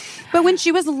insane. But when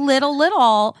she was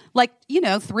little, like,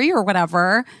 3 or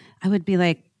whatever, I would be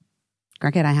like,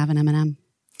 Cricket, I have an M&M.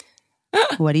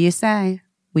 What do you say?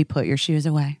 We put your shoes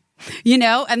away.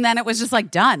 And then it was just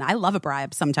like done. I love a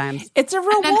bribe sometimes. It's a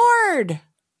reward.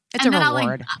 It's a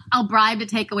reward. I'll bribe to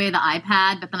take away the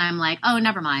iPad, but then I'm like, oh,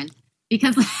 never mind.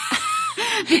 Because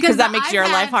that makes your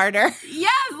life harder.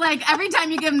 Yes, like every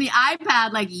time you give them the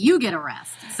iPad, like you get a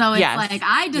rest. So it's like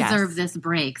I deserve this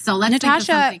break. So let's Natasha,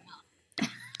 think of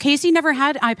something. Casey never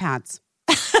had iPads.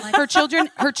 Her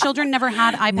children never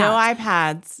had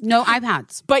iPads. No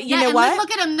iPads. But you know what?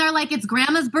 Look at them. They're like, it's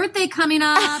grandma's birthday coming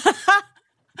up.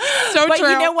 So but true.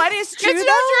 You know what is true? It's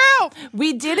so true.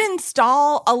 We did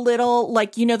install a little,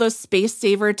 like, those Space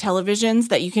Saver televisions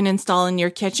that you can install in your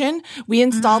kitchen. We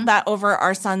installed that over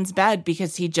our son's bed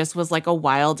because he just was like a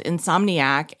wild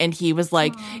insomniac. And he was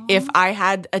like, if I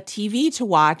had a TV to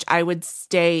watch, I would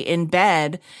stay in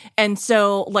bed. And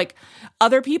so, like,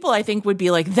 other people, I think, would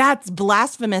be like, that's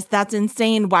blasphemous. That's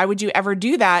insane. Why would you ever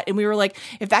do that? And we were like,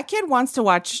 if that kid wants to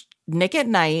watch Nick at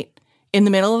Night, in the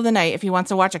middle of the night, if he wants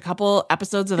to watch a couple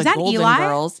episodes of the Golden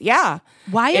Girls. Yeah.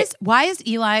 Why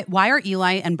are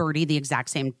Eli and Birdie the exact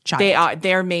same child?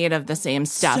 They're made of the same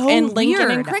stuff. So and Lincoln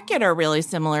weird. and Cricket are really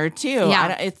similar too.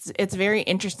 Yeah. It's very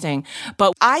interesting.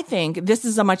 But I think this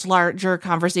is a much larger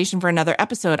conversation for another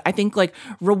episode. I think like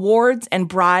rewards and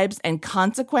bribes and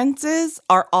consequences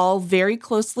are all very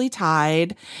closely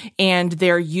tied, and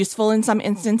they're useful in some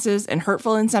instances and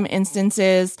hurtful in some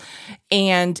instances.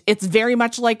 And it's very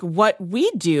much like what we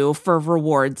do for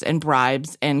rewards and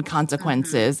bribes and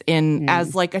consequences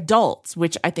as like adults,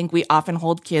 which I think we often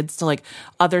hold kids to like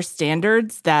other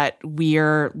standards that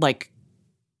we're like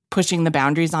pushing the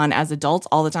boundaries on as adults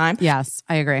all the time. Yes,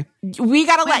 I agree. We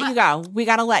got to let you go. We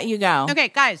got to let you go. Okay,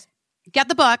 guys, get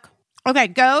the book. Okay,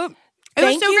 go. It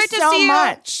Thank was so you great to so see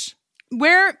much. you.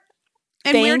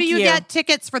 And where do Thank you you. get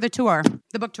tickets for the tour,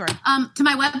 the book tour? To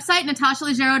my website,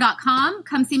 natashalegero.com.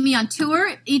 Come see me on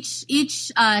tour. Each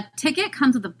ticket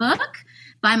comes with a book.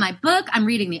 Buy my book. I'm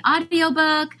reading the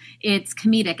audiobook. It's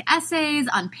comedic essays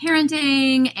on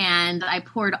parenting, and I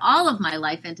poured all of my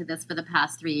life into this for the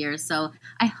past 3 years. So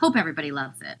I hope everybody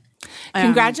loves it.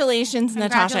 Congratulations,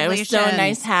 Natasha. It was so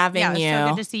nice having yeah, it was you. so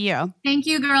good to see you. Thank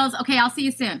you, girls. Okay, I'll see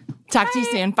you soon. Talk to you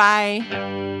soon. Bye.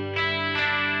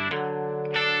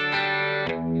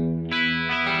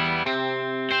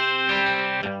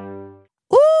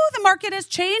 Ooh, the market is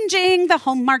changing. The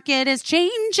home market is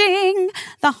changing.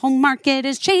 The home market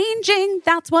is changing.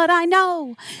 That's what I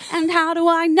know. And how do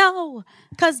I know?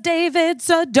 Because David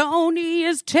Sidoni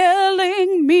is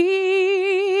telling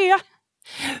me.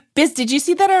 Biz, did you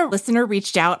see that our listener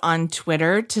reached out on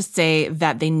Twitter to say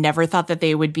that they never thought that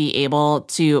they would be able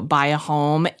to buy a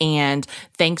home? And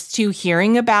thanks to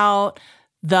hearing about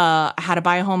the How to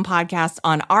Buy a Home podcast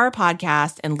on our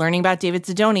podcast and learning about David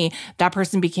Sidoni, that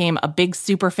person became a big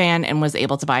super fan and was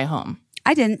able to buy a home.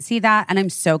 I didn't see that, and I'm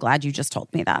so glad you just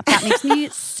told me that. That makes me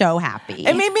so happy.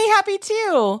 It made me happy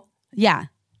too. Yeah.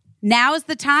 Now is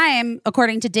the time,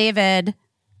 according to David,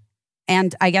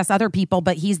 and I guess other people,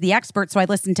 but he's the expert, so I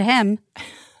listened to him.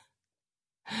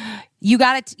 You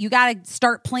got to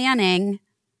start planning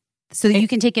so that you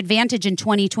can take advantage in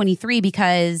 2023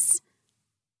 because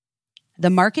the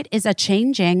market is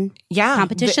a-changing. Yeah.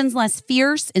 Competition's less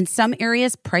fierce. In some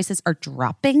areas, prices are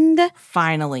dropping.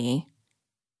 Finally.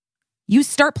 You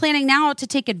start planning now to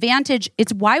take advantage.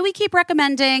 It's why we keep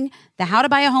recommending the How to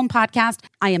Buy a Home podcast.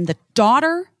 I am the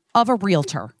daughter of a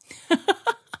realtor.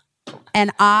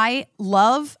 And I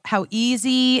love how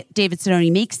easy David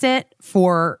Sidoni makes it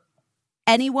for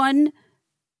anyone,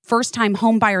 first-time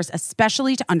home buyers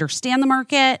especially, to understand the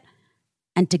market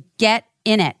and to get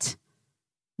in it.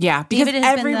 Yeah, because David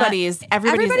has been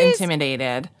everybody's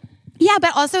intimidated. Yeah,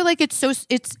 but also like it's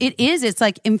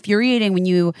like infuriating when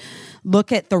you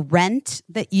look at the rent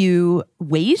that you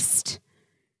waste,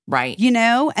 Right. you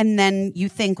know, and then you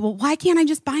think, well, why can't I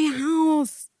just buy a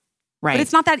house? Right. But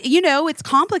it's not that, you know, it's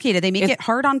complicated. They make it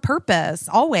hard on purpose,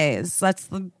 always. That's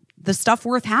the stuff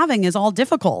worth having is all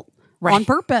difficult on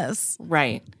purpose.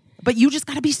 Right. But you just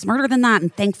got to be smarter than that.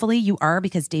 And thankfully you are,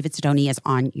 because David Sidoni is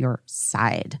on your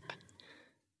side.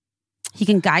 He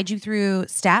can guide you through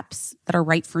steps that are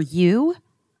right for you,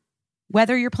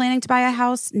 whether you're planning to buy a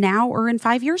house now or in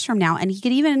 5 years from now. And he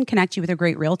could even connect you with a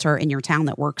great realtor in your town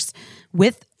that works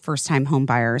with first-time home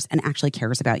buyers and actually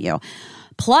cares about you.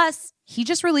 Plus, he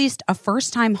just released a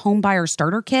first-time home buyer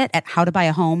starter kit at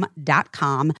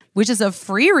howtobuyahome.com, which is a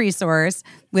free resource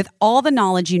with all the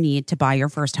knowledge you need to buy your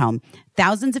first home.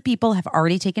 Thousands of people have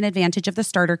already taken advantage of the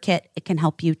starter kit. It can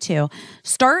help you too.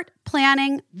 Start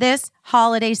planning this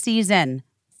holiday season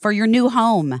for your new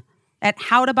home at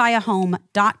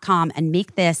howtobuyahome.com and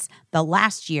make this the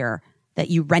last year that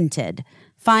you rented.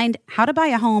 Find How to Buy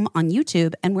a Home on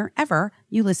YouTube and wherever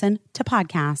you listen to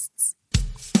podcasts.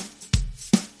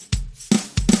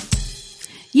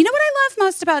 You know what I love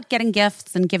most about getting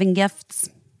gifts and giving gifts?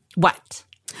 What?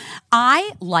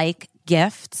 I like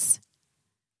gifts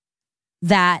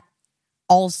that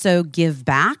also give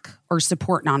back or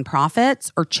support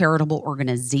nonprofits or charitable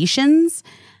organizations.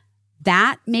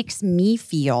 That makes me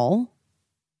feel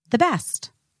the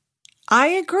best. I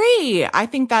agree. I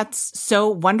think that's so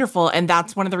wonderful. And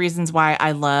that's one of the reasons why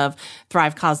I love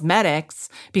Thrive Cosmetics,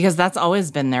 because that's always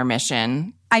been their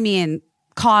mission. I mean,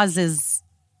 cause is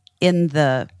in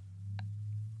the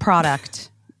product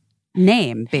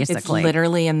name, basically. It's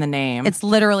literally in the name. It's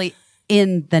literally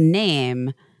in the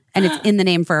name, and it's in the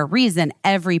name for a reason.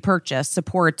 Every purchase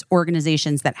supports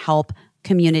organizations that help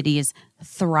communities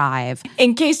thrive.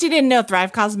 In case you didn't know,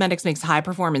 Thrive Cosmetics makes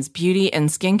high-performance beauty and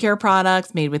skincare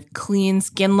products made with clean,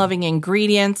 skin-loving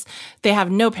ingredients. They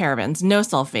have no parabens, no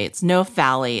sulfates, no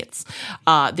phthalates.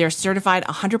 They're certified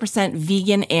 100%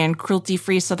 vegan and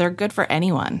cruelty-free, so they're good for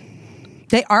anyone.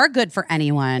 They are good for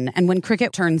anyone. And when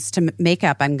Cricket turns to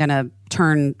makeup, I'm going to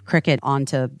turn Cricket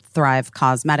onto Thrive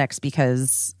Cosmetics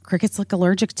because Cricket's like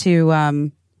allergic to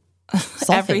sulfates.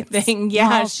 Everything. Yeah,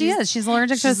 well, she is. She's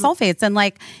allergic to sulfates. And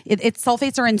like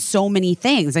sulfates are in so many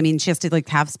things. I mean, she has to like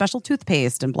have special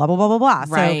toothpaste and blah, blah, blah, blah, blah.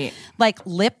 Right. So like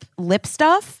lip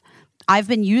stuff, I've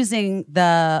been using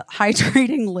the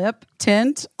hydrating lip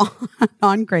tint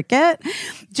on Cricket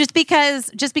just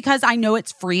because I know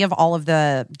it's free of all of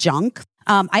the junk.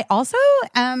 I also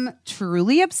am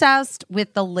truly obsessed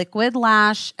with the Liquid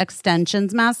Lash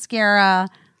Extensions Mascara,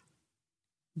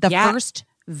 the first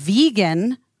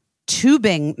vegan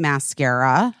tubing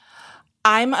mascara.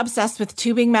 I'm obsessed with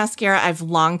tubing mascara. I've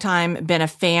long time been a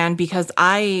fan because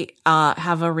I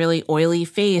have a really oily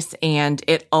face and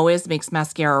it always makes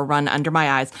mascara run under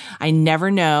my eyes. I never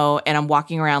know. And I'm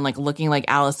walking around like looking like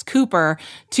Alice Cooper.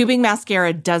 Tubing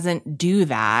mascara doesn't do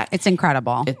that. It's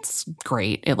incredible. It's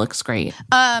great. It looks great.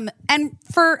 And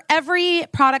for every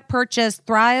product purchase,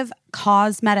 Thrive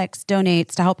Cosmetics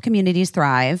donates to help communities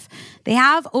thrive. They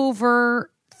have over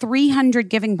 300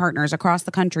 giving partners across the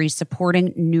country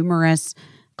supporting numerous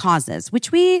causes,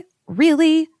 which we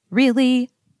really,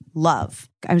 really love.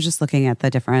 I was just looking at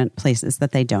the different places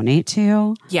that they donate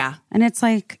to. Yeah. And it's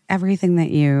like everything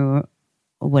that you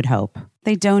would hope.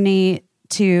 They donate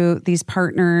to these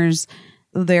partners,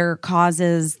 their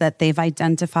causes that they've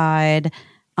identified,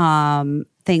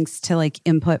 thanks to like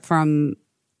input from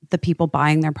the people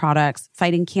buying their products,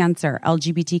 fighting cancer,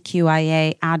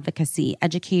 LGBTQIA advocacy,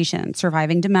 education,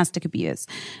 surviving domestic abuse,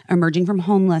 emerging from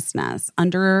homelessness,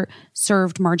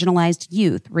 underserved marginalized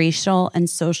youth, racial and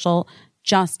social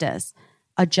justice,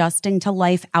 adjusting to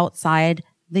life outside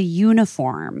the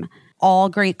uniform. All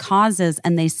great causes,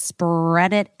 and they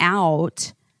spread it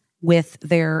out with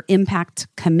their impact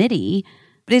committee.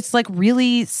 But it's like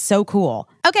really so cool.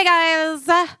 Okay, guys.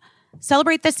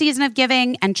 Celebrate the season of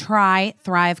giving and try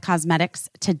Thrive Cosmetics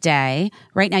today.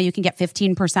 Right now, you can get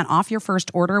 15% off your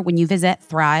first order when you visit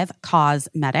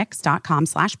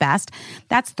thrivecosmetics.com/best.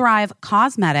 That's Thrive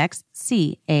Cosmetics,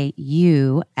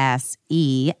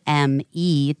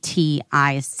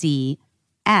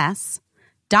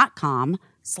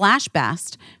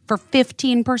 CAUSEMETICS.com/best for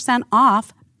 15%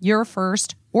 off your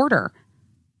first order.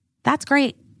 That's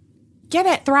great. Get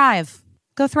it. Thrive.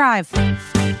 Go Thrive.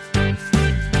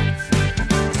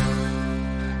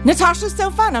 Natasha's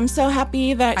so fun. I'm so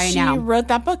happy that I she know. wrote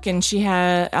that book and she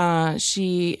had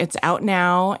it's out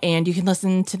now and you can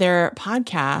listen to their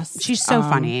podcast. She's so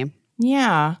funny.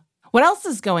 Yeah. What else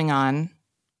is going on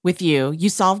with you? You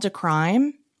solved a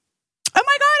crime? Oh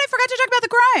my God, I forgot to talk about the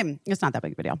crime. It's not that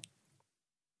big of a deal.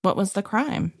 What was the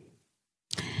crime?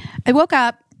 I woke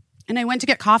up and I went to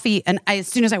get coffee, and as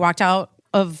soon as I walked out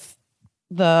of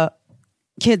the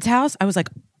kid's house, I was like,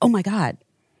 oh my God,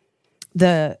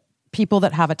 the people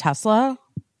that have a Tesla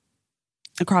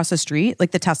across the street,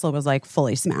 like the Tesla was like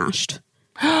fully smashed,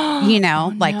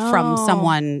 like from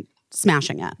someone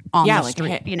smashing it on the like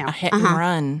street, a hit and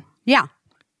run. Yeah.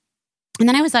 And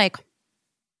then I was like,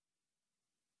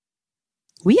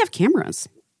 we have cameras.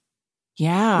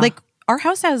 Yeah. Like our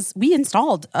house we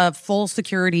installed a full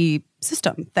security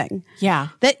system thing. Yeah.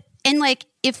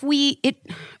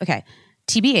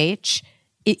 TBH,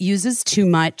 it uses too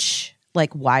much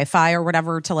like Wi-Fi or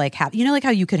whatever to like have, like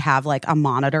how you could have like a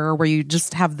monitor where you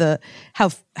just have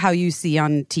how you see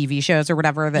on TV shows or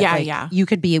whatever that you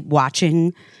could be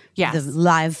watching the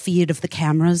live feed of the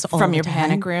cameras all from the your time.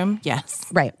 panic room. Yes.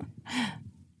 Right.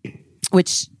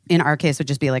 Which in our case would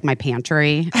just be like my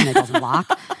pantry and it doesn't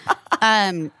lock.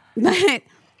 But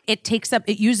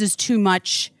it uses too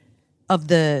much of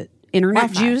the internet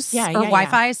Wi-Fi. juice or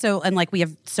Wi-Fi. Yeah. So, and like we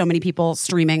have so many people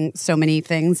streaming so many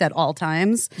things at all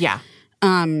times. Yeah.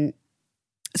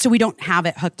 So we don't have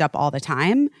it hooked up all the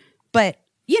time, but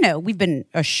we've been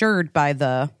assured by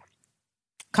the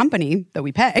company that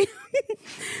we pay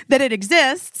that it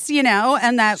exists,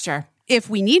 and that if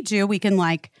we need to, we can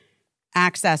like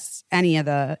access any of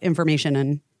the information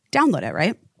and download it.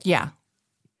 Right. Yeah.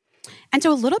 And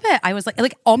so a little bit, I was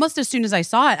like almost as soon as I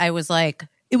saw it, I was like,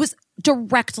 it was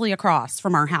directly across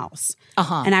from our house.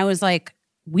 And I was like,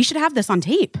 we should have this on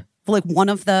tape for like one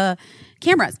of the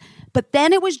cameras. But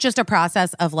then it was just a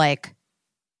process of like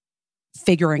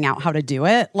figuring out how to do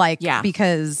it.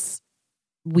 Because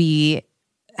we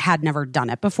had never done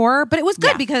it before, but it was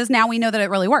good because now we know that it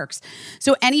really works.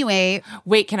 So anyway.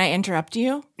 Wait, can I interrupt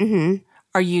you? Mm-hmm.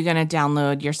 Are you going to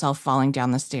download yourself falling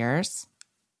down the stairs?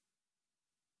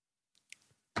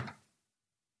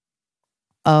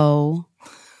 Oh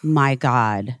my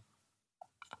God.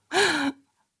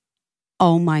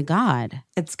 Oh my God.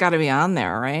 It's got to be on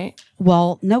there, right?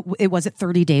 Well, no, was it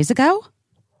 30 days ago?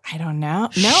 I don't know.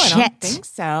 No, I don't think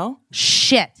so.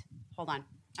 Shit. Hold on.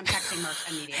 I'm texting Merc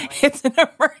immediately. It's an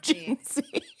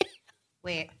emergency.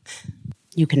 Wait.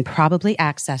 You can probably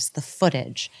access the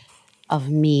footage of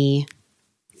me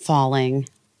falling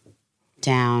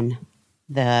down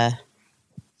the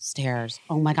stairs.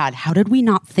 Oh my God. How did we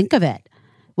not think of it?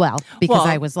 Well, because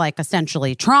I was like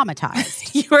essentially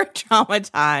traumatized. You were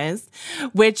traumatized,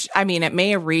 which, I mean, it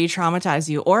may have re-traumatized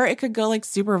you, or it could go like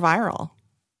super viral.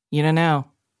 You don't know.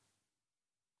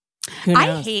 Who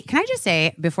knows? Can I just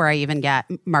say, before I even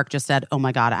Mark just said, oh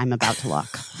my God, I'm about to look.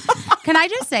 Can I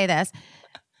just say this?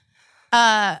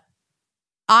 I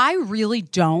I really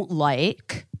don't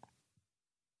like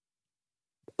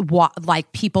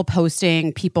people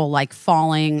posting people like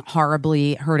falling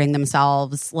horribly, hurting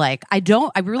themselves. Like I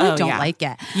really don't like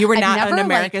it. You were I've not never an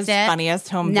America's liked it. Funniest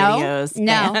Home No, Videos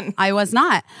no, fan. I was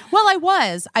not. Well, I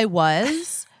was,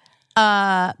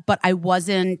 but I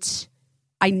wasn't.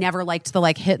 I never liked the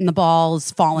like hitting the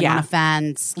balls, falling on a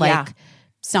fence, like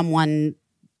someone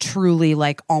truly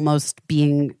like almost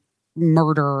being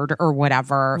murdered or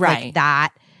whatever, right? Like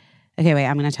that. Okay, wait.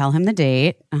 I'm going to tell him the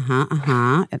date.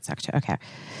 It's October. Okay.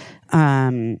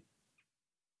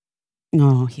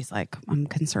 No, he's like, I'm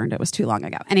concerned. It was too long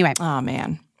ago. Anyway. Oh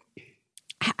man.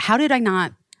 How did I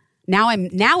not? Now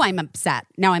I'm upset.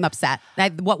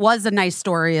 What was a nice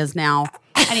story is now.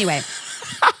 Anyway.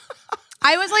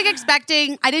 I was like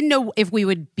expecting, I didn't know if we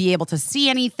would be able to see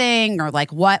anything or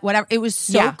like whatever. It was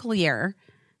so clear.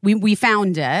 We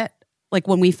found it. Like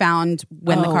when the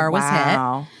car was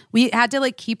hit. We had to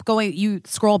like keep going. You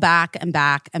scroll back and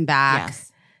back and back.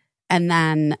 Yes. And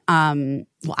then, well,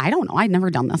 I don't know. I'd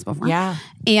never done this before. Yeah.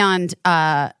 And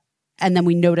then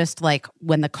we noticed like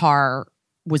when the car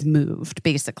was moved,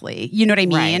 basically. You know what I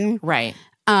mean? Right.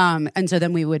 And so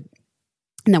then we went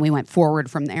forward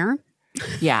from there.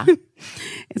 Yeah.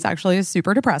 It's actually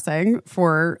super depressing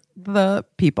for the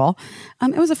people.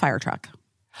 It was a fire truck.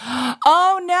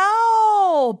 Oh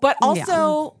no. But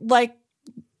also like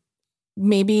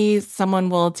maybe someone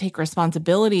will take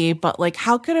responsibility, but like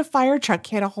how could a fire truck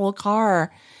hit a whole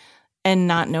car and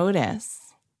not notice?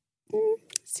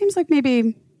 Seems like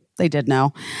maybe they did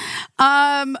know.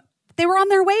 They were on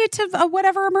their way to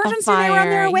whatever emergency they were on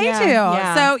their way to.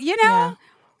 Yeah. So,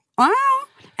 well,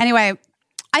 anyway,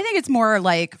 I think it's more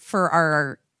like for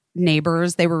our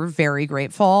neighbors, they were very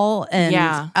grateful. And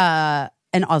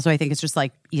also I think it's just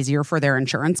like easier for their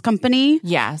insurance company.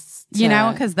 Yes.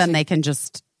 Because then they can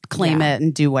just claim it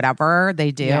and do whatever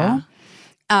they do. Yeah.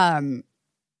 I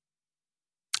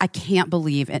can't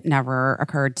believe it never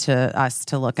occurred to us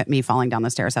to look at me falling down the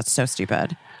stairs. That's so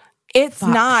stupid. It's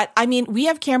not. I mean, we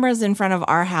have cameras in front of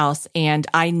our house, and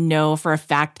I know for a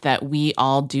fact that we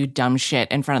all do dumb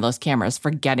shit in front of those cameras,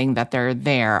 forgetting that they're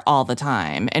there all the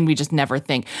time, and we just never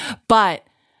think. But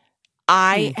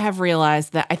I have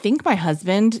realized that I think my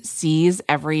husband sees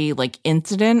every like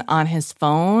incident on his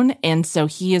phone, and so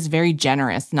he is very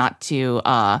generous not to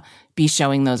be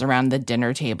showing those around the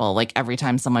dinner table, like every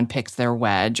time someone picks their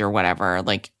wedge or whatever,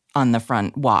 like on the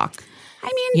front walk.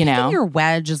 I mean, your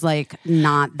wedge is like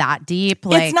not that deep.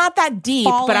 Like, it's not that deep,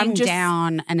 but I'm just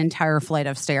down an entire flight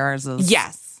of stairs.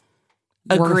 Yes,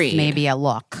 agreed. Maybe a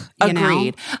look.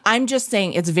 Agreed. I'm just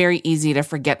saying it's very easy to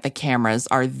forget the cameras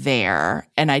are there,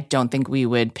 and I don't think we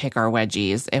would pick our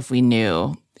wedgies if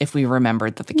we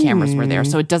remembered that the cameras were there.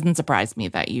 So it doesn't surprise me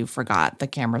that you forgot the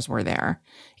cameras were there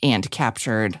and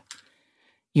captured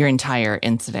your entire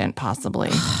incident, possibly.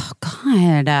 Oh,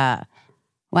 God.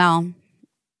 Well.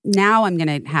 Now I'm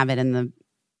going to have it in the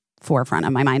forefront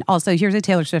of my mind. Also, here's a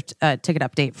Taylor Swift ticket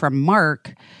update from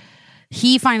Mark.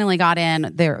 He finally got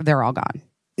in. They're all gone.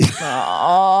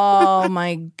 Oh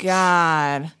my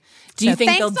God! Do you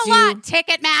think thanks a lot,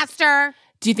 Ticketmaster?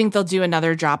 Do you think they'll do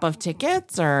another drop of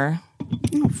tickets or?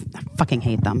 I fucking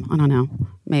hate them. I don't know.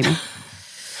 Maybe.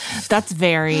 That's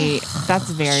very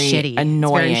shitty.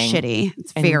 Annoying. It's very shitty.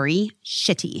 It's very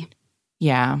shitty.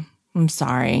 Yeah, I'm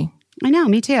sorry. I know.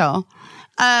 Me too.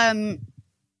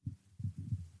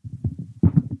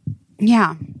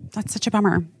 Yeah, that's such a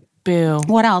bummer. Boo.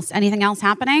 What else? Anything else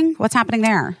happening? What's happening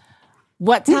there?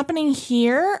 What's happening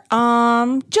here?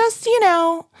 Just,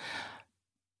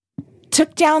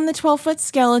 took down the 12-foot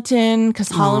skeleton because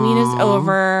Halloween is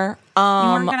over. You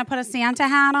weren't going to put a Santa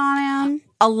hat on him?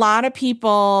 A lot of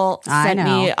people sent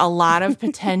me a lot of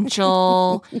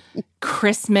potential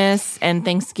Christmas and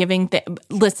Thanksgiving.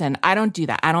 Listen, I don't do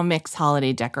that. I don't mix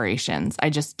holiday decorations.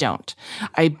 I just don't.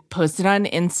 I posted on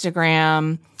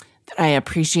Instagram that I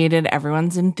appreciated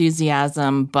everyone's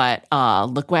enthusiasm, but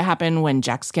look what happened when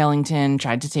Jack Skellington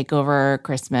tried to take over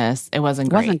Christmas. It wasn't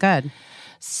great. It wasn't good.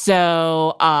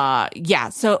 So,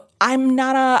 so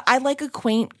I like a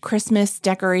quaint Christmas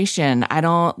decoration. I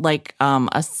don't like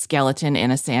a skeleton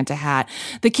in a Santa hat.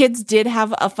 The kids did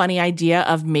have a funny idea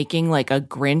of making like a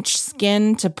Grinch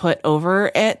skin to put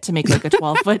over it to make like a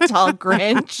 12-foot tall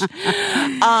Grinch,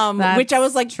 which I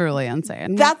was like, truly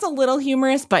insane. That's a little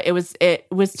humorous, but it was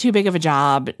too big of a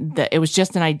job. It was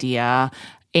just an idea.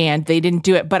 And they didn't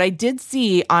do it. But I did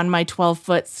see on my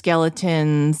 12-foot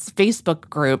skeletons Facebook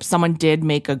group, someone did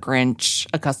make a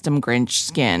custom Grinch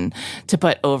skin to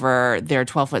put over their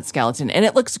 12-foot skeleton. And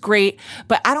it looks great.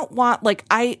 But I don't want,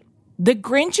 The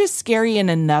Grinch is scary in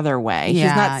another way. He's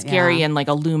Yeah, not scary yeah. in like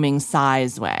a looming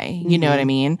size way. You know what I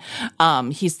mean?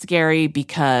 He's scary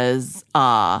because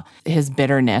his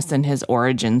bitterness and his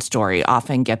origin story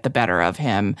often get the better of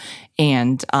him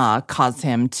and cause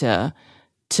him to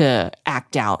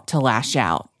act out, to lash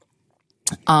out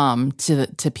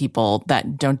to people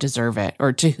that don't deserve it,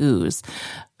 or to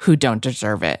who don't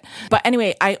deserve it. But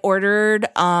anyway, I ordered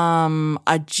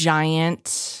a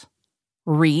giant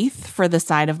wreath for the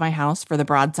side of my house, for the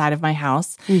broad side of my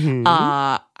house.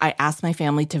 I asked my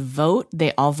family to vote.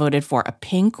 They all voted for a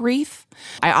pink wreath.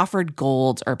 I offered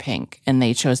gold or pink, and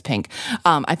they chose pink.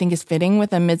 I think it's fitting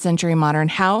with a mid-century modern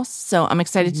house, so I'm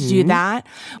excited to do that.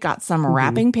 Got some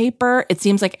wrapping paper. It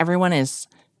seems like everyone is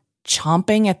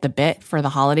chomping at the bit for the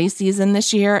holiday season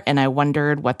this year, and I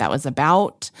wondered what that was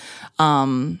about.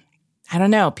 I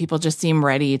don't know. People just seem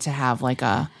ready to have like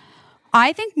a...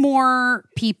 I think more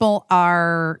people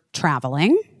are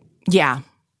traveling, Yeah.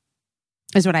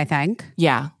 is what I think.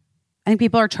 Yeah. I think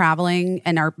people are traveling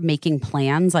and are making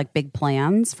plans, like big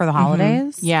plans for the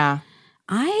holidays. Yeah.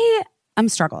 I am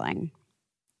struggling.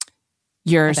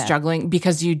 You're bet. struggling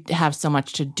because you have so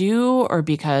much to do, or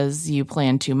because you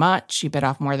plan too much? You bit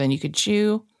off more than you could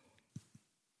chew?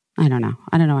 I don't know.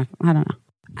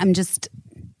 I'm just,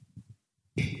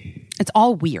 it's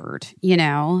all weird, you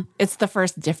know? It's the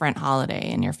first different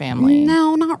holiday in your family.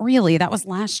 No, not really. That was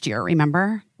last year,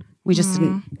 remember? We just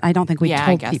didn't, I don't think we Yeah, I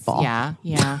told guess. people. Yeah.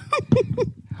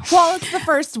 Well, it's the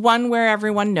first one where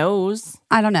everyone knows.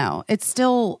 I don't know. It's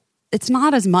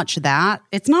not as much that.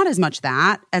 It's not as much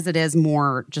that as it is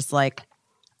more just like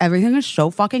everything is so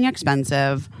fucking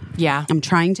expensive. Yeah. I'm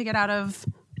trying to get out of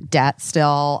debt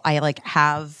still. I like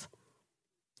have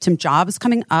some jobs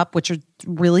coming up, which are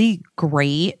really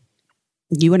great.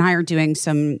 You and I are doing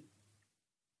some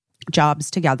jobs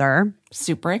together,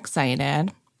 Super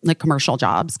excited. like commercial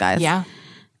jobs, guys. Yeah.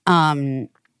 And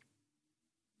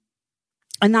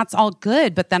that's all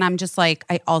good. But then I'm just like,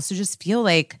 I also just feel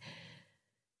like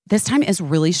this time is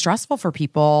really stressful for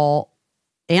people,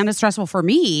 and it's stressful for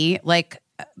me, like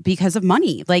because of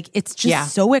money. Like it's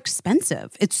just so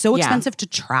expensive. It's so expensive to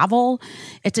travel.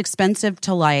 It's expensive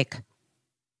to like,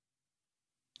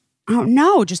 I don't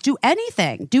know, just do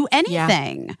anything.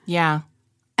 Yeah.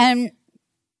 And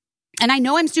I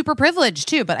know I'm super privileged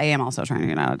too, but I am also trying to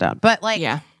get out of debt. But like,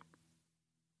 Yeah.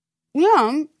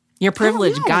 yeah, Your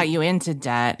privilege know. got you into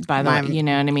debt, by the way. You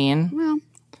know what I mean? well,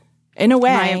 In a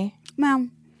way. well,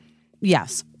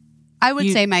 yes. I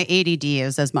would say my ADD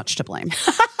is as much to blame.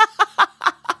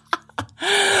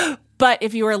 But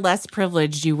if you were less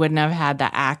privileged, you wouldn't have had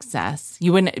that access.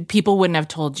 People wouldn't have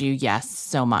told you yes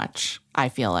so much, I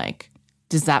feel like.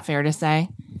 Is that fair to say?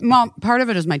 Well, part of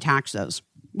it is my taxes,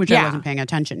 which I Yeah. wasn't paying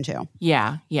attention to.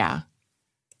 Yeah.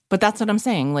 But that's what I'm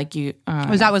saying. Like you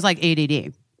Because that was like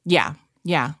ADD. Yeah.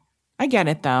 I get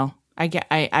it though.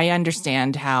 I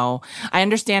understand how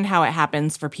it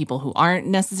happens for people who aren't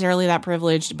necessarily that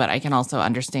privileged, but I can also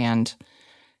understand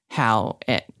how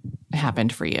it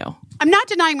happened for you. I'm not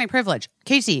denying my privilege.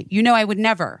 Casey, you know I would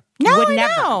never. No, would I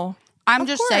never. know. I'm Of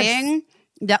just course. saying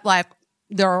that like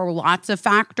there are lots of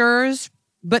factors,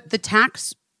 but the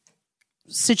tax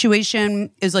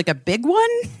situation is like a big one.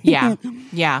 Yeah.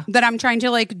 That I'm trying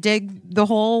to like dig the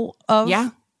hole of. Yeah.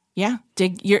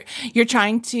 You're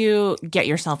trying to get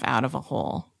yourself out of a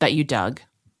hole that you dug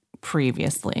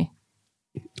previously.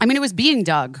 I mean, it was being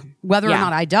dug. Whether or Yeah.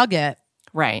 not I dug it,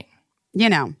 Right. you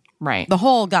know, Right. the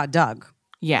hole got dug.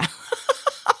 Yeah.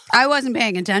 I wasn't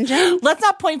paying attention. Let's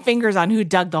not point fingers on who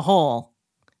dug the hole.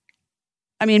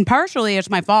 I mean, partially it's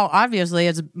my fault. Obviously,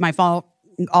 it's my fault.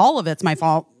 All of it's my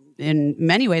fault in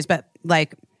many ways, but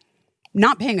like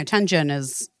not paying attention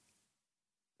is,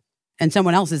 and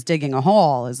someone else is digging a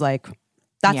hole is like,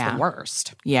 that's Yeah. the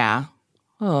worst. Yeah.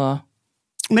 Oh.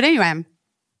 But anyway,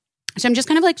 so I'm just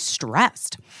kind of like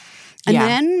stressed. And Yeah.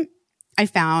 then I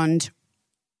found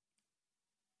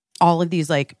all of these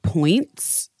like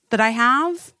points that I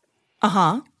have.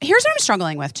 Uh-huh. Here's what I'm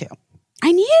struggling with too.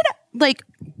 I need like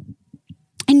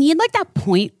that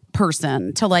point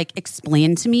person to like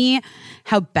explain to me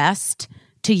how best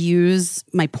to use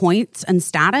my points and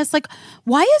status. Like,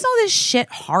 why is all this shit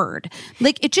hard?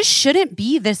 Like, it just shouldn't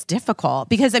be this difficult.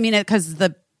 Because I mean, because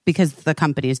the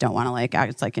companies don't want to like,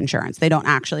 it's like insurance. They don't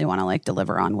actually want to like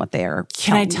deliver on what they're.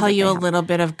 Can I telling tell that you they a have. little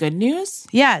bit of good news?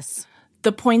 Yes.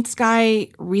 The points guy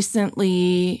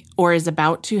recently or is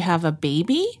about to have a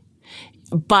baby.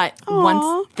 But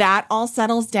once that all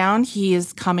settles down, he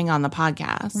is coming on the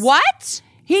podcast. What?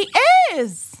 He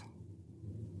is.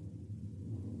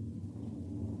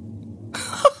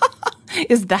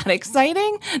 Is that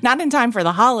exciting? Not in time for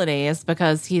the holidays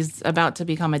because he's about to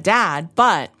become a dad,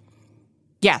 but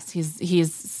yes,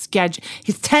 he's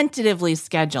tentatively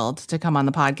scheduled to come on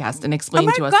the podcast and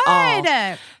explain to us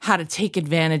all how to take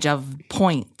advantage of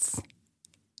points.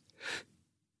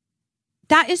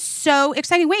 That is so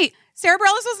exciting. Wait, Sarah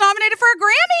Bareilles was nominated for a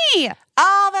Grammy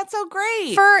Oh, that's so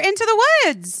great. for Into the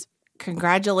Woods.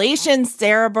 Congratulations,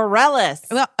 Sarah Bareilles.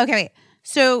 Well, okay, wait.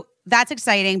 So that's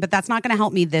exciting, but that's not going to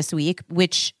help me this week,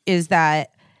 which is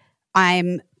that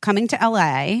I'm coming to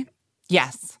LA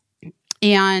Yes.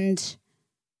 and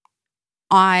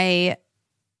I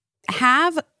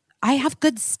have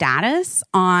good status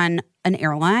on an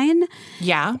airline.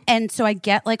 Yeah. And so I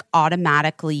get like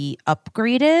automatically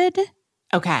upgraded.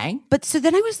 Okay. But so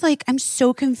then I was like, I'm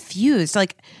so confused.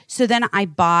 Like, so then I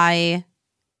buy.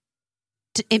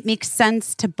 It makes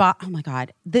sense to buy. Oh my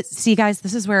god! See, guys,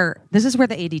 this is where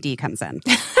the ADD comes in.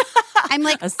 I'm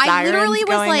like, I literally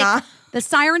was like, on. The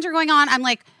sirens are going on. I'm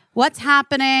like, what's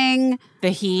happening?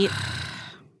 The heat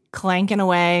clanking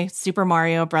away. Super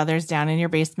Mario Brothers down in your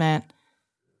basement.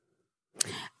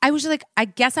 I was like, I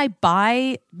guess I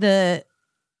buy the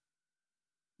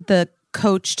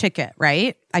coach ticket,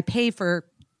 right? I pay for.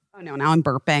 Oh no! Now I'm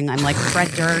burping. I'm like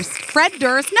Fred Durst. Fred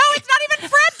Durst. No, it's not even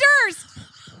Fred Durst.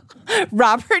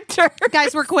 Robert Durst.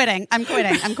 Guys, we're quitting. I'm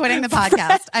quitting. I'm quitting the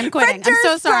podcast. I'm quitting. I'm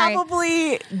so sorry.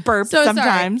 Probably burps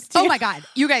sometimes. Oh my god,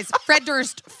 you guys! Fred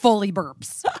Durst fully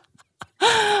burps.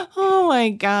 Oh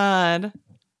my god.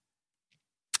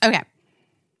 Okay,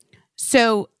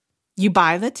 so you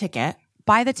buy the ticket.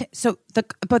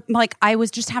 But like I was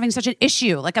just having such an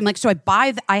issue. Like I'm like, so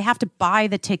I have to buy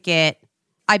the ticket.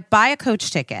 I buy a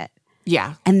coach ticket.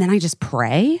 Yeah, and then I just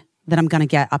pray that I'm going to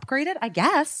get upgraded. I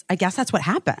guess that's what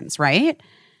happens, right?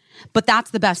 But that's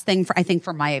the best thing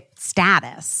for my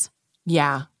status.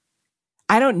 Yeah.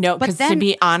 I don't know. Because to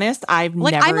be honest, I'm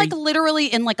like literally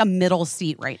in like a middle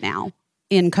seat right now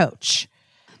in coach.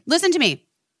 Listen to me.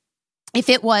 If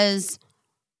it was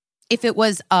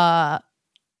a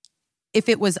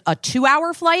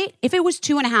 2-hour flight, if it was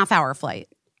 2.5 hour flight,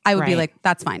 I would be like,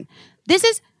 that's fine.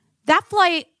 This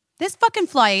fucking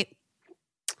flight.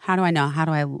 How do I know? How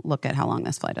do I look at how long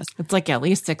this flight is? It's like at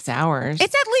least 6 hours.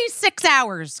 It's at least 6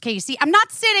 hours, Casey. I'm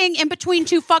not sitting in between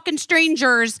two fucking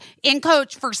strangers in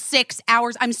coach for 6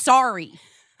 hours. I'm sorry.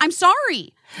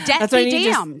 Death be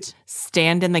damned. Just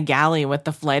stand in the galley with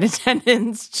the flight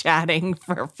attendants chatting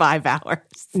for 5 hours.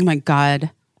 Oh my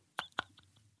God.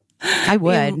 I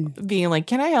would. Being like,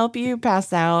 can I help you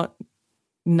pass out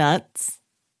nuts?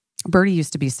 Birdie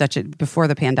used to be before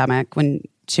the pandemic, when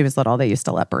she was little, they used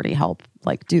to let Birdie help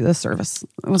like do the service.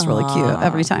 It was really cute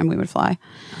every time we would fly.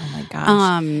 Oh my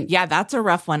gosh. Yeah, that's a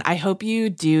rough one. I hope you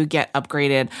do get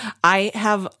upgraded.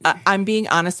 I'm being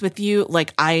honest with you.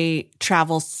 Like I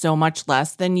travel so much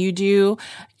less than you do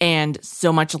and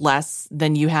so much less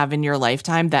than you have in your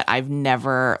lifetime that I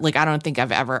don't think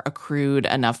I've ever accrued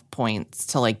enough points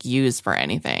to like use for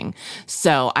anything.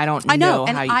 So I don't know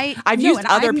how I've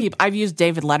used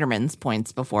David Letterman's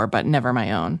points before, but never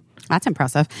my own. That's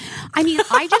impressive. I mean,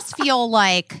 I just feel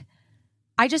like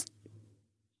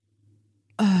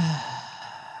I'm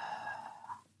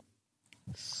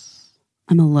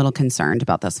a little concerned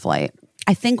about this flight.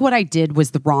 I think what I did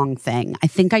was the wrong thing. I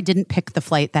think I didn't pick the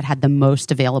flight that had the most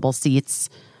available seats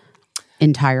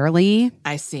entirely.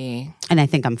 I see. And I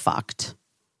think I'm fucked.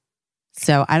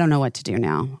 So I don't know what to do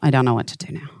now. Oh,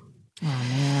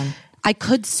 man. I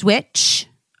could switch.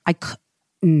 I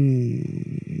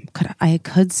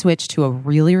could switch to a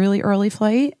really, really early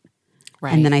flight.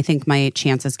 Right. And then I think my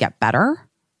chances get better.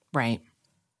 Right.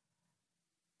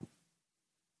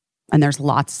 And there's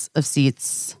lots of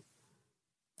seats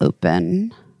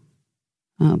open.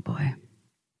 Oh boy.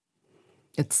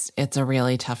 It's a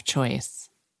really tough choice.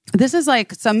 This is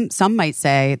like some might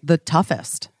say the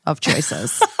toughest of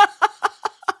choices.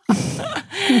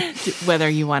 Whether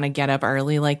you want to get up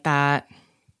early like that.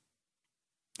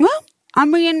 Well, I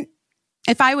mean,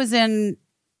 if I was in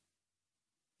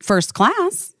first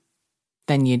class,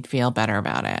 then you'd feel better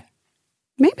about it.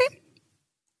 Maybe.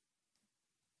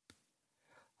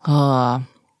 I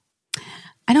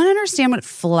don't understand what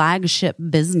flagship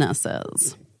business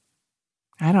is.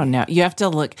 I don't know. You have to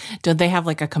look. Don't they have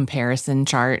like a comparison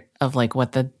chart of like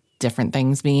what the different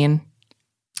things mean?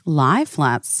 Lie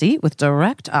flat seat with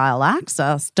direct aisle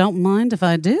access. Don't mind if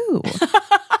I do.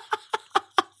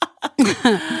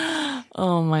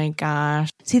 Oh my gosh.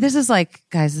 See, this is like,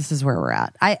 guys, this is where we're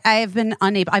at.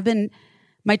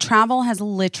 My travel has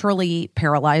literally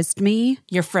paralyzed me.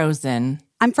 You're frozen.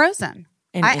 I'm frozen.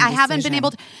 I haven't been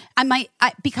able to,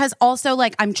 because also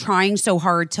like I'm trying so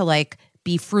hard to like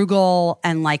be frugal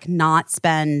and like not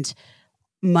spend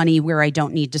money where I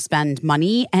don't need to spend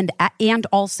money. And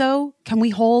also, can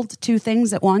we hold two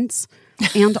things at once?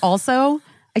 And also,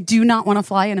 I do not want to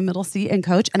fly in a middle seat and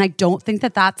coach. And I don't think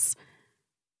that that's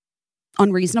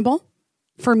unreasonable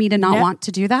for me to not want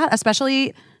to do that,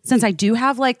 especially since I do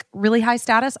have like really high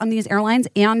status on these airlines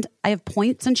and I have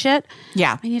points and shit.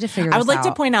 Yeah. I need to figure this out. I would like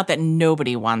to point out that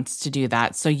nobody wants to do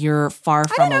that. So you're far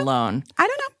from alone. I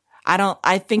don't know.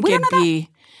 I think We it'd don't know be.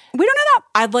 We don't know that.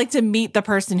 I'd like to meet the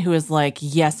person who is like,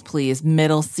 yes, please,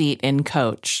 middle seat in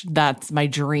coach. That's my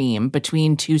dream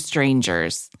between two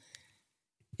strangers.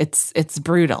 It's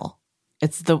brutal.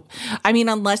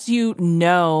 Unless you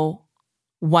know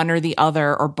one or the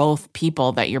other or both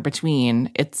people that you're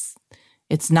between, it's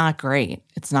not great.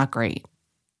 It's not great.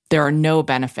 There are no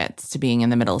benefits to being in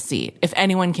the middle seat. If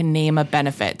anyone can name a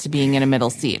benefit to being in a middle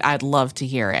seat, I'd love to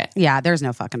hear it. Yeah, there's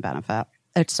no fucking benefit.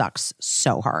 It sucks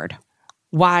so hard.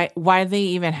 Why do they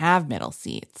even have middle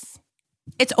seats?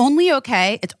 It's only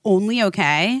okay. It's only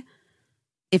okay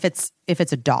if it's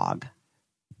a dog.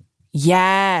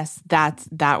 Yes, that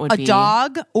would be a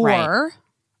dog or right.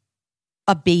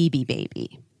 a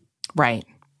baby. Right.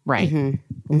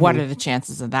 Mm-hmm. What are the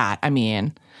chances of that? I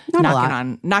mean, Not a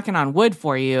lot. knocking on wood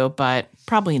for you, but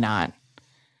probably not.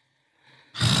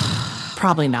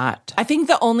 Probably not. I think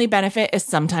the only benefit is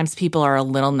sometimes people are a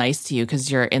little nice to you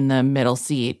because you're in the middle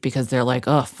seat because they're like,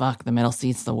 oh, fuck, the middle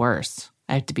seat's the worst.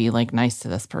 I have to be like nice to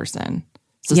this person.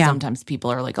 So sometimes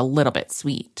people are like a little bit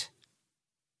sweet.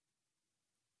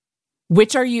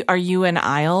 Which are you? Are you an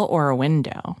aisle or a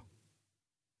window?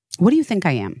 What do you think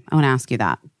I am? I want to ask you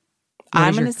that.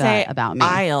 I'm going to say about me.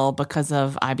 aisle because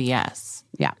of IBS.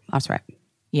 Yeah, that's right.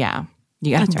 Yeah.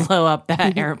 You got to blow up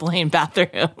that airplane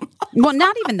bathroom. Well,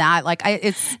 not even that. Like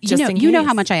you know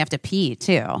how much I have to pee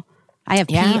too. I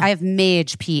have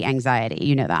mage pee anxiety.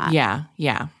 You know that.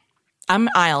 Yeah. I'm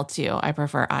aisle too. I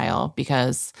prefer aisle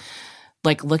because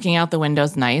like looking out the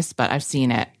window's nice, but I've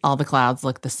seen it. All the clouds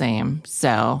look the same.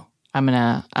 So I'm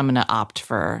gonna opt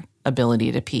for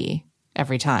ability to pee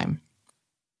every time.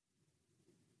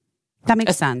 That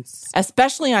makes sense.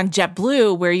 Especially on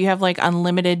JetBlue where you have like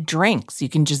unlimited drinks. You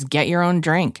can just get your own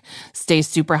drink, stay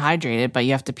super hydrated, but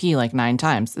you have to pee like 9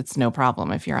 times. It's no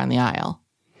problem if you're on the aisle.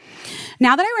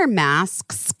 Now that I wear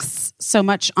masks so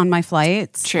much on my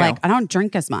flights, like I don't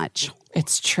drink as much.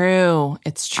 It's true.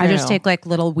 I just take like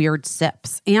little weird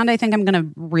sips. And I think I'm going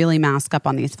to really mask up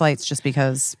on these flights just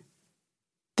because.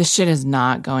 This shit is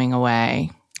not going away.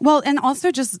 Well, and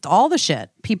also just all the shit.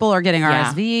 People are getting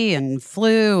RSV and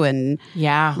flu and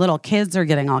little kids are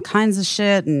getting all kinds of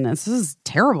shit. And this is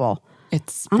terrible.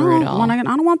 It's brutal. I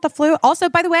don't want the flu. Also,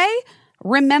 by the way,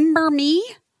 remember me?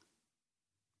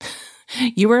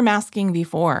 You were masking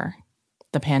before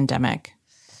the pandemic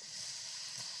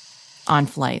on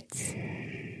flights.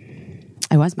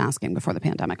 I was masking before the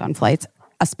pandemic on flights,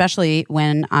 especially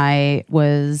when I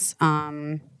was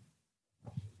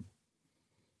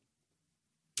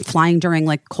flying during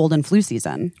like cold and flu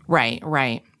season.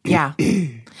 Right. Yeah.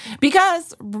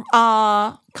 Because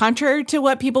contrary to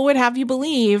what people would have you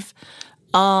believe,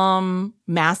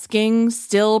 masking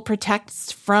still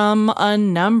protects from a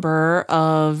number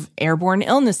of airborne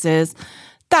illnesses.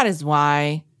 That is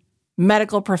why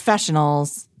medical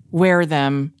professionals wear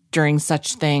them during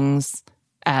such things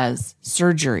as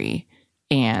surgery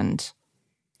and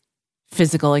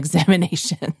physical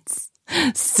examinations.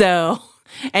 So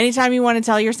anytime you want to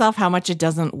tell yourself how much it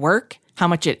doesn't work, how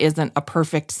much it isn't a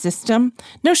perfect system,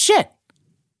 no shit.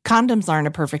 Condoms aren't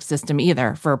a perfect system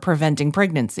either for preventing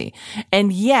pregnancy.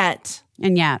 And yet.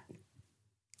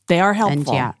 They are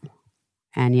helpful.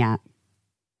 And yet.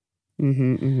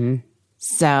 Mm-hmm.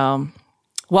 So,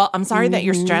 well, I'm sorry that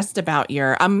you're stressed about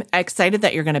I'm excited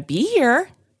that you're going to be here.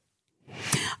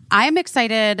 I'm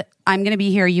excited. I'm going to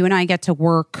be here. You and I get to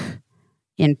work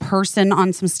in person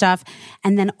on some stuff.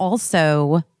 And then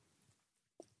also,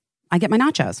 I get my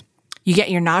nachos. You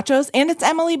get your nachos, and it's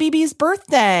Emily Beebe's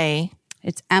birthday.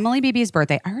 It's Emily Beebe's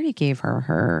birthday. I already gave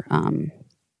her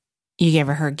You gave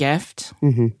her her gift?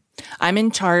 Mm-hmm. I'm in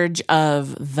charge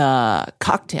of the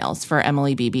cocktails for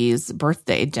Emily Beebe's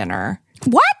birthday dinner.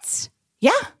 What?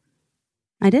 Yeah.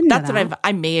 I didn't know That's what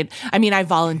I made. I mean, I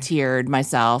volunteered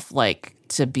myself, like,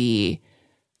 to be,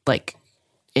 like,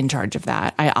 in charge of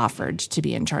that. I offered to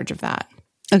be in charge of that.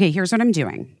 Okay, here's what I'm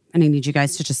doing. And I need you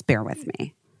guys to just bear with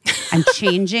me. I'm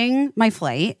changing my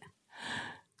flight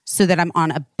so that I'm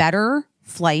on a better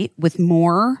flight with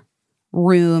more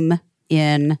room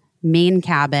in main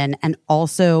cabin and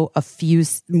also a few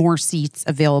more seats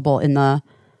available in the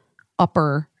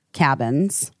upper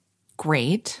cabins.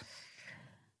 Great.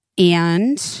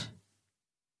 And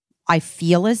I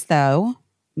feel as though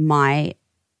my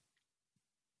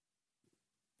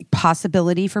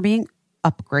possibility for being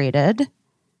upgraded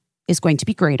is going to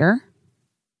be greater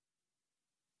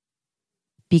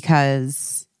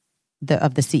because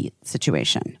of the seat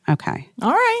situation. Okay.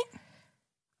 All right.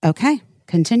 Okay.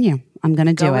 Continue. I'm going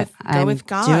to do it. Go with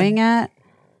God. Doing it.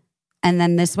 And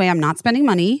then this way I'm not spending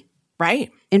money.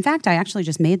 Right. In fact, I actually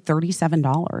just made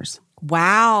 $37.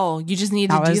 Wow. You just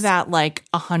need to That do was- that like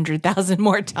 100,000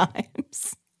 more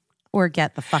times. Or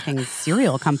get the fucking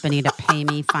cereal company to pay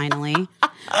me finally.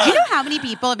 Do you know how many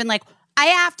people have been like, I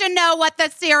have to know what the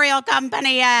cereal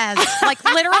company is? Like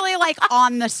literally like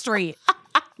on the street.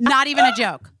 Not even a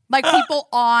joke. Like people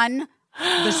on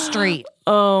the street.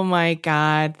 Oh my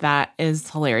God. That is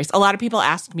hilarious. A lot of people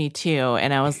asked me too.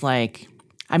 And I was like,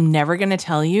 I'm never going to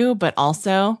tell you, but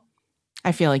also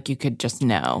I feel like you could just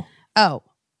know. Oh,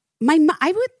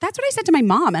 that's what I said to my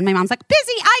mom. And my mom's like,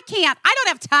 busy, I can't. I don't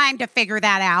have time to figure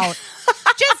that out.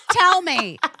 Just tell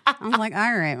me. I'm like,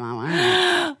 all right, mom. All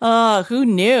right. Oh, who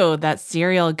knew that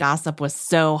cereal gossip was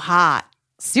so hot?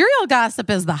 Cereal gossip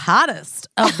is the hottest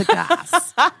of the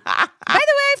goss. By the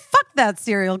way, fuck that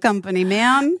cereal company,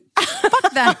 man.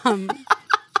 Fuck them.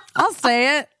 I'll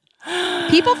say it.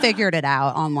 People figured it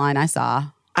out online. I saw.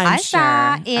 I'm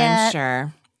saw sure. it. I'm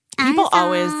sure.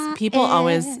 People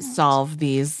always solve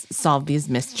these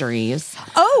mysteries.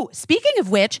 Oh, speaking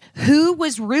of which, who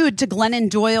was rude to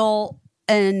Glennon Doyle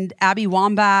and Abby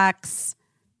Wambach's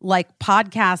like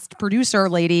podcast producer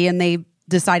lady, and they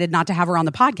decided not to have her on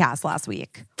the podcast last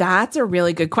week? That's a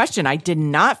really good question. I did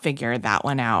not figure that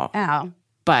one out. Oh.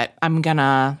 But I'm going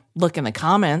to look in the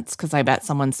comments because I bet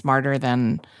someone smarter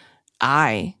than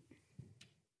I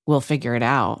will figure it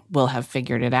out, will have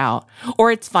figured it out.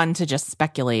 Or it's fun to just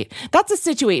speculate. That's a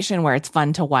situation where it's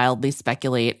fun to wildly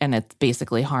speculate and it's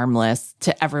basically harmless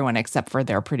to everyone except for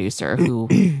their producer who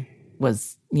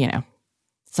was,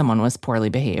 someone was poorly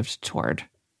behaved toward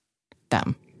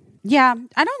them. Yeah,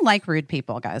 I don't like rude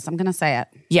people, guys. I'm going to say it.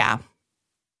 Yeah.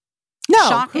 No.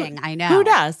 Shocking, I know. Who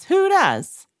does? Who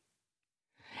does?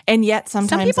 And yet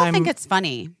sometimes some people think it's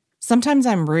funny. Sometimes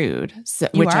I'm rude,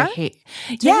 which I hate.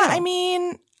 Yeah, I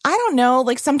mean, I don't know.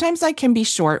 Like sometimes I can be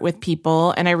short with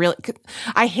people and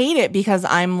I hate it because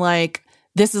I'm like,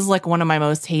 this is like one of my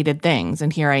most hated things.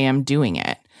 And here I am doing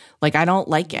it. Like, I don't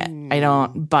like it. I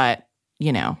don't, but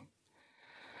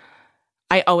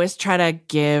I always try to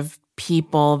give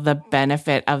people the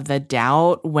benefit of the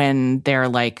doubt when they're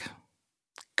like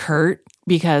curt,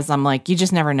 because I'm like, you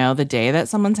just never know the day that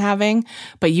someone's having,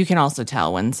 but you can also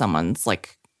tell when someone's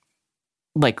like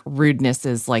rudeness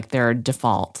is like their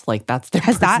default, like that's their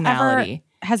personality.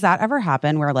 Has that ever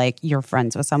happened where like you're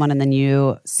friends with someone and then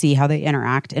you see how they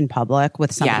interact in public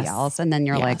with somebody else and then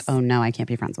you're like, oh no, I can't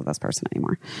be friends with this person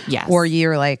anymore? Yes. Or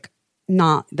you're like,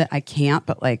 not that I can't,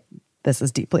 but like this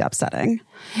is deeply upsetting.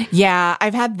 Yeah,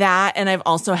 I've had that. And I've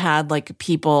also had like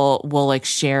people will like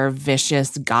share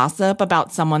vicious gossip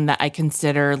about someone that I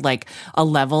consider like a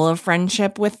level of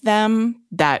friendship with them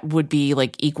that would be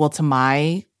like equal to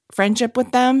my friendship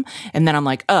with them. And then I'm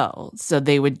like, oh, so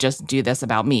they would just do this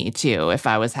about me too. If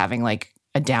I was having like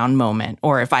a down moment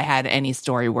or if I had any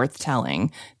story worth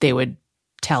telling, they would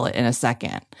tell it in a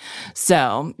second.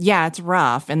 So yeah, it's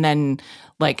rough. And then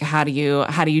like, how do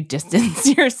you distance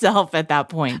yourself at that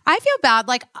point? I feel bad.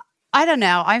 Like, I don't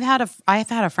know. I've had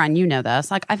a friend, you know this.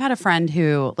 Like, I've had a friend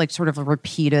who like sort of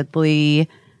repeatedly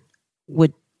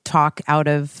would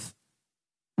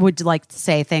like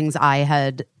say things I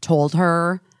had told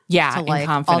her. Yeah, to like in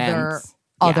confidence.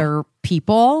 Other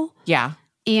people. Yeah.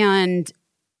 And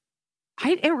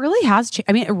it really has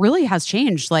it really has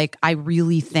changed. Like, I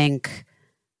really think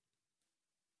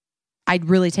I'd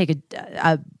really take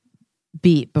a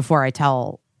beat before I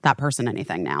tell that person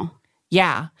anything now.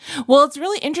 Yeah. Well, it's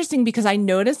really interesting because I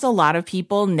notice a lot of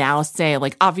people now say,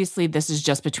 like, obviously this is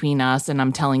just between us and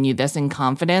I'm telling you this in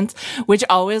confidence, which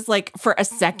always, like, for a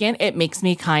second, it makes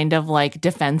me kind of, like,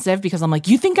 defensive because I'm like,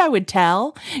 you think I would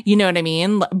tell? You know what I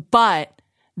mean? But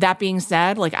that being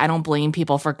said, like, I don't blame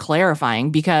people for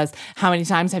clarifying because how many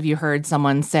times have you heard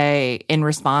someone say in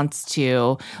response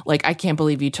to, like, I can't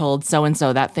believe you told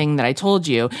so-and-so that thing that I told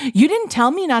you. You didn't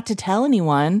tell me not to tell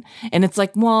anyone. And it's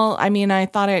like, well, I mean, I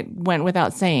thought it went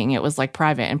without saying. It was like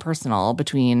private and personal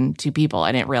between two people.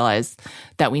 I didn't realize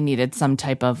that we needed some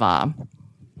type of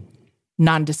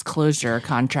non-disclosure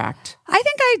contract. I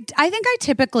think I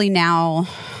typically now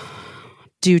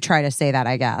do try to say that,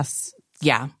 I guess.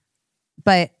 Yeah.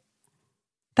 But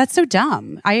that's so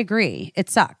dumb. I agree.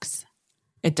 It sucks.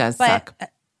 It does suck.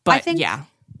 But I think yeah.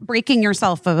 breaking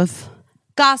yourself of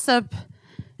gossip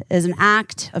is an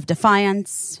act of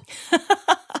defiance.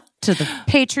 to the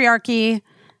patriarchy.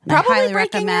 And I Probably highly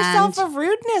breaking recommend. yourself of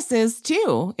rudenesses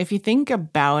too. If you think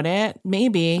about it,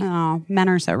 maybe Oh, men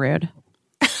are so rude.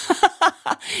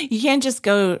 you can't just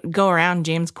go around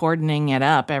James Cordening it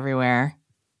up everywhere.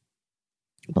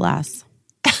 Bless.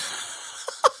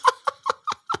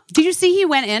 Did you see he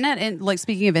went in like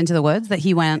speaking of Into the Woods, that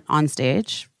he went on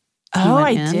stage? He Oh, went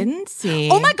I in. didn't see.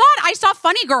 Oh my God, I saw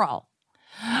Funny Girl.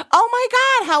 Oh my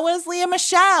God, how was Leah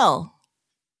Michelle?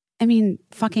 I mean,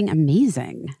 fucking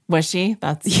amazing. Was she?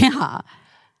 That's Yeah.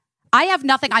 I have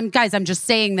nothing. I'm just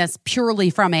saying this purely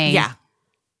from a yeah.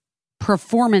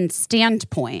 performance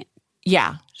standpoint.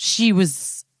 Yeah. She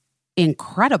was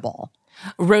incredible.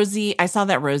 Rosie, I saw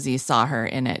that Rosie saw her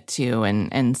in it too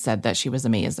and said that she was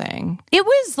amazing. It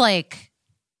was like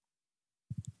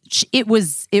it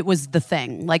was the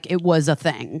thing. Like it was a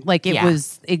thing. Like it Yeah.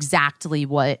 was exactly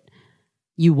what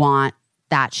you want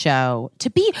that show to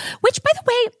be. Which, by the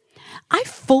way, I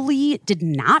fully did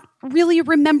not really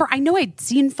remember. I know I'd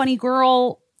seen Funny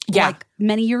Girl like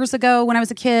many years ago when I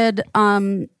was a kid.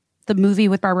 The movie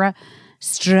with Barbara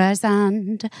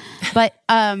Streisand, but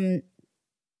I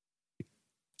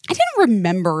didn't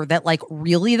remember that. Like,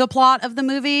 really, the plot of the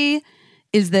movie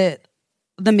is that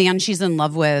the man she's in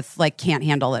love with like can't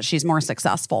handle that she's more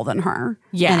successful than her.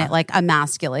 Yeah. And it like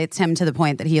emasculates him to the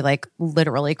point that he like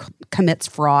literally commits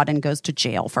fraud and goes to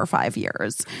jail for 5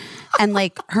 years. And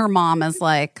like her mom is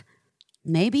like,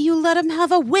 maybe you let him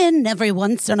have a win every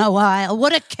once in a while.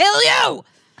 Would it kill you?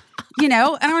 You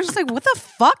know? And I was just like, what the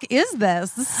fuck is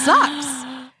this? This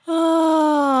sucks.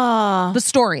 Oh, The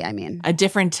story, I mean. a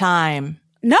different time.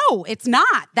 No, it's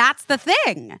not. That's the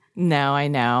thing. No, I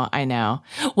know.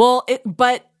 Well,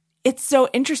 but it's so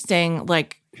interesting.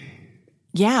 Like,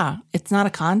 yeah, it's not a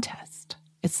contest.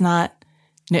 It's not.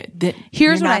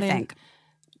 Here's what I think.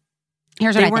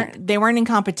 Here's what I think. They weren't in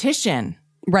competition.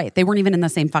 Right. They weren't even in the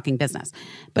same fucking business.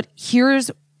 But here's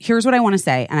what I want to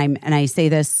say, and I say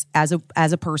this as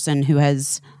a person who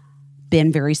has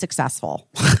been very successful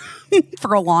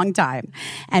for a long time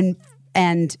and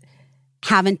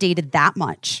haven't dated that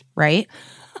much, right?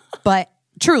 But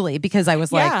truly, because I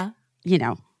was like, you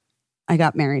know, I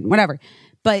got married, whatever.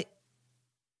 But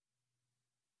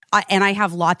I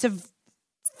have lots of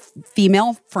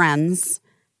female friends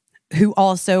who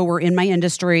also were in my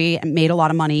industry and made a lot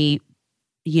of money,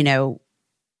 you know,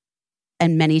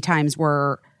 and many times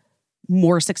were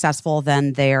more successful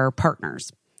than their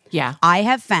partners. Yeah. I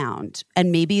have found,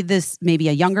 and maybe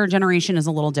a younger generation is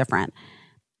a little different.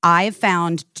 I've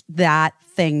found that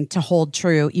thing to hold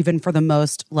true even for the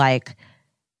most like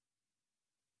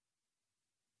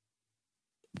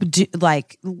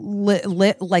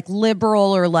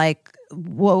liberal or like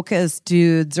wokeist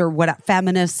dudes or what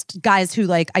feminist guys who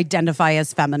like identify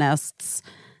as feminists,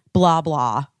 blah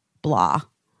blah blah.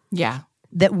 Yeah.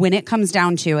 That when it comes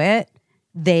down to it,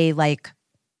 they like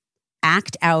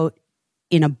act out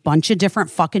in a bunch of different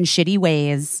fucking shitty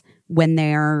ways when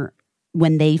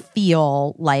they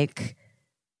feel like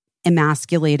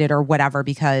emasculated or whatever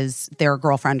because their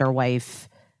girlfriend or wife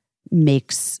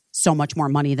makes so much more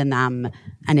money than them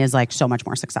and is like so much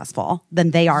more successful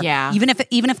than they are. Yeah. Even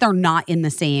if they're not in the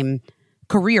same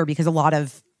career, because a lot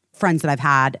of friends that I've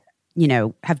had, you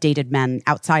know, have dated men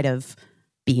outside of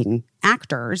being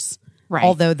actors. Right.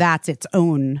 Although that's its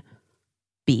own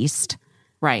beast.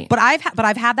 Right. But I've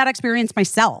had that experience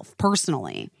myself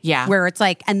personally. Yeah. Where it's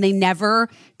like, and they never,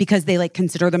 because they like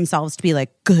consider themselves to be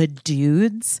like good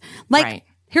dudes. Like, Right.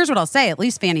 Here's what I'll say. At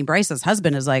least Fanny Bryce's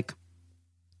husband is like,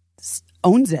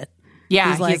 owns it.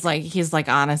 Yeah. He's like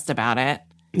honest about it.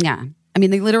 Yeah. I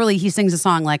mean, he sings a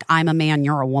song like, I'm a man,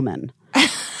 you're a woman.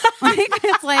 Like,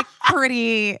 it's like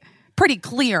pretty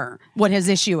clear what his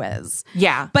issue is.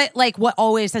 Yeah. But like what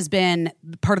always has been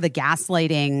part of the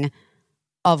gaslighting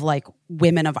of like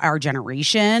women of our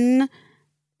generation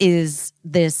is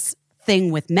this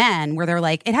thing with men where they're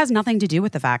like, it has nothing to do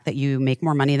with the fact that you make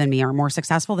more money than me or more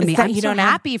successful than me. that I'm you so don't have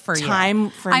happy for you. time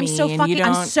for I'm me so and fucking, you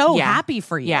I'm don't- so yeah. happy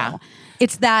for you. Yeah.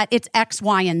 It's that, it's X,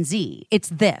 Y, and Z. It's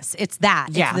this, it's that,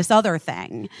 Yeah. it's this other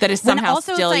thing. That is When somehow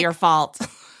also it's still like- your fault.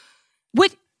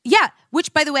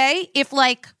 Which by the way, if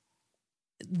like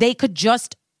they could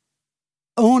just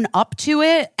own up to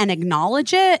it and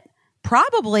acknowledge it,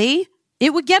 probably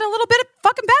it would get a little bit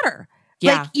fucking better.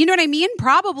 Yeah. Like, you know what I mean?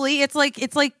 Probably it's like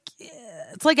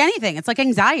It's like anything. It's like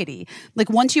anxiety.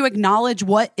 Like once you acknowledge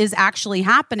what is actually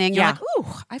happening, you're Yeah. like,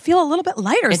 ooh, I feel a little bit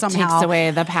lighter It somehow. takes away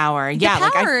the power. Yeah,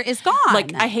 the power like is gone.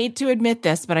 Like I hate to admit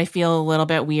this, but I feel a little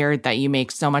bit weird that you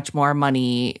make so much more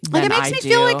money Like than it makes I me do.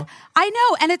 feel like I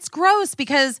know, and it's gross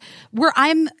because what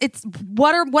am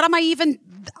I even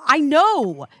I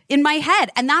know in my head.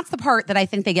 And that's the part that I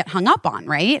think they get hung up on,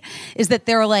 right? Is that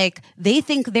they're like, they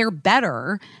think they're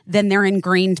better than their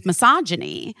ingrained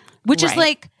misogyny, which is Right.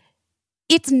 like,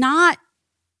 it's not.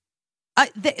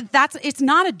 It's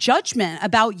not a judgment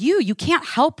about you. You can't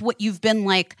help what you've been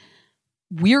like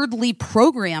weirdly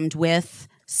programmed with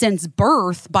since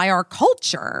birth by our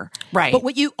culture. Right. But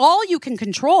all you can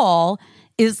control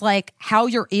is like how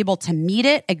you're able to meet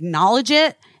it, acknowledge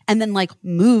it, and then like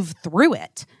move through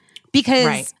it. Because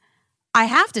Right. I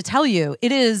have to tell you,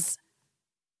 it is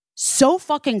so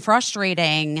fucking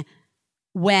frustrating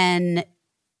when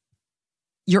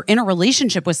you're in a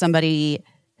relationship with somebody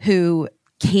who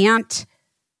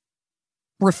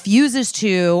refuses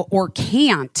to, or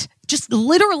just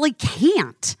literally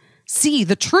can't see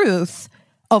the truth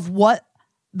of what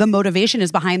the motivation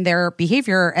is behind their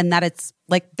behavior, and that it's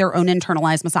like their own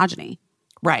internalized misogyny.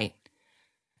 Right.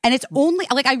 And it's only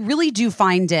like, I really do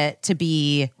find it to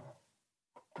be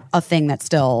a thing that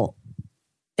still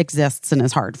exists and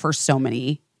is hard for so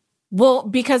many. Well,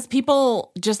 because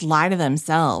people just lie to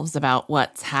themselves about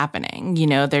what's happening. You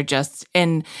know,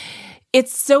 and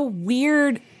it's so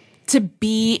weird to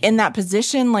be in that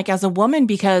position, like as a woman,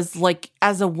 because like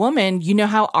as a woman, you know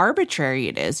how arbitrary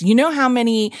it is. You know how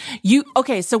many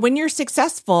so when you're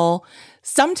successful,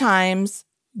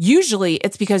 usually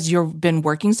it's because you've been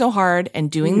working so hard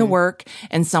and doing the work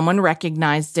and someone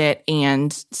recognized it.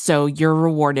 And so you're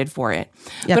rewarded for it.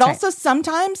 That's but right. also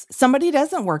sometimes somebody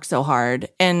doesn't work so hard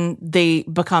and they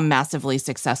become massively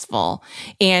successful.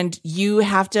 And you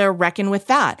have to reckon with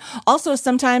that. Also,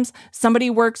 sometimes somebody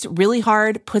works really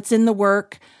hard, puts in the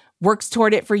work, works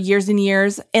toward it for years and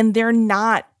years, and they're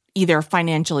not either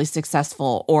financially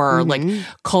successful or like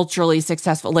culturally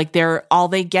successful. Like all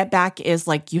they get back is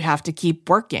like, you have to keep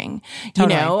working,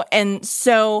 Totally. you know? And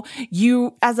so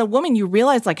you, as a woman, you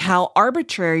realize like how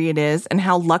arbitrary it is and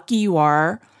how lucky you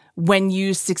are when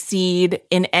you succeed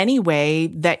in any way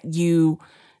that you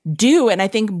do. And I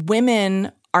think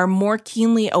women are more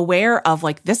keenly aware of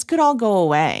like, this could all go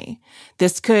away.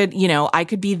 This could, I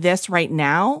could be this right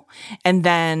now. And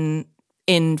then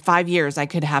in 5 years, I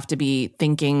could have to be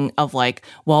thinking of like,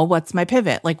 well, what's my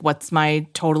pivot? Like, what's my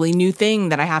totally new thing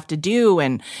that I have to do?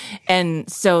 And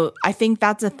so I think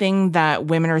that's a thing that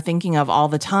women are thinking of all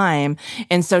the time.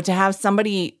 And so to have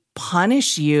somebody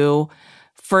punish you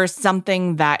for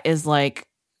something that is like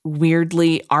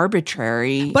weirdly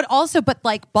arbitrary.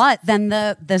 But then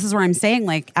this is where I'm saying,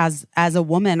 like, as a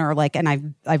woman, or like, and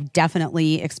I've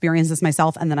definitely experienced this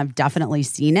myself, and then I've definitely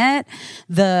seen it,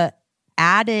 the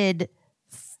added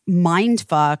mind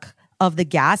fuck of the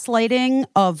gaslighting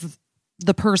of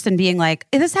the person being like,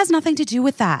 this has nothing to do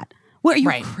with that. What, are you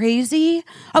Right. crazy?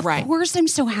 Of Right. course I'm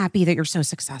so happy that you're so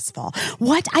successful.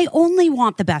 What? I only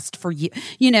want the best for you.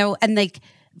 And like,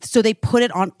 so they put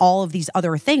it on all of these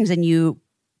other things, and you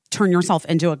turn yourself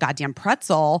into a goddamn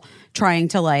pretzel trying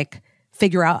to like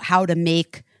figure out how to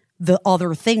make the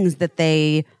other things that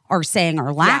they are saying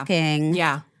are lacking.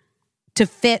 Yeah. To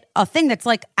fit a thing that's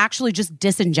like actually just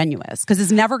disingenuous, because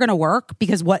it's never going to work,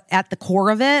 because what at the core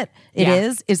of it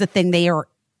Yeah. is a thing they are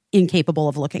incapable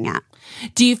of looking at.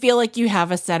 Do you feel like you have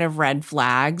a set of red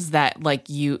flags that like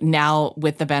you now,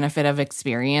 with the benefit of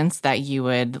experience, that you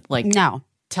would like No.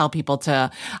 tell people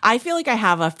to? I feel like I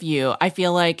have a few. I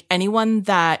feel like anyone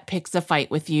that picks a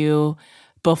fight with you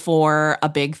before a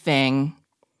big thing.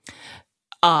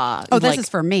 This is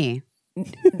for me.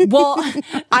 Well,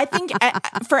 I think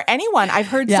for anyone, I've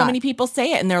heard Yeah. so many people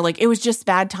say it and they're like, it was just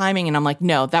bad timing. And I'm like,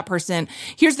 no, that person,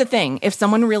 here's the thing. If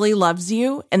someone really loves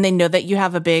you and they know that you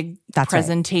have a big That's right.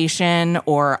 presentation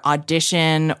or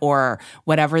audition or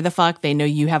whatever the fuck, they know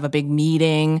you have a big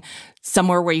meeting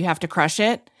somewhere where you have to crush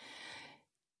it,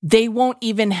 they won't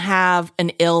even have an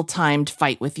ill-timed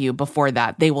fight with you before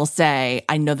that. They will say,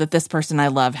 I know that this person I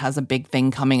love has a big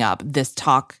thing coming up. This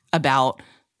talk about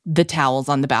the towels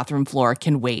on the bathroom floor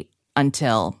can wait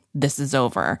until this is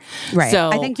over. Right.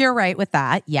 So I think you're right with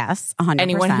that. Yes. 100%.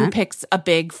 anyone who picks a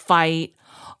big fight.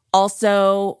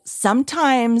 Also,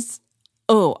 sometimes,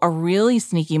 a really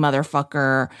sneaky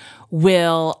motherfucker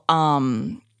will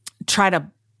try to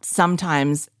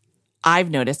sometimes,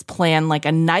 I've noticed, plan like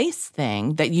a nice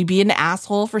thing that you'd be an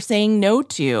asshole for saying no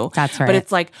to. That's right. But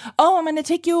it's like, I'm going to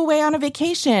take you away on a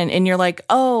vacation. And you're like,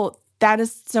 that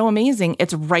is so amazing.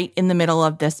 It's right in the middle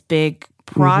of this big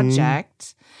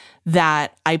project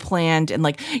that I planned, and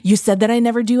like, you said that I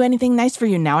never do anything nice for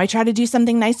you. Now I try to do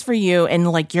something nice for you,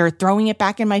 and like, you're throwing it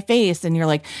back in my face, and you're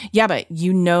like, yeah, but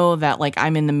you know that like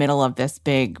I'm in the middle of this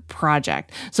big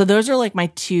project. So those are like my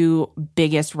two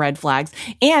biggest red flags.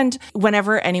 And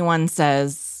whenever anyone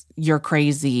says you're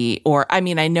crazy, or I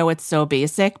mean, I know it's so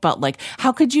basic, but like,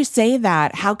 how could you say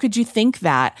that? How could you think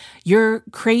that? You're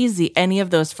crazy. Any of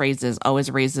those phrases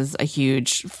always raises a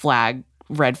huge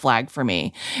red flag for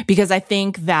me, because I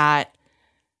think that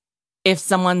if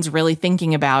someone's really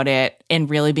thinking about it and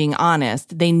really being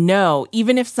honest, they know,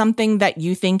 even if something that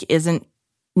you think isn't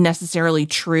necessarily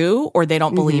true, or they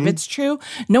don't believe it's true,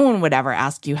 no one would ever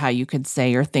ask you how you could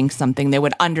say or think something. They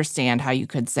would understand how you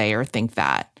could say or think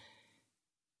that.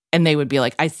 And they would be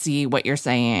like, I see what you're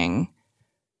saying.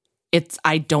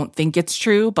 I don't think it's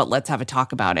true, but let's have a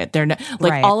talk about it. They're not,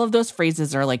 like, Right. all of those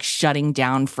phrases are like shutting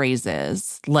down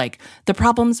phrases. Like, the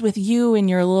problem's with you and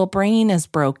your little brain is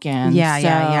broken. Yeah.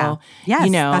 Yes, you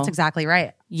know, that's exactly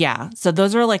right. yeah. So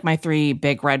those are like my three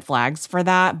big red flags for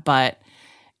that.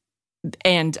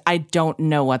 And I don't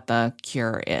know what the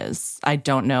cure is. I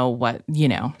don't know what,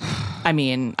 I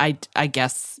mean, I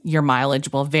guess your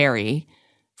mileage will vary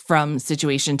from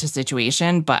situation to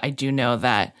situation, but I do know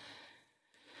that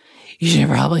you should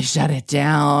probably shut it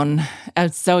down.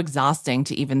 It's so exhausting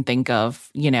to even think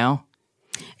of,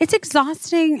 It's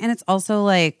exhausting, and it's also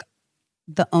like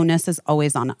the onus is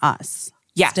always on us.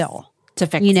 Yes. Still. To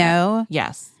fix You it. know?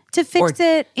 Yes. To fix Or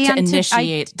it and to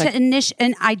initiate to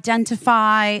initiate.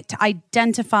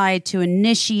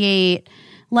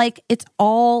 Like, it's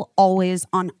all always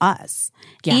on us.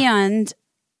 Yeah. And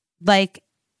like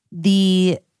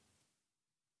the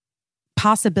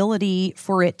possibility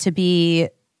for it to be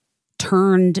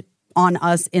turned on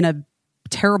us in a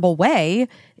terrible way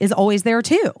is always there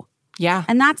too. Yeah.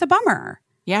 And that's a bummer.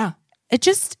 Yeah. It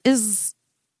just is.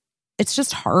 It's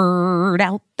just hard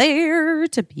out there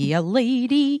to be a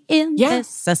lady in Yeah. this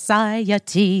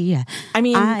society. I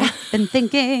mean, I've been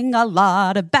thinking a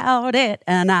lot about it,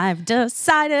 and I've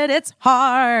decided it's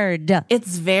hard.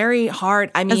 it's very hard.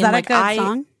 I mean, Is that like, a good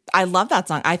song? I love that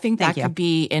song. I think Thank that you. could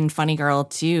be in Funny Girl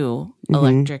 2,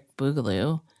 Electric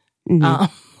Boogaloo.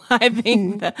 I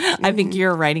think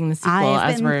you're writing the sequel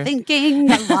I've as been we're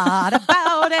thinking a lot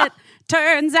about it.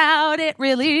 Turns out it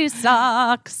really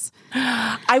sucks.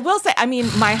 I will say, I mean,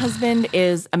 my husband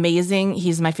is amazing.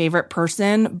 He's my favorite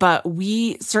person, but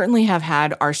we certainly have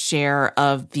had our share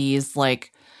of these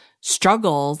like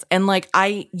struggles. And like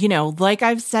like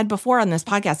I've said before on this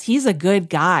podcast, he's a good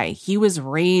guy. He was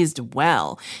raised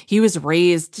well. He was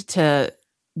raised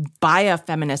by a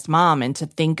feminist mom and to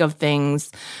think of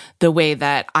things the way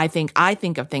that I think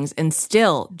of things. And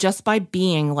still, just by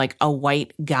being like a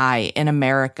white guy in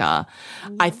America,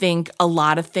 I think a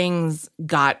lot of things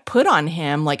got put on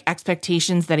him, like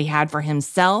expectations that he had for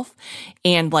himself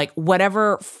and like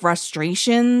whatever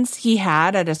frustrations he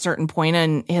had at a certain point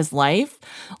in his life.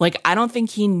 Like, I don't think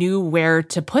he knew where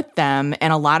to put them.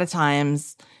 And a lot of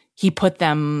times he put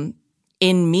them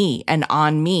in me and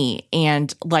on me.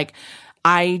 And like,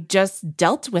 I just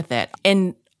dealt with it.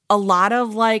 And a lot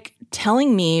of like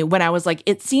telling me when I was like,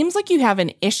 it seems like you have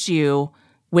an issue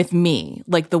with me.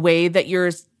 Like, the way that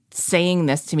you're saying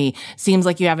this to me seems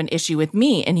like you have an issue with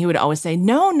me. And he would always say,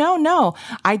 no,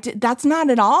 that's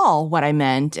not at all what I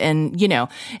meant. And,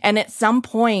 and at some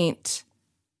point,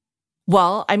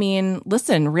 well, I mean,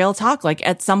 listen, real talk, like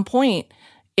at some point,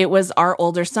 it was our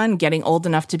older son getting old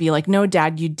enough to be like, no,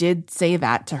 Dad, you did say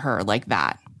that to her like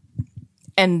that.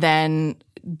 And then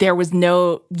there was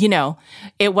no,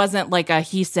 it wasn't like a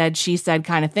he said, she said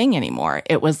kind of thing anymore.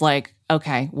 It was like,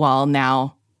 okay, well,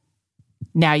 now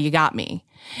you got me.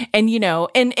 And,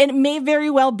 and it may very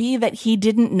well be that he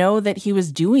didn't know that he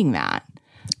was doing that.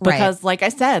 Because Right. like I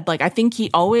said, like, I think he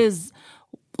always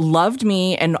loved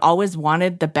me and always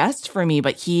wanted the best for me,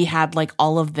 but he had like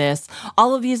all of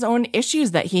these own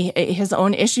issues that his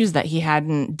own issues that he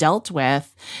hadn't dealt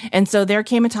with. And so there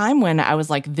came a time when I was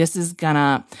like,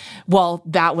 that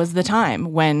was the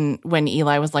time when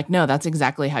Eli was like, no, that's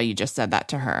exactly how you just said that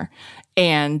to her.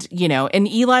 And, and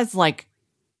Eli's like,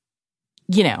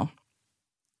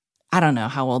 I don't know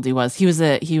how old he was. He was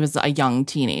a young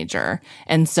teenager.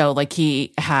 And so like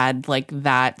he had like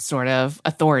that sort of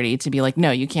authority to be like, no,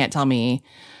 you can't tell me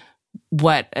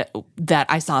that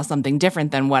I saw something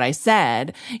different than what I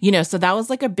said, so that was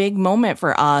like a big moment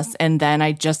for us. And then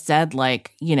I just said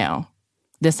like,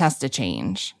 this has to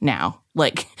change now,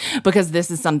 like, because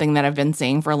this is something that I've been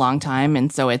saying for a long time.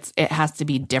 And so it has to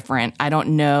be different. I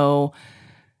don't know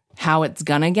how it's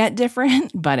gonna get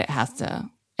different, but it has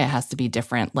to be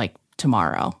different, like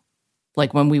tomorrow,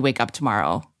 like when we wake up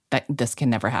tomorrow, that this can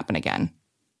never happen again.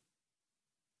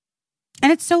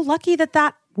 And it's so lucky that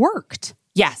that worked.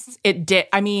 Yes, it did.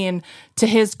 I mean, to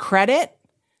his credit,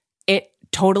 it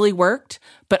totally worked.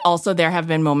 But also there have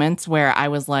been moments where I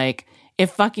was like, it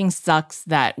fucking sucks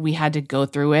that we had to go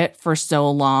through it for so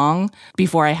long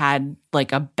before I had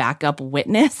like a backup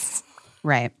witness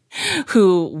Right.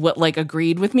 who like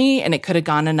agreed with me, and it could have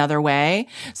gone another way.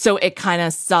 So it kind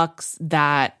of sucks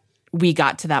that we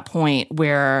got to that point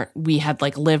where we had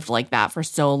like lived like that for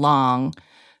so long.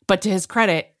 But to his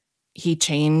credit, he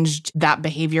changed that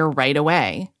behavior right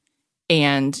away.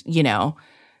 And, you know,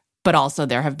 but also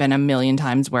there have been a million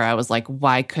times where I was like,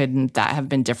 why couldn't that have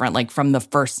been different? Like from the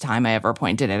first time I ever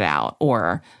pointed it out,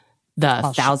 or the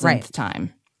 1,000th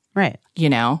time. Right. You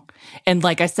know? And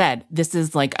like I said, this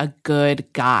is like a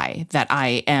good guy that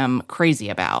I am crazy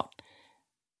about.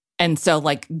 And so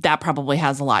like that probably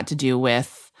has a lot to do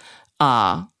with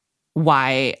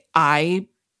why I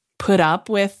put up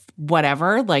with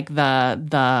whatever, like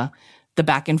the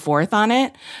back and forth on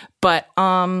it. But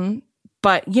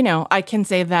you know, I can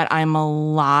say that I'm a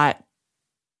lot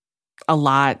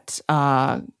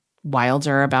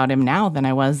wilder about him now than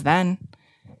I was then.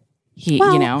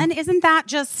 Well, you know. And isn't that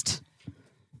just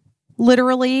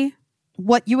literally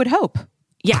what you would hope?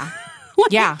 Yeah.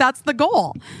 Like, Yeah. That's the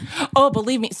goal. Oh,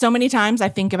 believe me, so many times I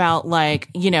think about like,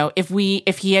 you know, if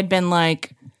he had been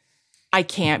like, I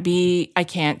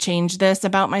can't change this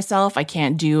about myself. I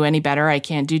can't do any better. I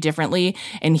can't do differently.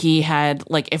 And he had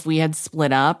like, if we had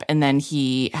split up and then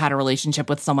he had a relationship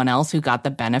with someone else who got the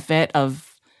benefit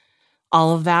of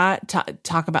all of that,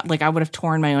 talk about like, I would have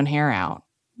torn my own hair out.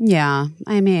 Yeah.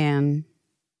 I mean,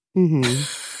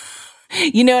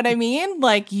 You know what I mean?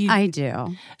 Like I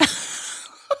do.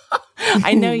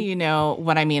 I know you know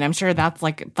what I mean. I'm sure that's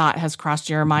like thought has crossed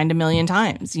your mind a million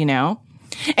times, you know?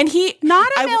 And Not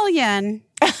a million.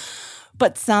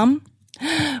 But sometimes.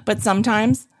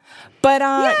 But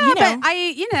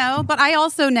you know. But I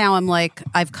also now I'm like,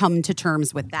 I've come to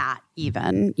terms with that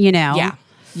even, you know? Yeah.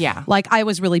 Yeah. Like I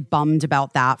was really bummed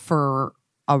about that for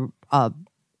a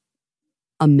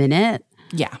minute.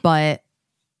 Yeah. But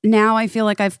now I feel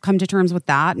like I've come to terms with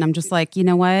that, and I'm just like, you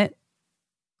know what?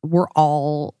 We're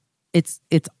all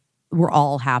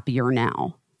happier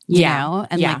now. You know?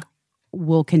 And like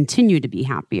we'll continue to be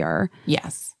happier.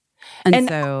 Yes. And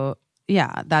so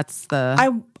yeah, that's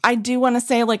the I do want to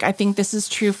say, like, I think this is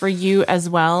true for you as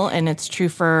well. And it's true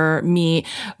for me.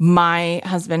 My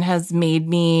husband has made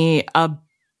me a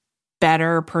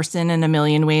better person in a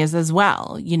million ways as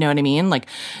well. You know what I mean? Like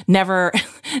never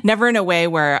in a way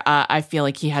where I feel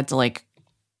like he had to like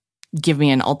give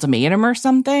me an ultimatum or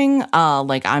something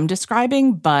like I'm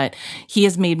describing, but he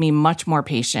has made me much more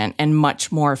patient and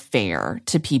much more fair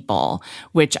to people,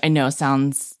 which I know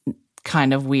sounds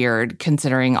kind of weird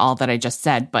considering all that I just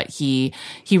said, but he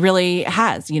really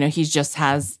has, you know, he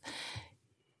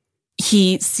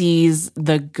sees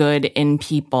the good in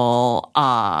people.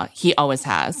 He always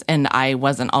has. And I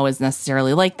wasn't always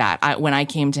necessarily like that. When I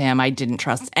came to him, I didn't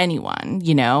trust anyone.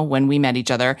 You know, when we met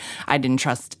each other, I didn't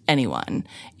trust anyone.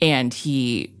 And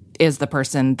he is the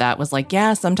person that was like,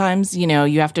 yeah, sometimes, you know,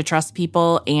 you have to trust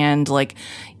people. And like,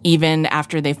 even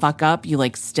after they fuck up, you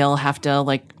like still have to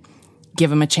like give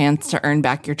them a chance to earn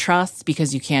back your trust,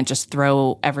 because you can't just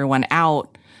throw everyone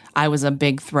out. I was a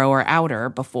big thrower outer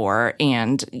before,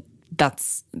 and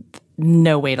that's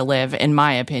no way to live, in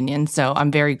my opinion. So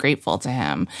I'm very grateful to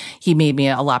him. He made me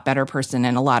a lot better person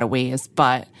in a lot of ways.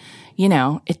 But, you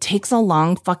know, it takes a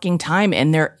long fucking time.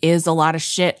 And there is a lot of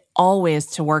shit always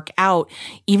to work out,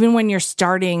 even when you're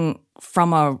starting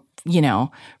from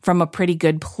a pretty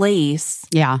good place.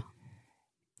 Yeah.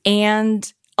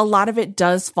 And a lot of it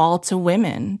does fall to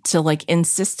women to like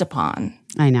insist upon.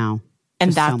 I know.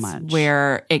 And Just that's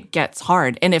where it gets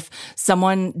hard. And if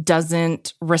someone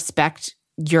doesn't respect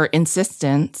your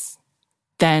insistence,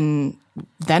 then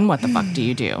what the fuck do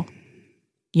you do?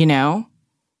 You know?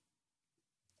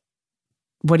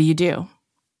 What do you do?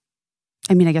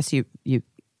 I mean, I guess you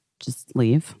just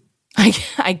leave.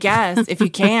 I guess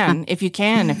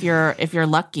if you're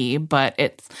lucky, but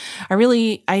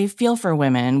I feel for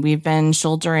women. We've been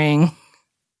shouldering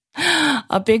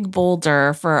a big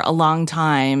boulder for a long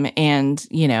time, and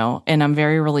you know, and I'm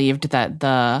very relieved that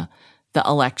the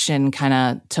election kind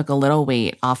of took a little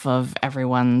weight off of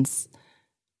everyone's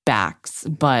backs,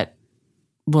 but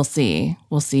we'll see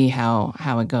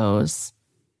how it goes.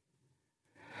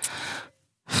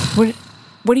 What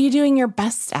are you doing your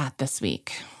best at this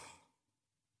week?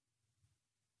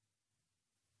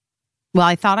 Well,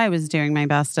 I thought I was doing my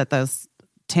best at those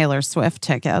Taylor Swift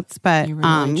tickets, but You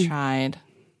really tried.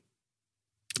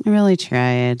 I really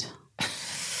tried.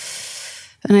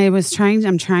 And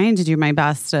I'm trying to do my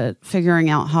best at figuring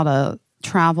out how to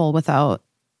travel without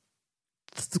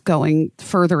going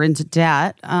further into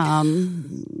debt. Trying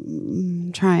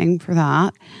for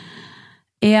that.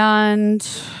 And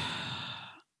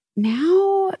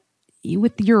now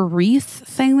with your wreath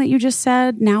thing that you just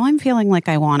said, now I'm feeling like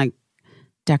I want to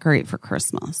decorate for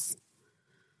Christmas.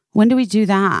 When do we do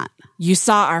that? You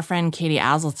saw our friend Katie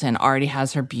Aselton already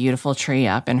has her beautiful tree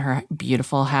up in her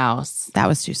beautiful house. That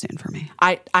was too soon for me.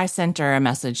 I sent her a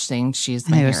message saying she's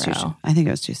my hero. I think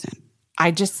it was too soon.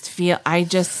 I just feel,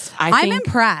 I'm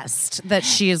impressed that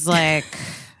she's like,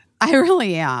 I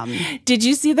really am. Did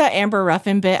you see that Amber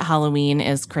Ruffin bit, Halloween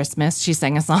is Christmas? She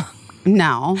sang a song.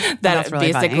 No. That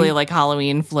really basically funny. like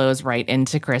Halloween flows right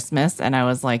into Christmas. And I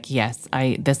was like, yes,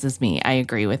 this is me. I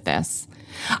agree with this.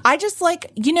 I just like,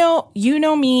 you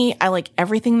know me. I like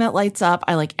everything that lights up.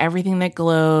 I like everything that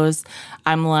glows.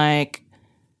 I'm like,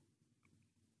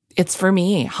 it's for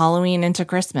me. Halloween into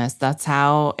Christmas. That's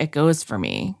how it goes for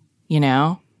me, you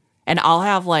know? And I'll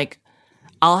have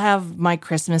my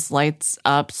Christmas lights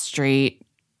up straight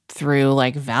through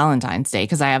like Valentine's Day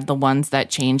because I have the ones that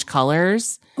change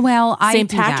colors. Well, I St.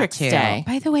 do that Patrick's too. Day.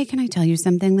 By the way, can I tell you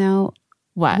something though?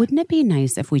 What? Wouldn't it be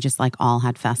nice if we just like all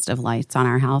had festive lights on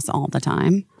our house all the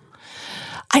time?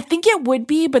 I think it would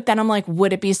be, but then I'm like,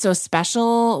 would it be so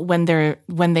special when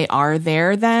they are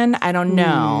there then? I don't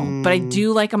know. But I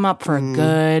do like them up for a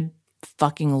good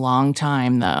fucking long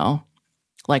time though.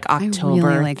 Like October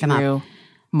really like 'em up. through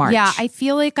March. Yeah, I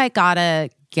feel like I gotta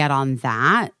get on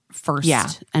that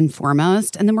first and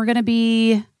foremost. And then we're going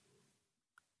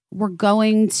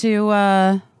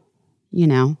to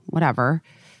whatever,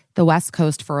 the West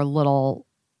Coast for a little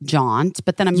jaunt,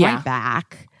 but then I'm right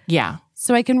back. Yeah.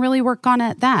 So I can really work on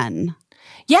it then.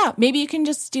 Yeah, maybe you can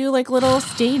just do like little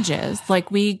stages. Like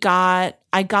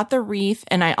I got the wreath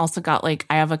and I also got I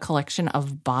have a collection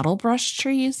of bottle brush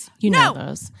trees. You know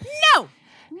those. No.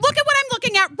 Look at what I'm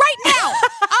looking at right now.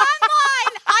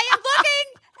 Online, I am looking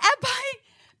at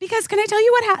because can I tell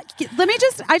you what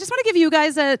I just want to give you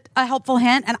guys a helpful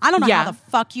hint, and I don't know how the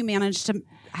fuck you managed to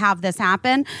have this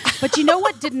happen, but you know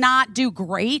what did not do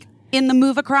great in the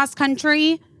move across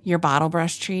country? Your bottle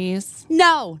brush trees?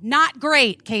 No, not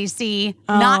great, Casey.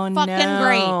 Not fucking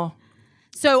great.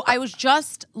 So I was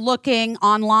just looking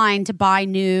online to buy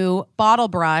new bottle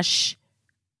brush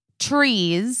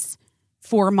trees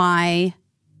for my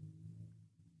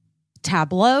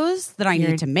tableaus that I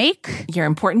need to make. Your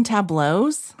important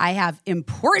tableaus? I have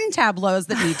important tableaus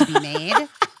that need to be made.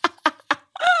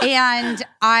 And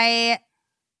I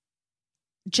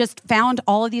just found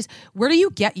all of these. Where do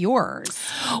you get yours?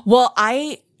 Well,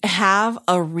 I have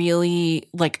a really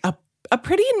a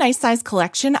pretty nice size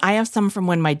collection. I have some from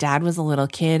when my dad was a little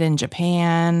kid in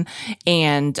Japan,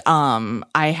 and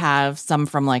I have some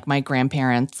from my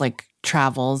grandparents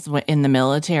travels in the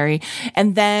military,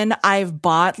 and then I've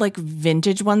bought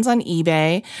vintage ones on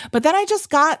eBay. But then I just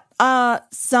got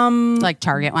some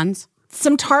Target ones.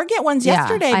 Some Target ones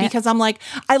yesterday because I'm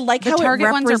I like how Target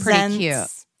it represents. Ones are pretty cute.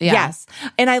 Yeah. Yes.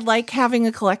 And I like having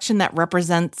a collection that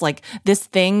represents this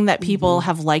thing that people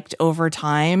have liked over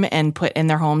time and put in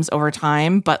their homes over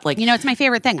time. But it's my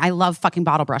favorite thing. I love fucking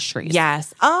bottle brush trees.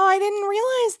 Yes. Oh, I didn't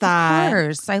realize that. Of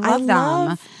course. I love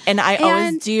them. And I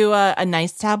always do a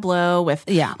nice tableau with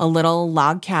a little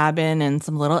log cabin and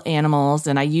some little animals.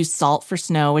 And I use salt for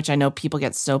snow, which I know people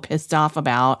get so pissed off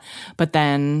about. But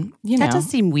then, that does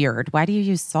seem weird. Why do you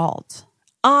use salt?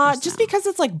 Just because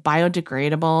it's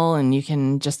biodegradable and you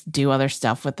can just do other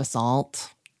stuff with the salt,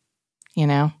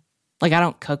 I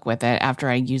don't cook with it after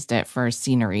I used it for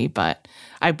scenery, but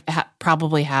I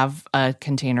probably have a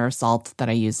container of salt that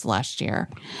I used last year.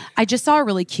 I just saw a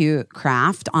really cute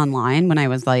craft online when I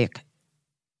was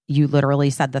you literally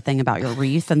said the thing about your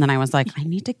wreath. And then I was I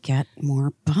need to get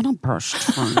more bottle brush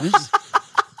trees.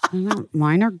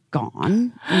 Mine are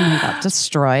gone. And they got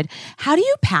destroyed. How do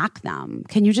you pack them?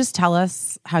 Can you just tell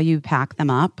us how you pack them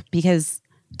up?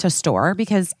 To store?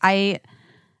 Because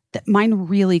mine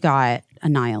really got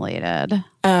annihilated.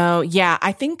 Oh, yeah.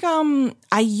 I think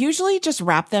I usually just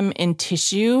wrap them in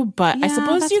tissue, but I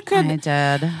suppose you could. I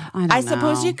did. I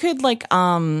suppose you could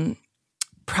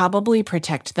probably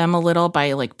protect them a little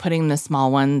by putting the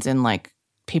small ones in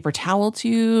paper towel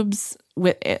tubes,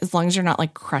 as long as you're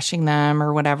not crushing them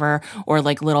or whatever, or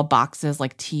little boxes,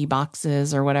 tea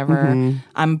boxes or whatever.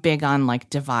 I'm big on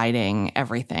dividing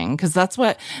everything because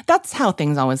that's how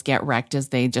things always get wrecked, is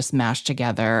they just mash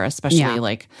together,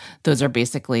 especially those are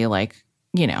basically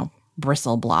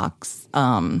bristle blocks.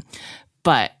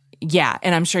 But yeah,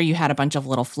 and I'm sure you had a bunch of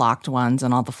little flocked ones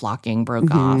and all the flocking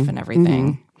broke off and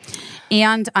everything.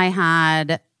 And I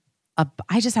had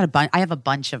I just had a bunch. I have a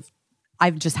bunch of.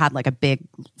 I've just had like a big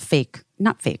fake,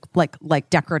 not fake, like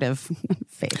decorative,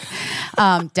 fake,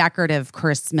 decorative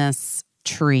Christmas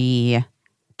trees,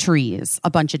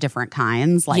 a bunch of different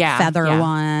kinds, like feather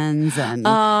ones, and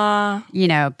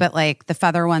but like the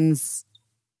feather ones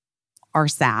are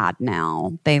sad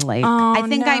now. They like. I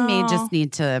think I may just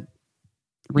need to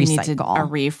recycle a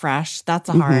refresh. That's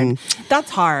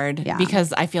hard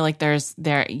because I feel like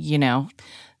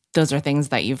those are things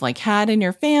that you've like had in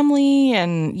your family,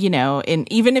 and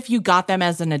and even if you got them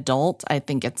as an adult, I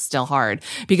think it's still hard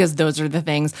because those are the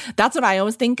things. That's what I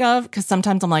always think of, because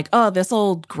sometimes I'm like, oh, this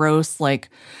old gross, like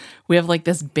we have like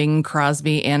this Bing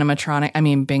Crosby animatronic. I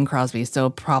mean, Bing Crosby is so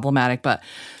problematic, but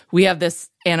we have this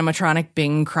animatronic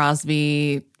Bing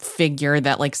Crosby figure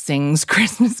that like sings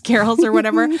Christmas carols or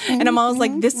whatever. And I'm always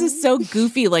like, this is so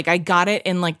goofy. Like I got it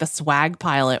in like the swag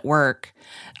pile at work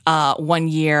one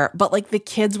year, but like the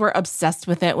kids were obsessed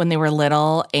with it when they were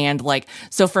little. And like,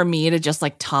 so for me to just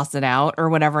like toss it out or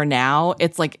whatever now,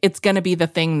 it's like, it's going to be the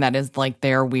thing that is like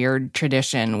their weird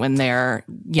tradition when they're,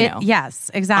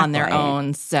 yes, exactly, on their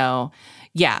own. So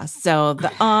yeah. So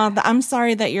I'm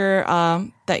sorry that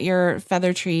your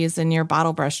feather trees and your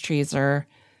bottle brush trees are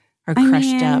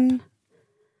crushed up.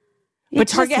 But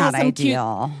Target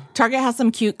has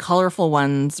some cute, colorful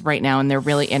ones right now, and they're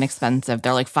really inexpensive.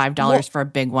 They're like $5 for a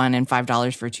big one and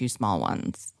 $5 for 2 small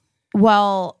ones.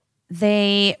 Well,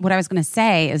 what I was going to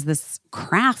say is this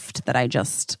craft that I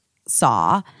just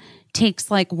saw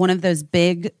takes like one of those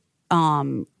big,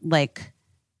 like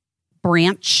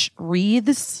branch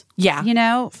wreaths. Yeah.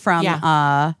 From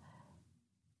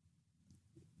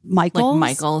Michaels. Like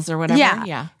Michaels or whatever.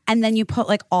 Yeah. And then you put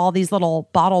like all these little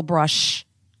bottle brush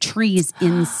trees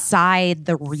inside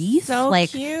the wreath. So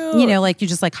like cute. Like you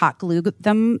just like hot glue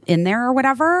them in there or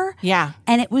whatever. Yeah.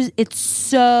 And it's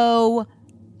so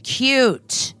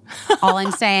cute. All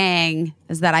I'm saying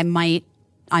is that I might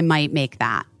make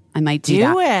that. I might do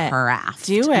that craft.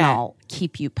 Do it. And I'll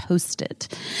keep you posted.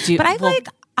 We'll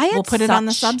put it on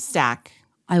the Substack.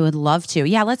 I would love to.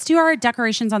 Yeah, let's do our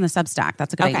decorations on the Substack.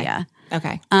 That's a good idea.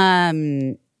 Okay. But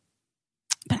I'm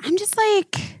just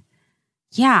like,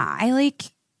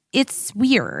 it's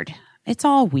weird. It's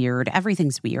all weird.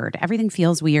 Everything's weird. Everything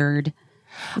feels weird.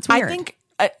 It's weird. I think,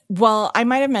 I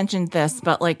might have mentioned this,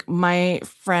 but like my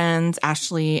friends,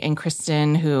 Ashley and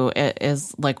Kristen, who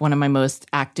is like one of my most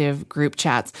active group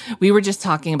chats, we were just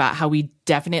talking about how we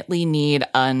definitely need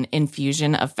an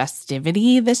infusion of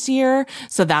festivity this year.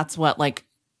 So that's what like,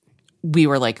 we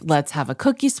were like, let's have a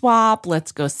cookie swap.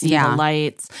 Let's go see the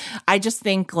lights. I just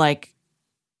think like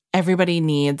everybody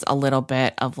needs a little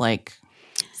bit of like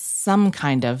some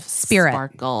kind of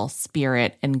sparkle,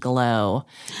 spirit, and glow,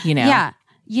 Yeah.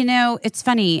 It's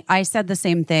funny. I said the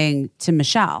same thing to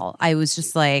Michelle. I was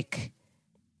just like,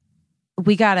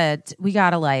 we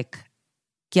gotta like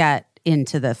get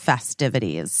into the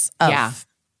festivities of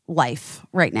life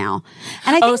right now.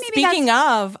 And I think speaking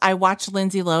of, I watched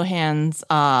Lindsay Lohan's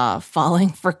Falling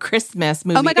for Christmas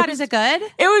movie. Oh my God, is it good?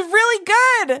 It was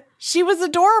really good. She was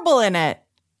adorable in it.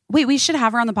 Wait, we should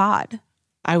have her on the pod.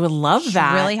 I would love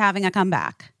that. Really having a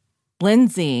comeback.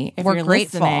 Lindsay, if you're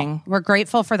grateful. Listening. We're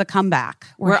grateful for the comeback.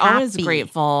 We're always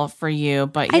grateful for you,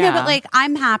 but I know, but like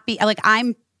I'm happy. Like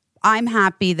I'm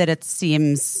happy that it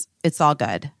seems it's all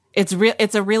good. It's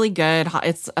a really good.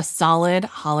 It's a solid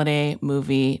holiday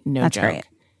movie. No That's joke. Great.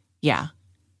 Yeah.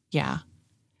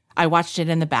 I watched it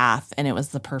in the bath, and it was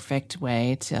the perfect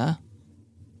way to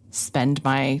spend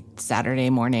my Saturday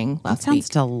morning last week. Sounds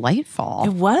delightful.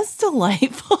 It was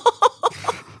delightful.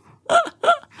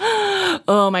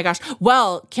 Oh my gosh.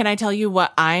 Well, can I tell you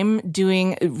what I'm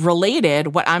doing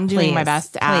related? What I'm doing my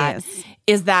best at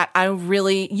is that I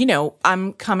really,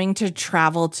 I'm coming to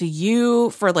travel to you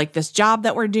for like this job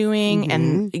that we're doing.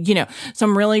 And, so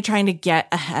I'm really trying to get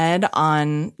ahead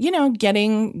on,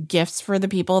 getting gifts for the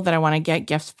people that I want to get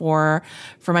gifts for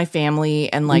my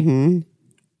family, and like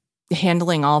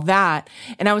handling all that.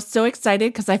 And I was so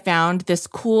excited because I found this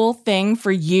cool thing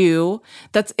for you.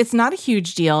 It's not a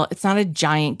huge deal. It's not a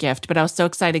giant gift, but I was so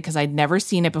excited because I'd never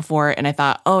seen it before. And I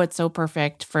thought, oh, it's so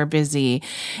perfect for Busy.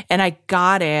 And I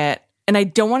got it. And I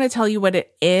don't want to tell you what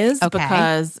it is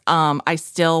because I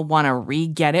still want to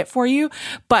re-get it for you.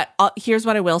 But here's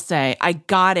what I will say. I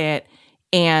got it,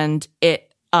 and it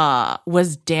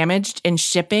was damaged in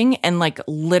shipping and like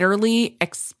literally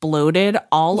exploded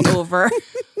all over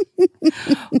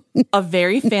a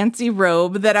very fancy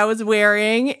robe that I was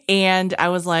wearing. And I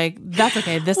was like, that's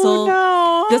okay. This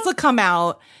will come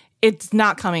out. It's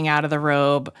not coming out of the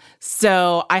robe.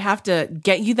 So I have to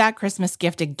get you that Christmas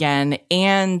gift again.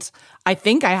 And I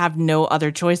think I have no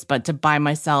other choice but to buy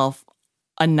myself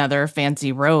another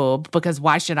fancy robe because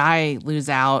why should I lose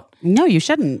out No, you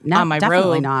shouldn't. No, on my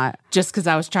definitely robe not. just because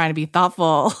I was trying to be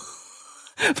thoughtful?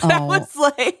 But I Oh. was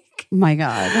like, My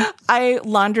God. I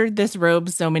laundered this robe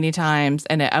so many times,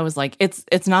 and I was like,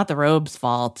 it's not the robe's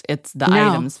fault; it's the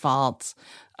No. item's fault.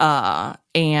 I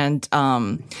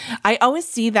always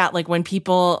see that like when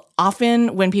people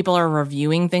are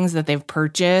reviewing things that they've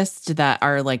purchased that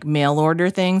are like mail order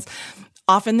things.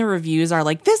 Often the reviews are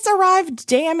like, this arrived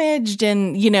damaged,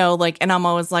 and and I'm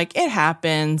always like, it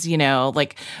happens,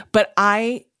 but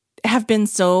I have been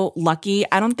so lucky.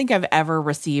 I don't think I've ever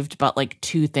received but like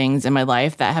 2 things in my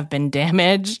life that have been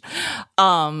damaged.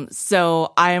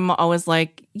 So I'm always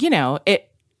like,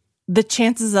 the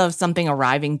chances of something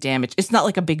arriving damaged, it's not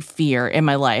like a big fear in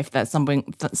my life that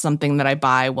something that I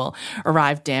buy will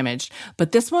arrive damaged.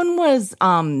 But this one was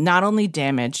not only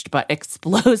damaged, but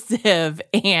explosive.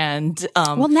 And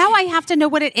Well, now I have to know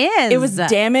what it is. it was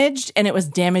damaged and it was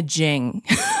damaging.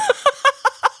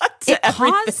 It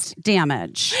caused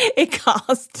damage. It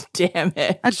caused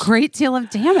damage. A great deal of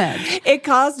damage. It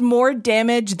caused more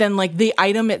damage than like the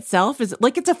item itself is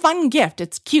like, it's a fun gift.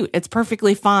 It's cute. It's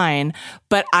perfectly fine.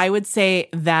 But I would say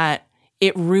that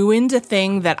it ruined a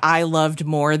thing that I loved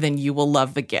more than you will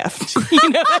love the gift. You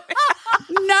know what I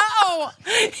mean? No.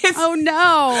 It's Oh,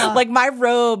 no. like my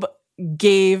robe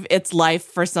gave its life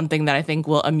for something that I think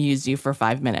will amuse you for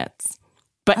 5 minutes.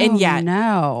 But and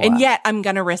yet I'm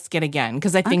going to risk it again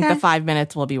because I think Okay. the 5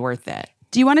 minutes will be worth it.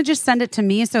 Do you want to just send it to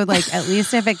me? So like, at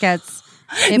least if it gets,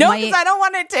 it No, might, because I don't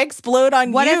want it to explode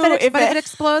on what you. if it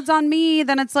explodes on me,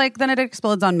 then it's like, then it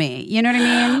explodes on me. You know what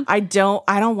I mean? I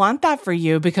don't want that for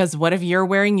you because what if you're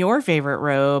wearing your favorite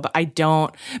robe?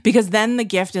 Because then the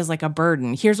gift is like a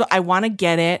burden. Here's what I want to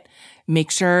get it. Make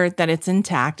sure that it's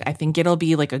intact. I think it'll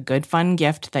be like a good, fun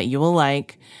gift that you will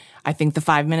like. I think the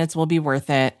 5 minutes will be worth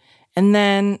it. And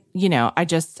then, I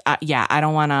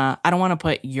don't want to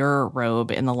put your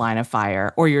robe in the line of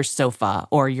fire or your sofa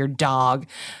or your dog.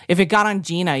 If it got on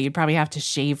Gina, you'd probably have to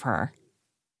shave her.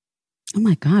 Oh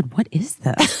my God, what is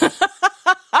this?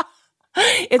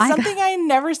 It's something I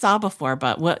never saw before,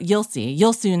 but you'll see.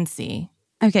 You'll soon see.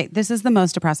 Okay, this is the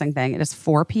most depressing thing. It is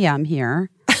 4 p.m. here.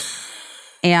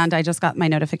 And I just got my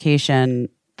notification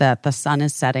that the sun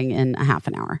is setting in a half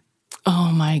an hour. Oh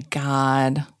my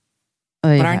God.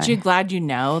 But aren't you glad you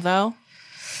know, though?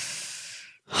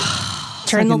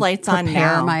 Turn the lights on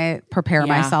now. Prepare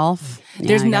Yeah. myself. Yeah,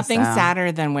 There's I guess nothing so.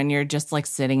 sadder than when you're just like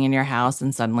sitting in your house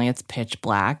and suddenly it's pitch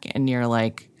black and you're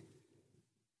like,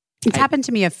 It's happened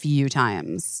to me a few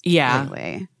times. Yeah.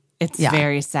 Lately. it's Yeah.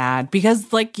 very sad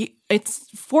because like it's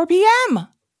 4 p.m.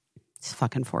 It's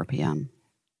fucking 4 p.m.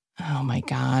 Oh my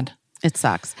God. It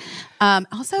sucks.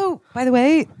 Also, by the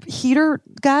way, heater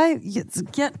guy,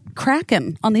 get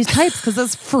cracking on these pipes because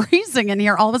it's freezing in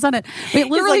here all of a sudden. Wait, He's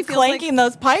literally like feels clanking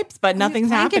those pipes, but nothing's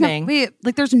clanking happening. Wait,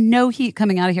 like there's no heat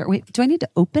coming out of here. Wait, do I need to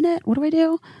open it? What do I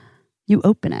do? You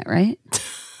open it, right?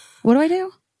 What do I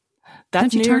do? That's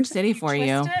Don't you New turn York to- City for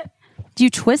you. twist it? Do you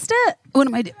twist it? What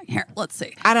am I doing here? Let's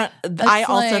see. I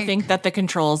also like- think that the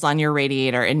controls on your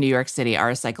radiator in New York City are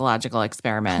a psychological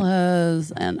experiment.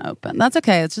 Close and open. That's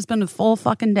okay. It's just been a full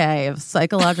fucking day of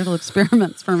psychological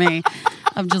experiments for me.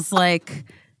 I'm just like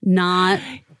not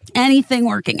anything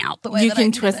working out the way You that I can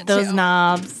needed twist it those to.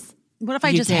 knobs. What if I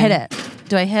You just can. hit it?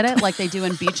 Do I hit it like they do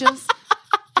in beaches?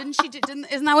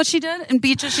 Isn't that what she did in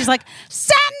beaches? She's like,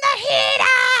 send the heat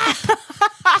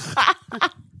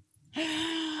up.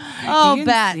 Oh, You can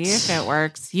bet. see if it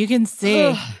works. You can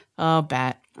see. Oh,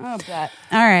 bet. Oh, bet.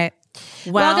 All right.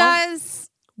 Well, guys,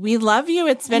 we love you.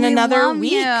 It's been we another love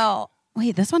week. you.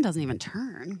 Wait, this one doesn't even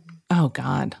turn. Oh,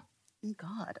 God. Oh,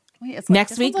 God. Wait, it's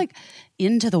Next this week- one's like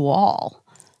into the wall.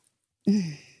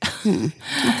 That's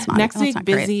not, Next that's week, not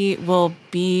great. Busy will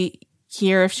be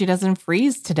here if she doesn't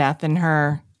freeze to death in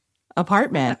her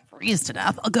apartment. Freeze to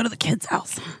death. I'll go to the kids'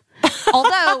 house.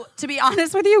 Although, to be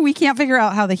honest with you, we can't figure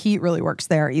out how the heat really works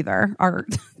there either, our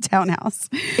townhouse.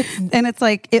 And it's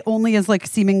like, it only is like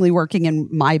seemingly working in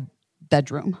my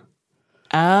bedroom.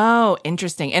 Oh,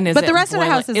 interesting. And But the rest of the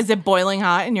house is it boiling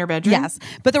hot in your bedroom? Yes.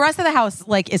 But the rest of the house,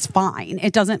 like, is fine.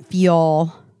 It doesn't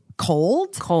feel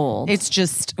cold. Cold. It's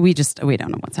just, we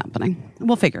don't know what's happening.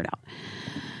 We'll figure it out.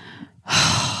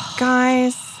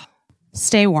 Guys,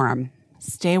 Stay warm.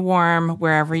 stay warm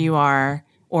wherever you are,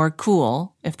 or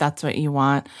cool if that's what you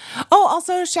want. Oh,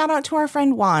 also shout out to our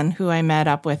friend Juan, who I met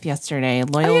up with yesterday.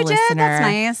 Loyal Oh, you listener. did? That's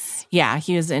nice. Yeah,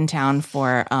 he was in town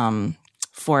for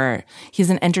he's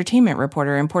an entertainment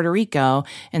reporter in Puerto Rico.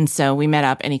 And so we met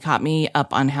up and he caught me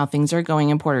up on how things are going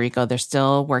in Puerto Rico. They're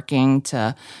still working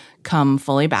to come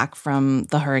fully back from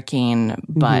the hurricane.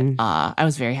 But I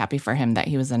was very happy for him that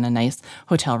he was in a nice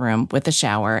hotel room with a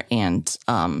shower and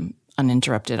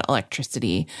uninterrupted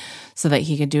electricity so that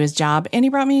he could do his job. And he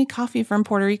brought me coffee from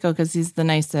Puerto Rico because he's the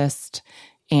nicest.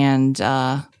 And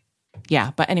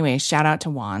yeah, but anyway, shout out to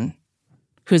Juan,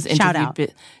 who's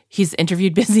interviewed. He's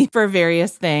interviewed Busy for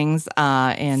various things.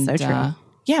 And So true.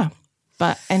 Yeah,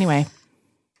 but anyway.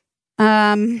 All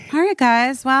right,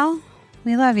 guys. Well,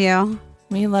 we love you.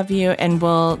 We love you, and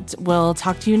we'll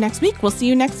talk to you next week. We'll see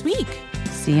you next week.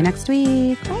 See you next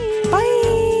week. Bye.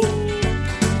 Bye.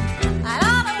 I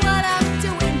don't know what I'm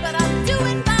doing, but I'm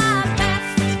doing my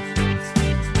best.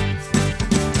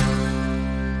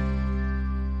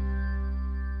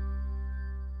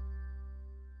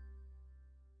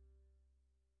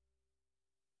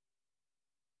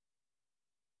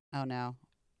 Oh no.